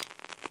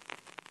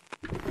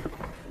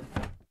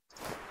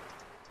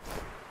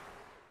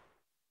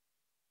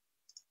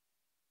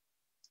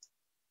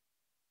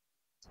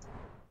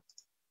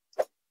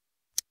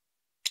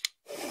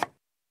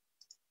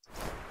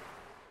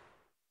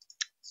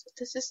 So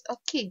this is a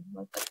key.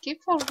 But a key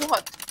for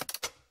what?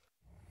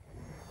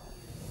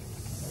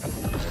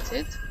 That's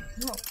it?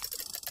 No.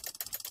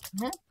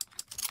 Hmm?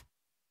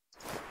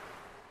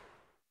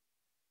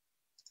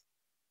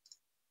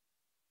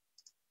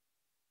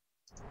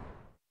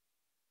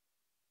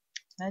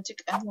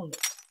 Magic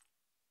amulet.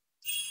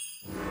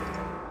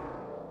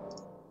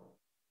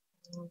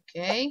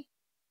 Okay.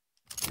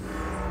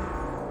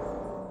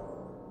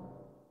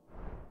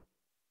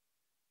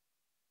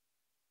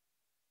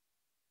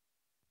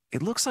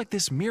 It looks like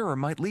this mirror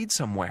might lead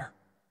somewhere.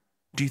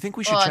 Do you think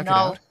we should check it no.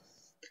 out?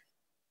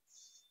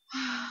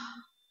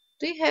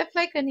 Do you have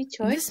like any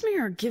choice? This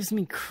mirror gives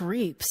me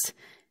creeps.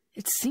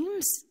 It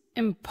seems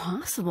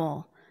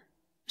impossible.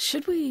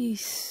 Should we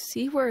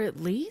see where it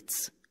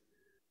leads?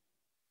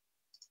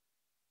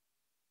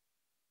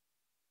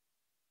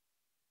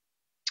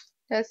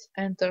 Let's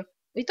enter.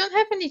 We don't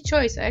have any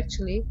choice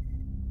actually.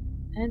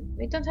 And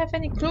we don't have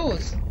any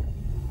clues.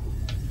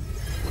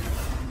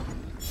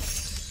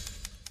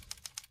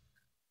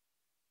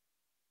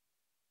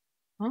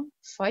 Huh?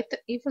 Fight the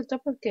evil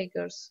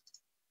doppelgangers.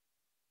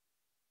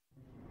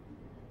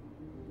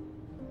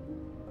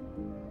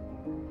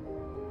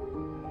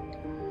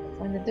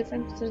 Find the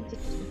different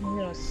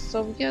heroes.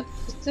 So weird.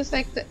 It's just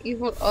like the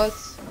evil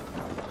us.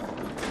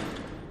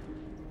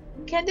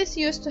 Candice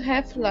used to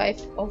have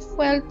life of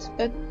wealth,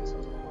 but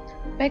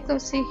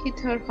bankruptcy hit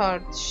her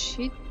hard.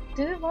 She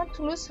didn't want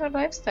to lose her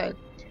lifestyle,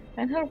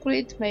 and her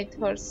greed made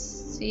her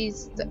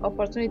seize the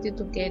opportunity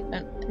to gain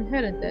an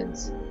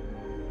inheritance.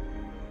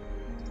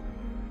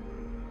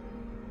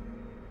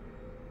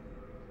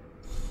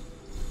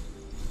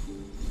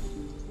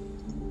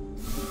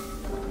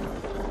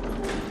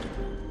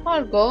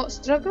 Margot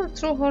struggled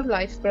through her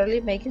life, barely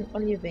making a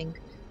living.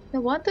 No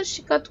wonder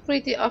she got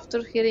greedy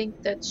after hearing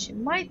that she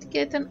might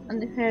get an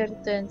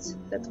inheritance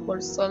that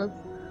would solve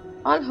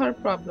all her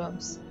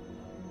problems.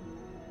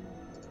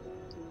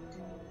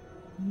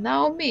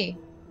 Now me.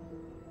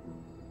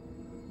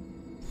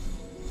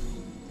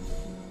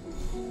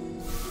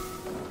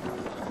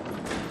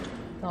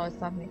 No, it's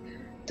not me.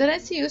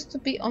 Terence used to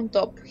be on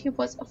top. He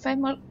was a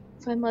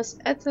famous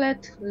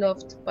athlete,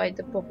 loved by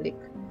the public,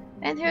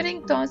 and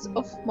having tons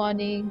of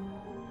money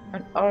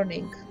and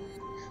earning.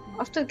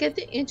 After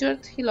getting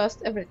injured, he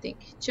lost everything.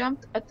 He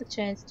jumped at the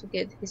chance to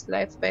get his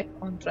life back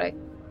on track.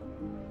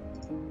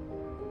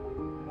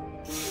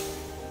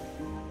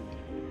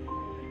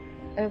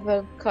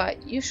 Well, Kai,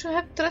 you should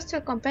have trust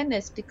your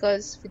companions,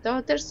 because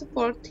without their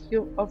support,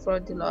 you're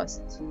already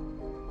lost.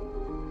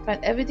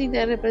 Find everything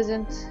that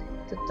represents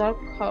the dark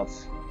half.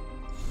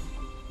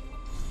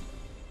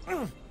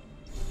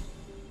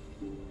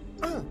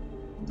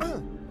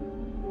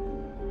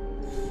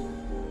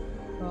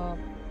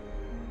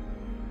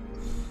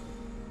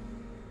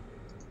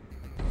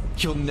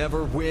 You'll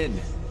never win.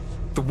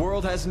 The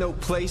world has no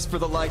place for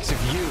the likes of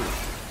you.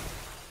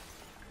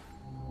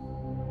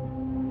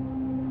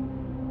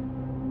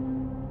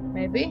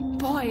 Maybe?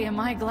 Boy, am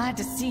I glad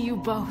to see you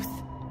both.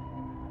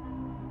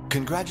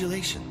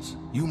 Congratulations.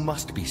 You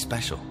must be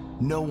special.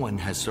 No one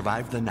has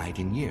survived the night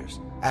in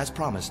years. As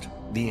promised,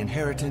 the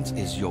inheritance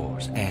is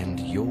yours, and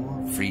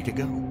you're free to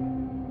go.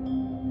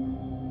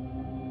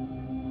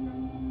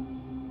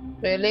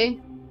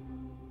 Really?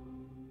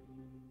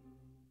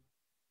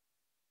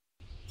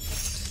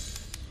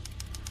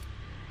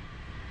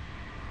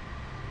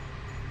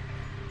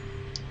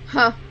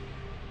 Huh.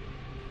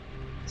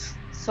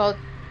 So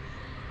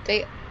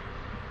they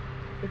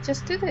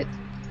just did it.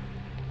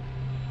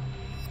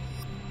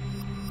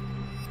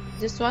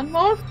 Just one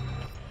more?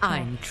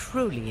 I'm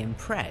truly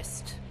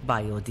impressed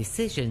by your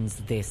decisions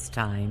this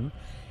time.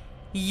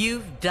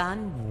 You've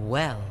done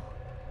well.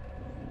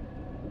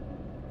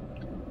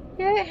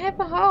 Yeah, I have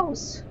a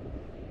house.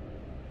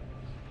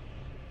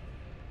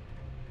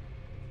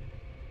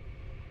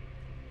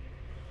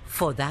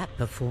 For that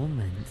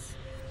performance,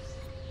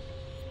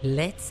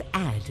 let's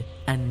add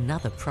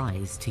another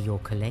prize to your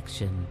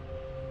collection.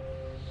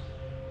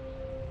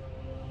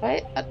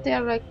 Right?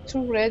 There are like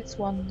 2 reds,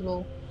 1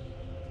 blue.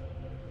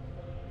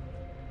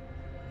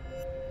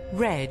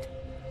 Red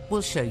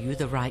will show you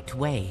the right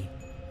way,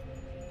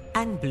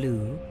 and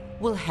blue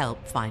will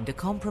help find a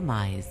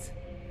compromise.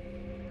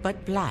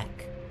 But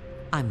black,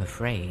 I'm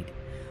afraid,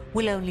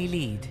 will only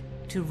lead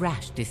to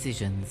rash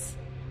decisions.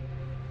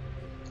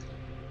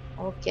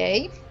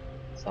 Okay,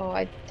 so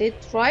I did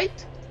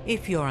right.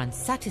 If you're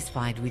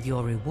unsatisfied with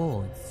your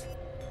rewards,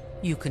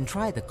 you can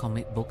try the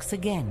comic books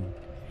again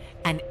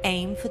and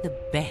aim for the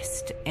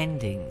best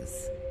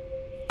endings.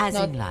 As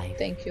in life,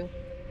 thank you.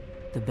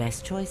 The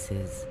best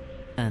choices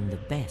and the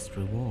best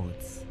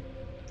rewards.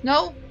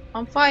 No,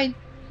 I'm fine.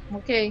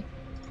 Okay.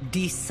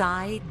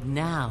 Decide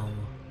now,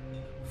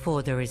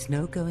 for there is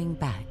no going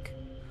back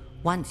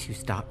once you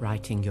start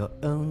writing your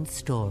own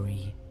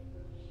story.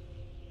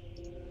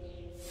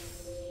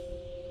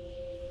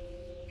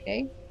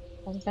 Okay,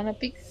 I'm gonna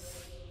pick.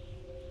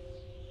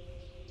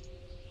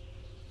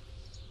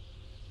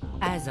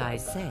 As I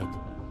said,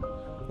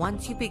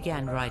 once you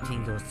began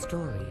writing your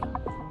story,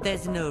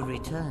 there's no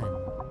return.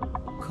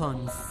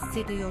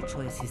 Consider your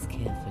choices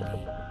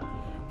carefully,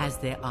 as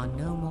there are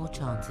no more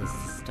chances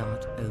to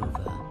start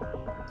over.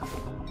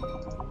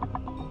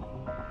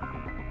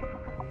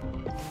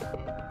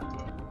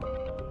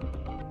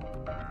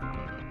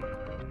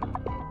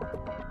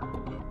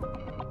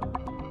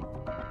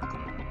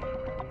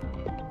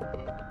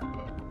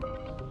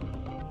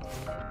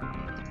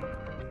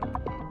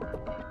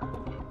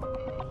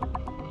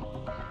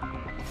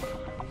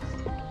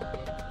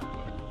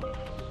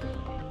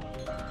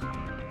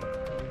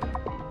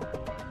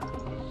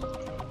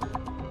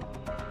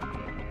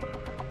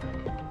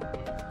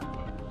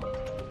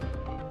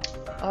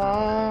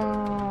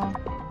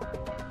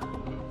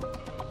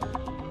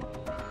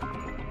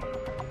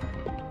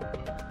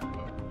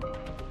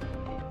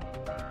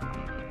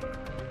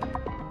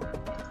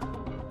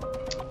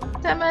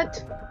 Damn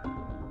it.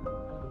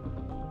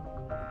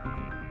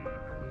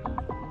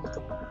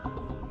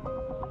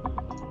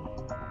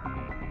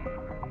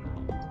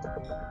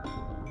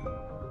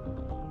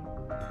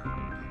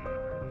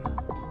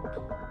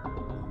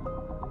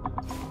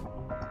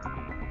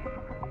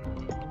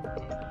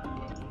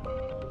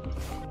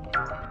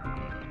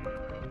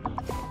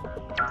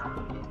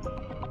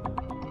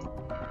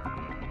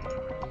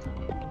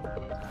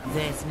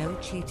 There's no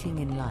cheating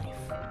in life.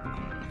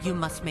 You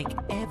must make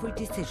every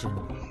decision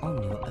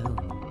on your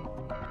own.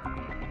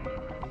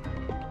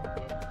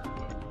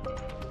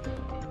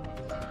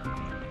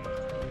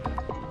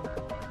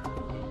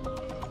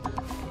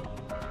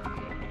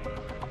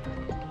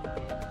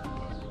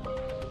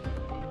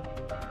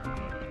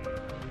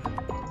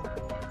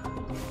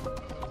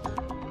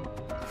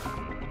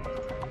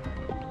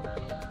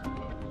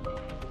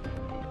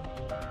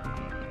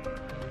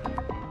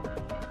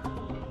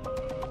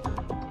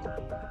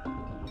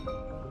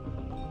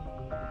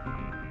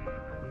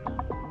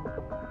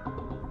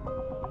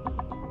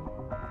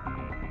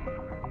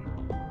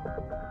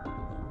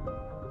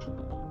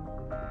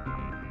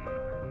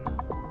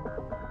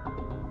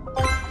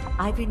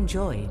 I've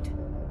enjoyed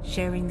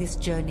sharing this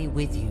journey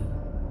with you,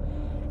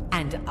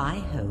 and I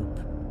hope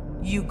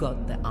you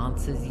got the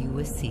answers you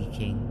were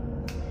seeking.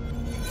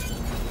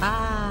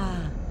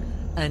 Ah,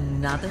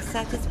 another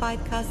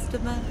satisfied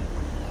customer?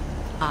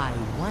 I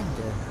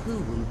wonder who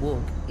will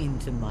walk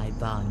into my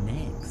bar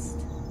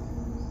next.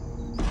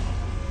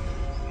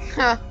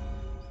 Huh.